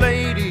to the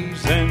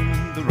ladies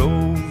and the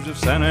rose of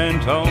San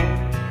Antone.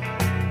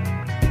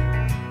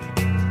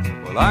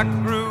 Well, I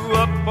grew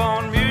up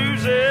on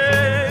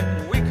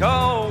music we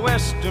call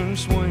Western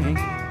swing.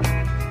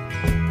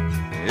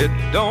 It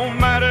don't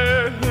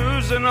matter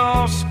who's in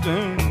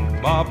Austin,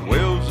 Bob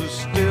Wills is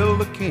still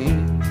the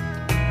king.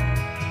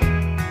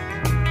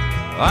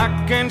 I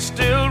can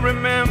still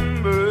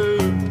remember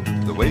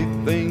the way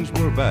things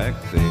were back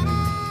then.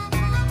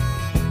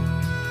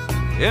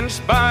 In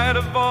spite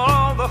of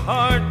all the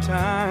hard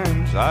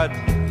times, I'd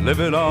live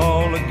it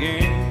all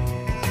again.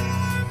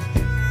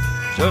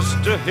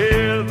 Just to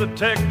hear the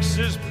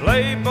Texas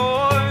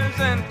Playboys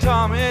and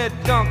Tommy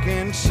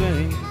Duncan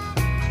sing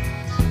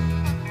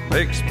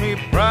makes me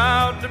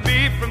proud to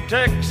be from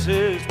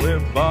Texas,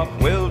 where Bob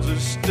Wills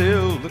is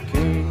still the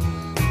king.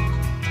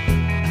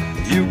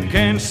 You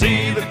can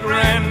see the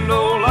Grand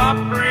Ole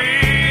Opry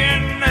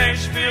in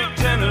Nashville,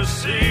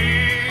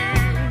 Tennessee.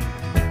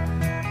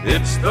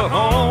 It's the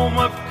home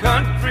of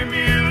country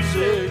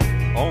music,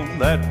 on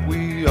that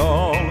we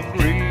all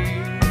agree.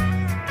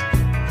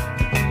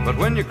 But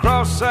when you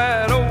cross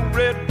that old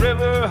Red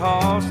River,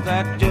 hoss,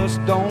 that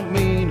just don't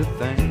mean a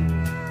thing.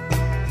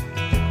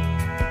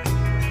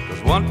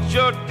 'Cause once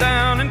you're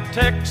down in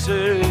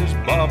Texas,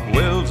 Bob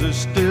Wills is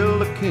still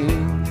the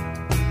king.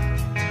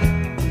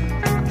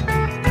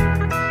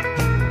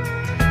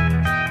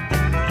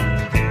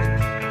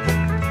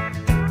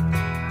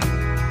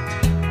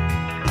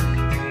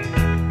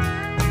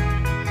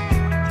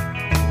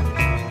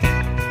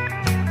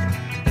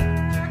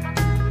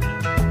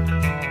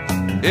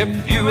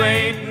 If you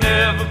ain't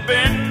never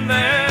been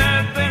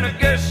there, then I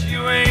guess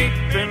you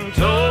ain't been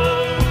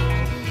told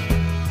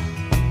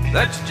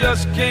that you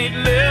just can't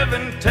live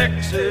in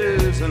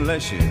Texas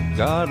unless you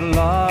got a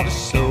lot of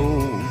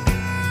soul.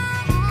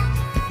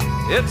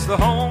 It's the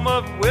home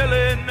of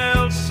Willie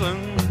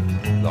Nelson,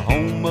 the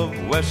home of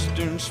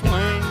Western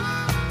swing,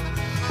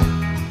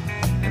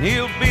 and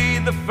he'll be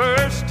the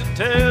first to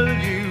tell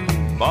you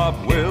Bob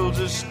Wills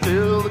is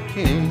still the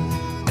king.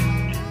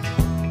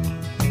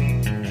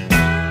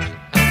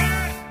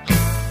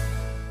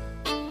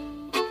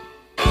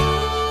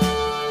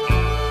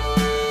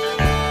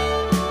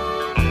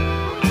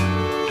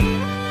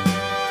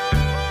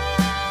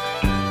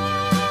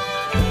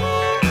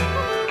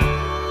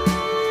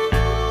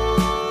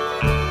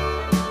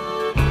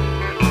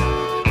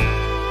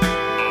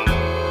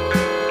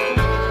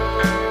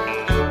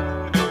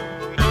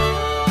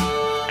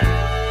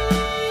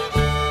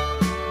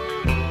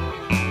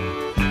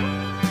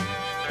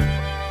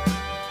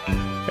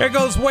 There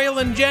goes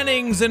Waylon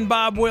Jennings, and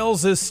Bob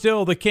Wills is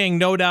still the king.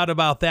 No doubt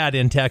about that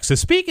in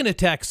Texas. Speaking of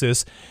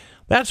Texas,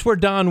 that's where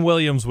Don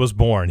Williams was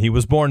born. He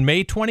was born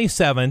May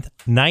 27th,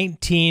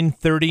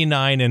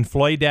 1939 in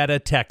Floydada,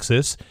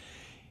 Texas.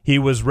 He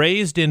was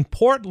raised in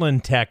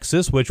Portland,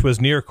 Texas, which was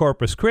near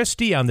Corpus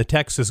Christi on the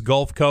Texas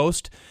Gulf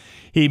Coast.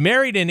 He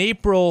married in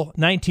April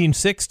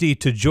 1960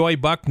 to Joy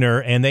Buckner,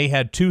 and they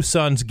had two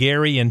sons,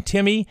 Gary and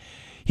Timmy.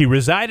 He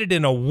resided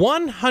in a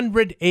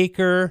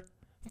 100-acre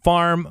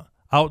farm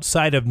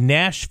outside of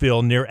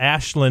Nashville near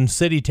Ashland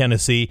City,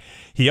 Tennessee.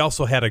 He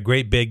also had a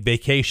great big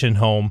vacation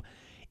home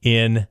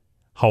in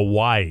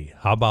Hawaii.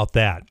 How about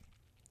that?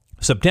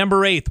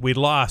 September 8th, we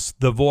lost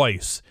the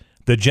voice,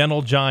 the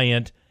gentle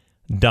giant,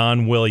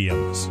 Don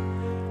Williams.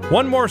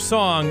 One more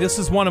song. This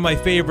is one of my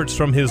favorites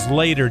from his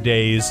later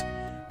days.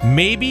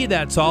 Maybe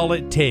That's All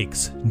It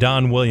Takes,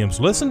 Don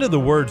Williams. Listen to the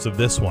words of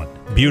this one.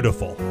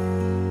 Beautiful.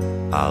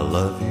 I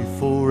love you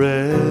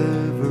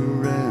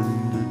forever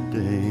and a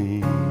day.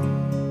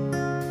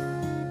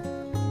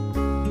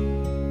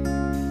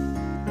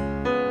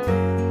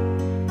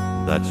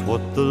 That's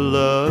what the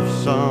love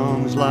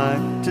songs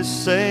like to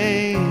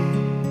say.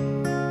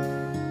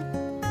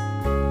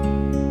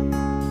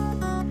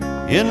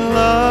 In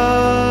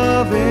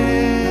love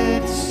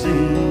it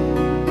seems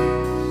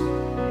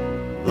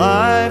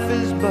life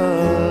is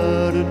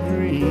but a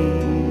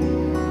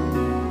dream.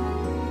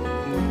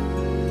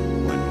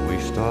 When we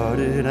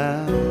started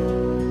out,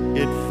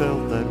 it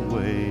felt that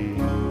way.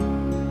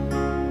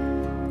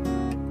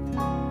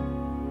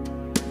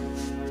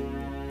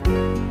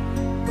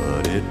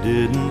 But it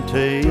didn't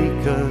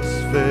take us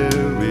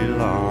very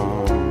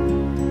long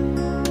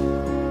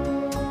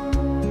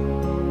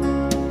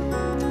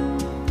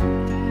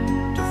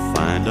to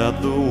find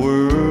out the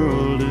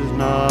world is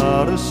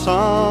not a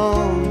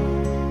song.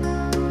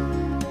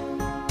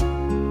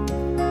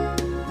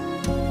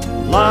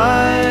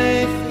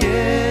 Life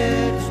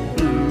gets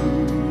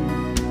blue,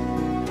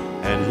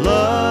 and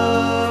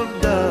love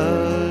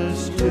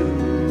does too.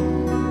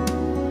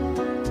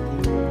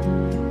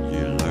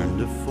 You learn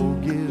to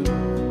forgive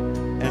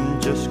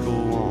and just go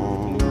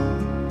on.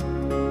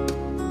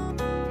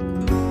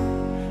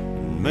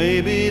 And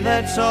maybe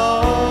that's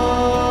all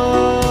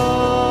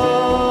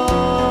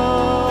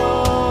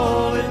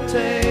it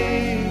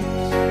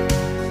takes.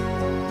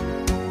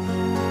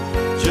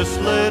 Just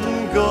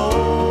letting go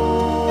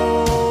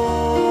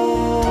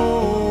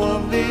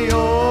of the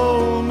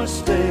old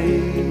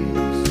mistakes.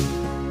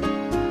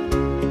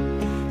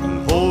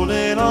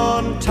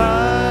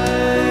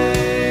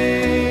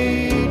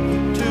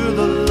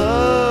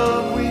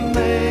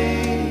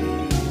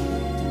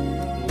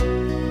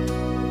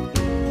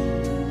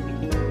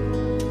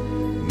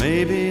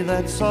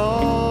 that's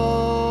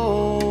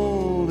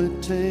all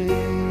it takes.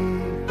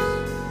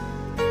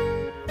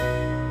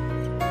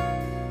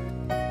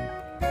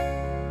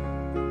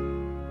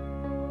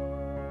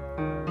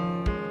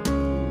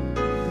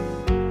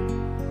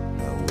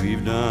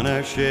 We've done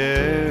our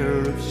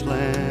share of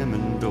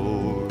slamming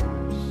doors,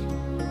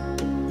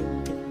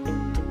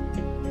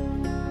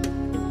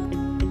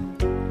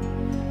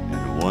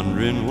 and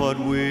wondering what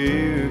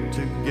we're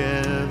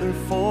together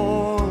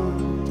for.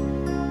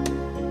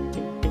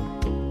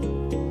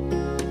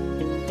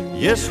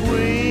 Yes,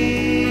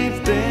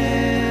 we've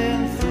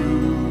been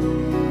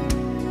through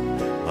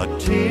a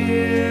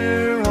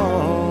tear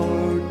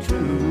or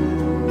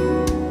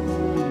two,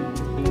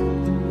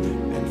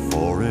 and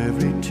for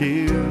every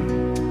tear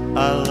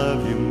I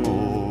love you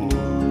more.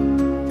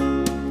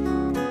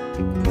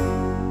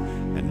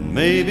 And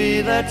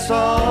maybe that's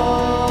all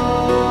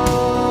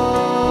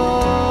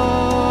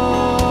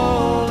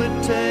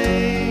it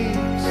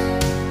takes,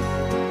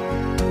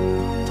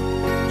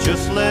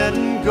 just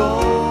letting go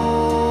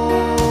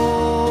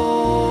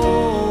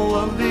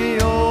of the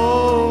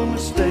old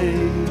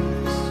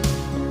mistakes,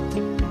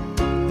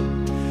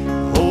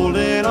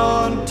 holding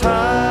on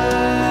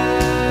tight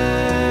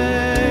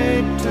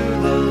to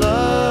the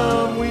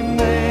love we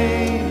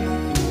made.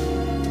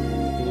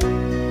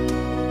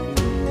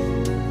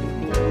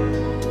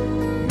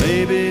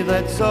 Maybe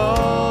that's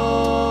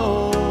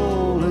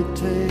all it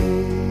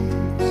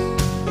takes.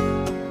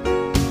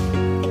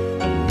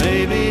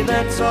 Maybe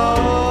that's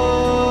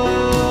all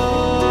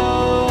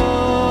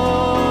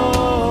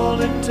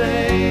it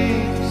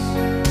takes,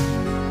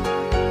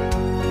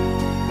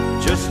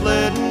 just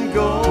letting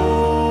go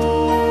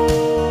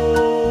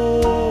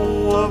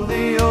of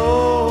the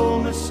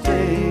old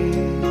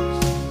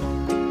mistakes,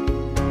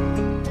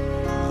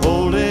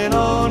 holding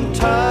on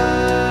tight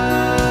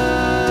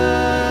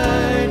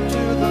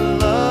to the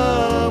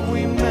love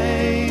we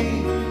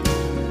made.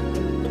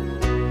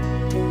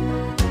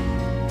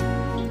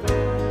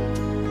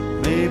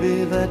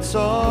 Maybe that's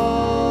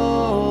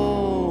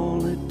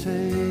all it takes.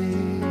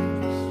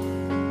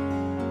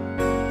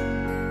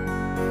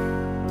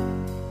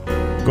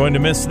 Going to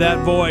miss that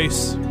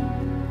voice.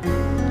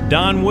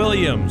 Don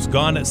Williams,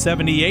 gone at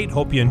 78.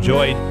 Hope you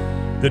enjoyed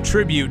the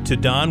tribute to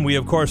Don. We,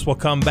 of course, will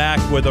come back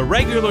with a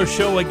regular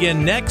show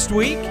again next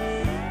week.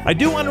 I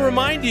do want to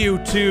remind you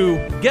to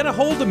get a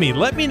hold of me.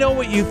 Let me know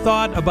what you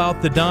thought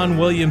about the Don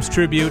Williams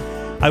tribute.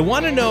 I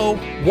want to know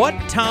what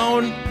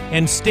town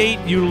and state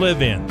you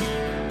live in.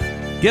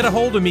 Get a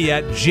hold of me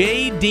at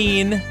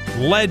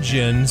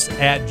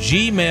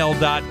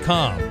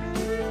jdeanlegends@gmail.com.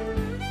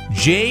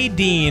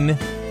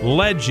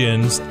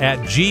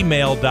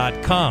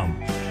 jdeanlegends@gmail.com.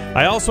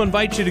 I also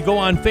invite you to go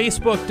on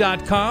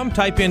Facebook.com,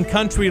 type in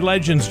Country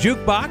Legends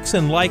Jukebox,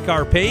 and like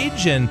our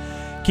page, and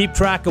keep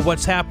track of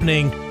what's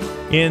happening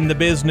in the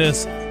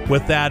business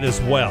with that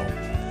as well.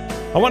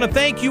 I want to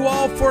thank you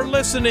all for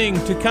listening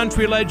to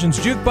Country Legends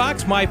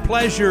Jukebox. My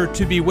pleasure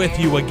to be with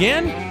you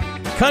again.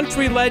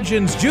 Country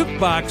Legends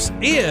Jukebox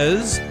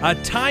is a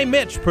Ty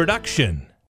Mitch production.